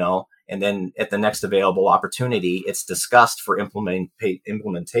 and then at the next available opportunity, it's discussed for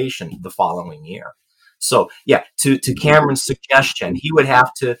implementation the following year. So yeah, to Cameron's suggestion, he would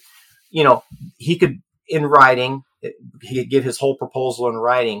have to, he could, in writing, he could give his whole proposal in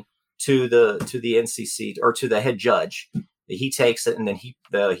writing to the NCC or to the head judge. He takes it, and then he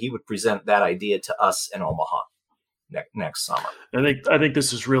would present that idea to us in Omaha next summer. I think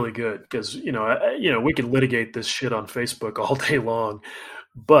this is really good because we can litigate this shit on Facebook all day long,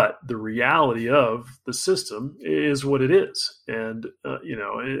 but the reality of the system is what it is, and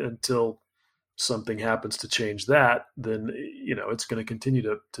until something happens to change that, then it's going to continue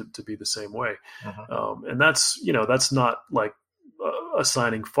to be the same way. And that's not like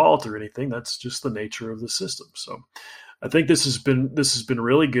assigning fault or anything. That's just the nature of the system. So I think this has been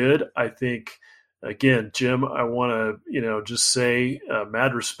really good. I think, again, Jim, I want to just say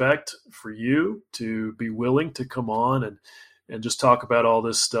mad respect for you to be willing to come on and just talk about all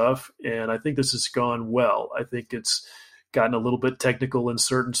this stuff. And I think this has gone well. I think it's gotten a little bit technical in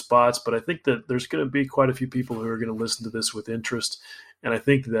certain spots, but I think that there's going to be quite a few people who are going to listen to this with interest. And I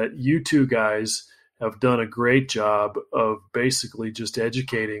think that you two guys have done a great job of basically just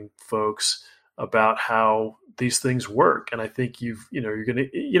educating folks about how these things work. And I think you're going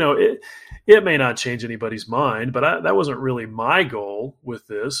to, it may not change anybody's mind, but that wasn't really my goal with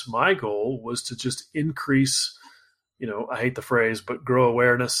this. My goal was to just increase, I hate the phrase, but grow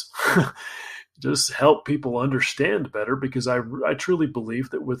awareness. Just help people understand better, because I truly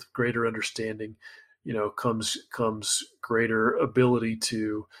believe that with greater understanding, comes greater ability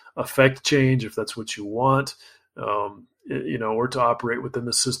to affect change if that's what you want, or to operate within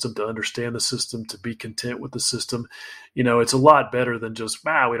the system, to understand the system, to be content with the system. It's a lot better than just,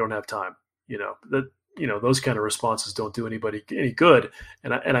 we don't have time. Those kind of responses don't do anybody any good.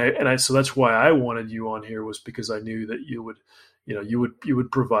 So that's why I wanted you on here, was because I knew that you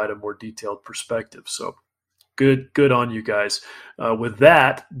would provide a more detailed perspective. So Good on you guys. With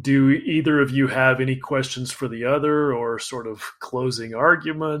that, do either of you have any questions for the other, or sort of closing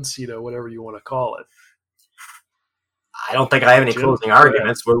arguments, whatever you want to call it? I don't think I have any Jim, closing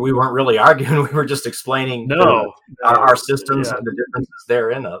arguments where we weren't really arguing. We were just explaining our systems and the differences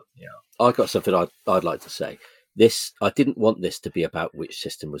therein of, I got something I'd like to say. I didn't want this to be about which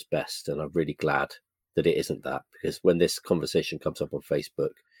system was best, and I'm really glad that it isn't that, because when this conversation comes up on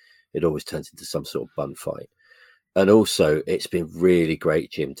Facebook, it always turns into some sort of bun fight. And also, it's been really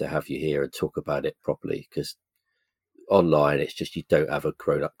great, Jim, to have you here and talk about it properly, because online, it's just you don't have a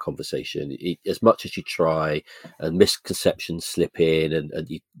grown-up conversation. As much as you try, and misconceptions slip in, and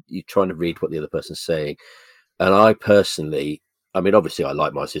you're trying to read what the other person's saying. And I personally, obviously I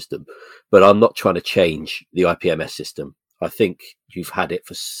like my system, but I'm not trying to change the IPMS system. I think you've had it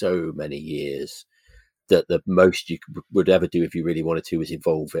for so many years that the most you would ever do if you really wanted to is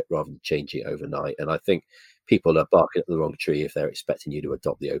evolve it rather than change it overnight. And I think people are barking at the wrong tree if they're expecting you to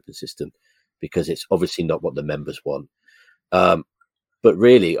adopt the open system, because it's obviously not what the members want. But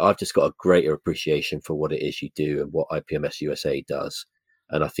really, I've just got a greater appreciation for what it is you do and what IPMS USA does.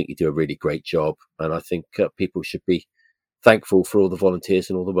 And I think you do a really great job. And I think people should be thankful for all the volunteers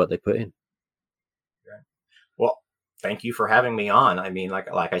and all the work they put in. Well, thank you for having me on.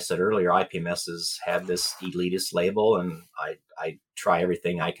 Like I said earlier, IPMS has had this elitist label, and I try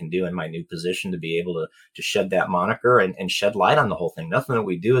everything I can do in my new position to be able to shed that moniker and shed light on the whole thing. Nothing that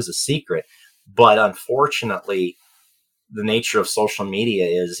we do is a secret, but unfortunately, the nature of social media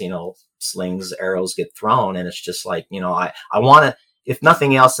is, slings, arrows get thrown, and it's just like, I want to, if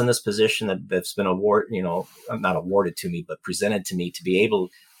nothing else in this position that's been not awarded to me, but presented to me, to be able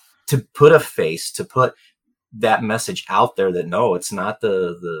to put a face, to put that message out there that no, it's not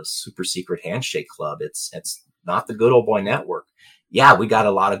the super secret handshake club. It's not the good old boy network. Yeah, we got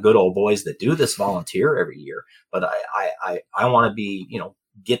a lot of good old boys that do this volunteer every year, but I want to be,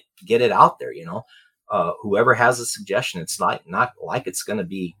 get it out there, whoever has a suggestion, it's not like it's going to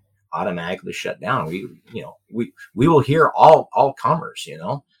be automatically shut down. We will hear all comers,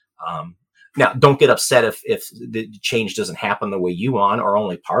 now don't get upset if the change doesn't happen the way you want, or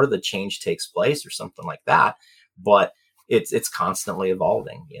only part of the change takes place or something like that. But it's constantly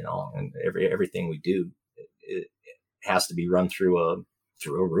evolving, and everything we do, it has to be run through a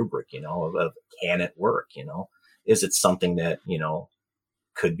rubric, of can it work? Is it something that,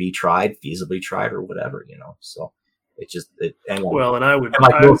 could be tried, feasibly tried, or whatever, so and I would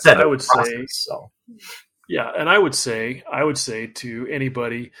say, yeah. And I would say to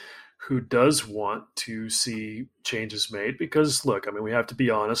anybody who does want to see changes made, because look, we have to be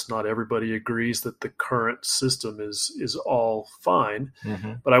honest, not everybody agrees that the current system is all fine.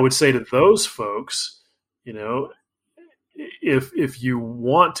 Mm-hmm. But I would say to those folks, if you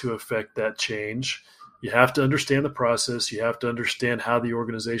want to affect that change, you have to understand the process. You have to understand how the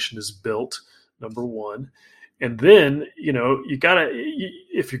organization is built, number one. And then,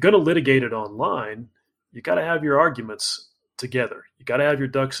 if you're going to litigate it online, you got to have your arguments together. You got to have your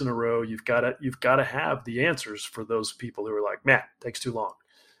ducks in a row. You've got to have the answers for those people who are like, man, it takes too long.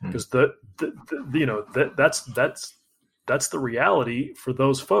 Because that's the reality for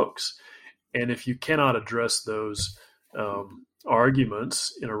those folks. And if you cannot address those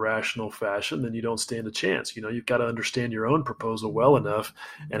arguments in a rational fashion, then you don't stand a chance. You've got to understand your own proposal well enough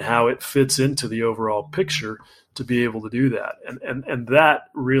and how it fits into the overall picture to be able to do that. And that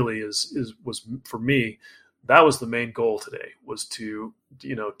really was for me, that was the main goal today, was to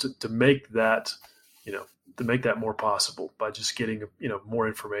make that, to make that more possible by just getting, more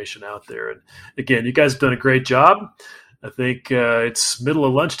information out there. And again, you guys have done a great job. I think it's middle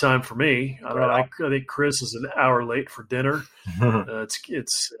of lunchtime for me. I don't know. I think Chris is an hour late for dinner. But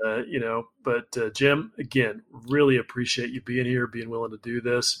Jim, again, really appreciate you being here, being willing to do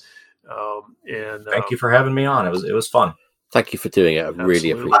this. And thank you for having me on. It was fun. Thank you for doing it. I really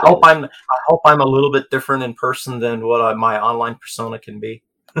appreciate it. I hope I'm a little bit different in person than what my online persona can be.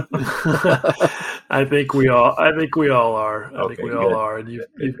 I think we all are. Okay, we all are. And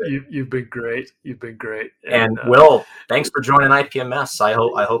you've been great. You've been great. And Will, thanks for joining IPMS.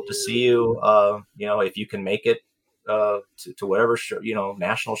 I hope to see you. If you can make it to whatever show,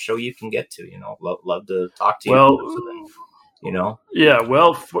 national show you can get to. Love to talk to you. Well, yeah.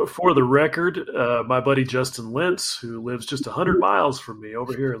 Well, for the record, my buddy Justin Lentz, who lives just 100 miles from me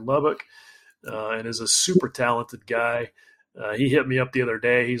over here in Lubbock, and is a super talented guy. He hit me up the other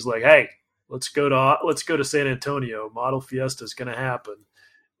day. He's like, "Hey, let's go to San Antonio. Model Fiesta is going to happen."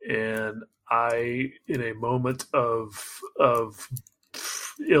 And I, in a moment of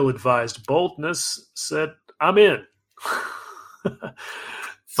ill-advised boldness, said, "I'm in."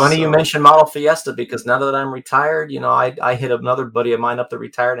 Funny you mentioned Model Fiesta, because now that I'm retired, I hit another buddy of mine up that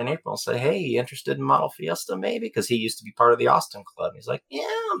retired in April and say, hey, you interested in Model Fiesta maybe? Because he used to be part of the Austin Club. He's like, yeah,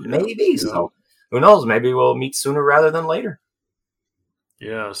 maybe. Yeah. So who knows? Maybe we'll meet sooner rather than later.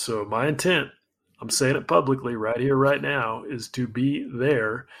 Yeah, so my intent, I'm saying it publicly right here, right now, is to be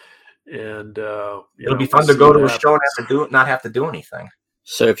there. And it'll be fun to go to a show and not have to do anything.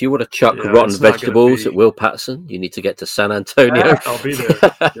 So if you want to chuck rotten vegetables at Will Patterson, you need to get to San Antonio. I'll be there.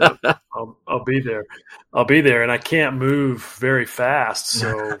 Yep. I'll be there. I'll be there, and I can't move very fast,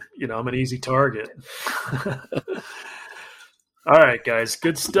 so I'm an easy target. All right, guys,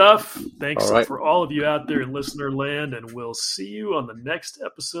 good stuff. Thanks for all of you out there in listener land, and we'll see you on the next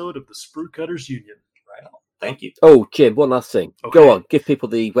episode of the Sprue Cutters Union. Right on. Thank you. Oh, Jim, one last thing. Okay. Go on, give people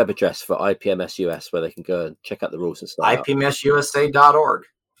the web address for IPMS US where they can go and check out the rules and stuff. IPMSUSA.org.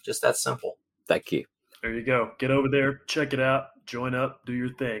 Just that simple. Thank you. There you go. Get over there, check it out, join up, do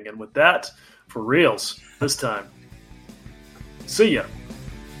your thing. And with that, for reals this time. See ya.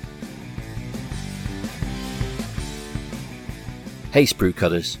 Hey Sprue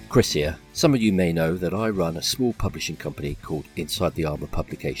Cutters, Chris here. Some of you may know that I run a small publishing company called Inside the Armour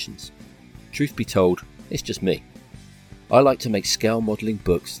Publications. Truth be told, it's just me. I like to make scale modelling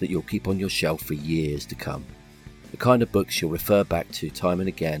books that you'll keep on your shelf for years to come. The kind of books you'll refer back to time and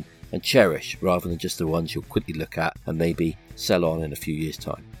again and cherish rather than just the ones you'll quickly look at and maybe sell on in a few years'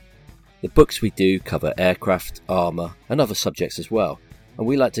 time. The books we do cover aircraft, armour and other subjects as well, and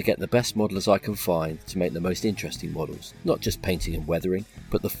we like to get the best modellers I can find to make the most interesting models, not just painting and weathering,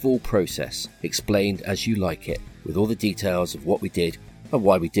 but the full process, explained as you like it, with all the details of what we did and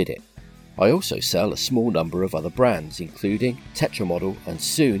why we did it. I also sell a small number of other brands, including Tetramodel and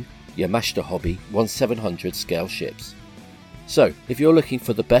soon Yamashita Hobby 1700 scale ships. So, if you're looking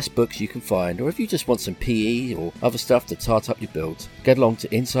for the best books you can find, or if you just want some PE or other stuff to tart up your builds, get along to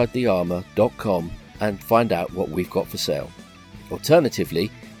InsideTheArmour.com and find out what we've got for sale. Alternatively,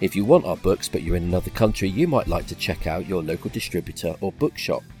 if you want our books but you're in another country, you might like to check out your local distributor or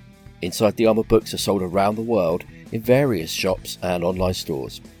bookshop. Inside the Armour books are sold around the world in various shops and online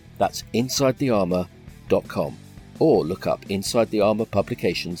stores. That's InsideTheArmour.com, or look up Inside the Armour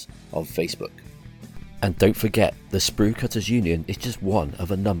Publications on Facebook. And don't forget, the Sprue Cutters Union is just one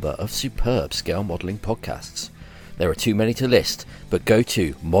of a number of superb scale modelling podcasts. There are too many to list, but go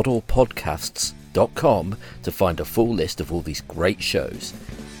to modelpodcasts.com to find a full list of all these great shows.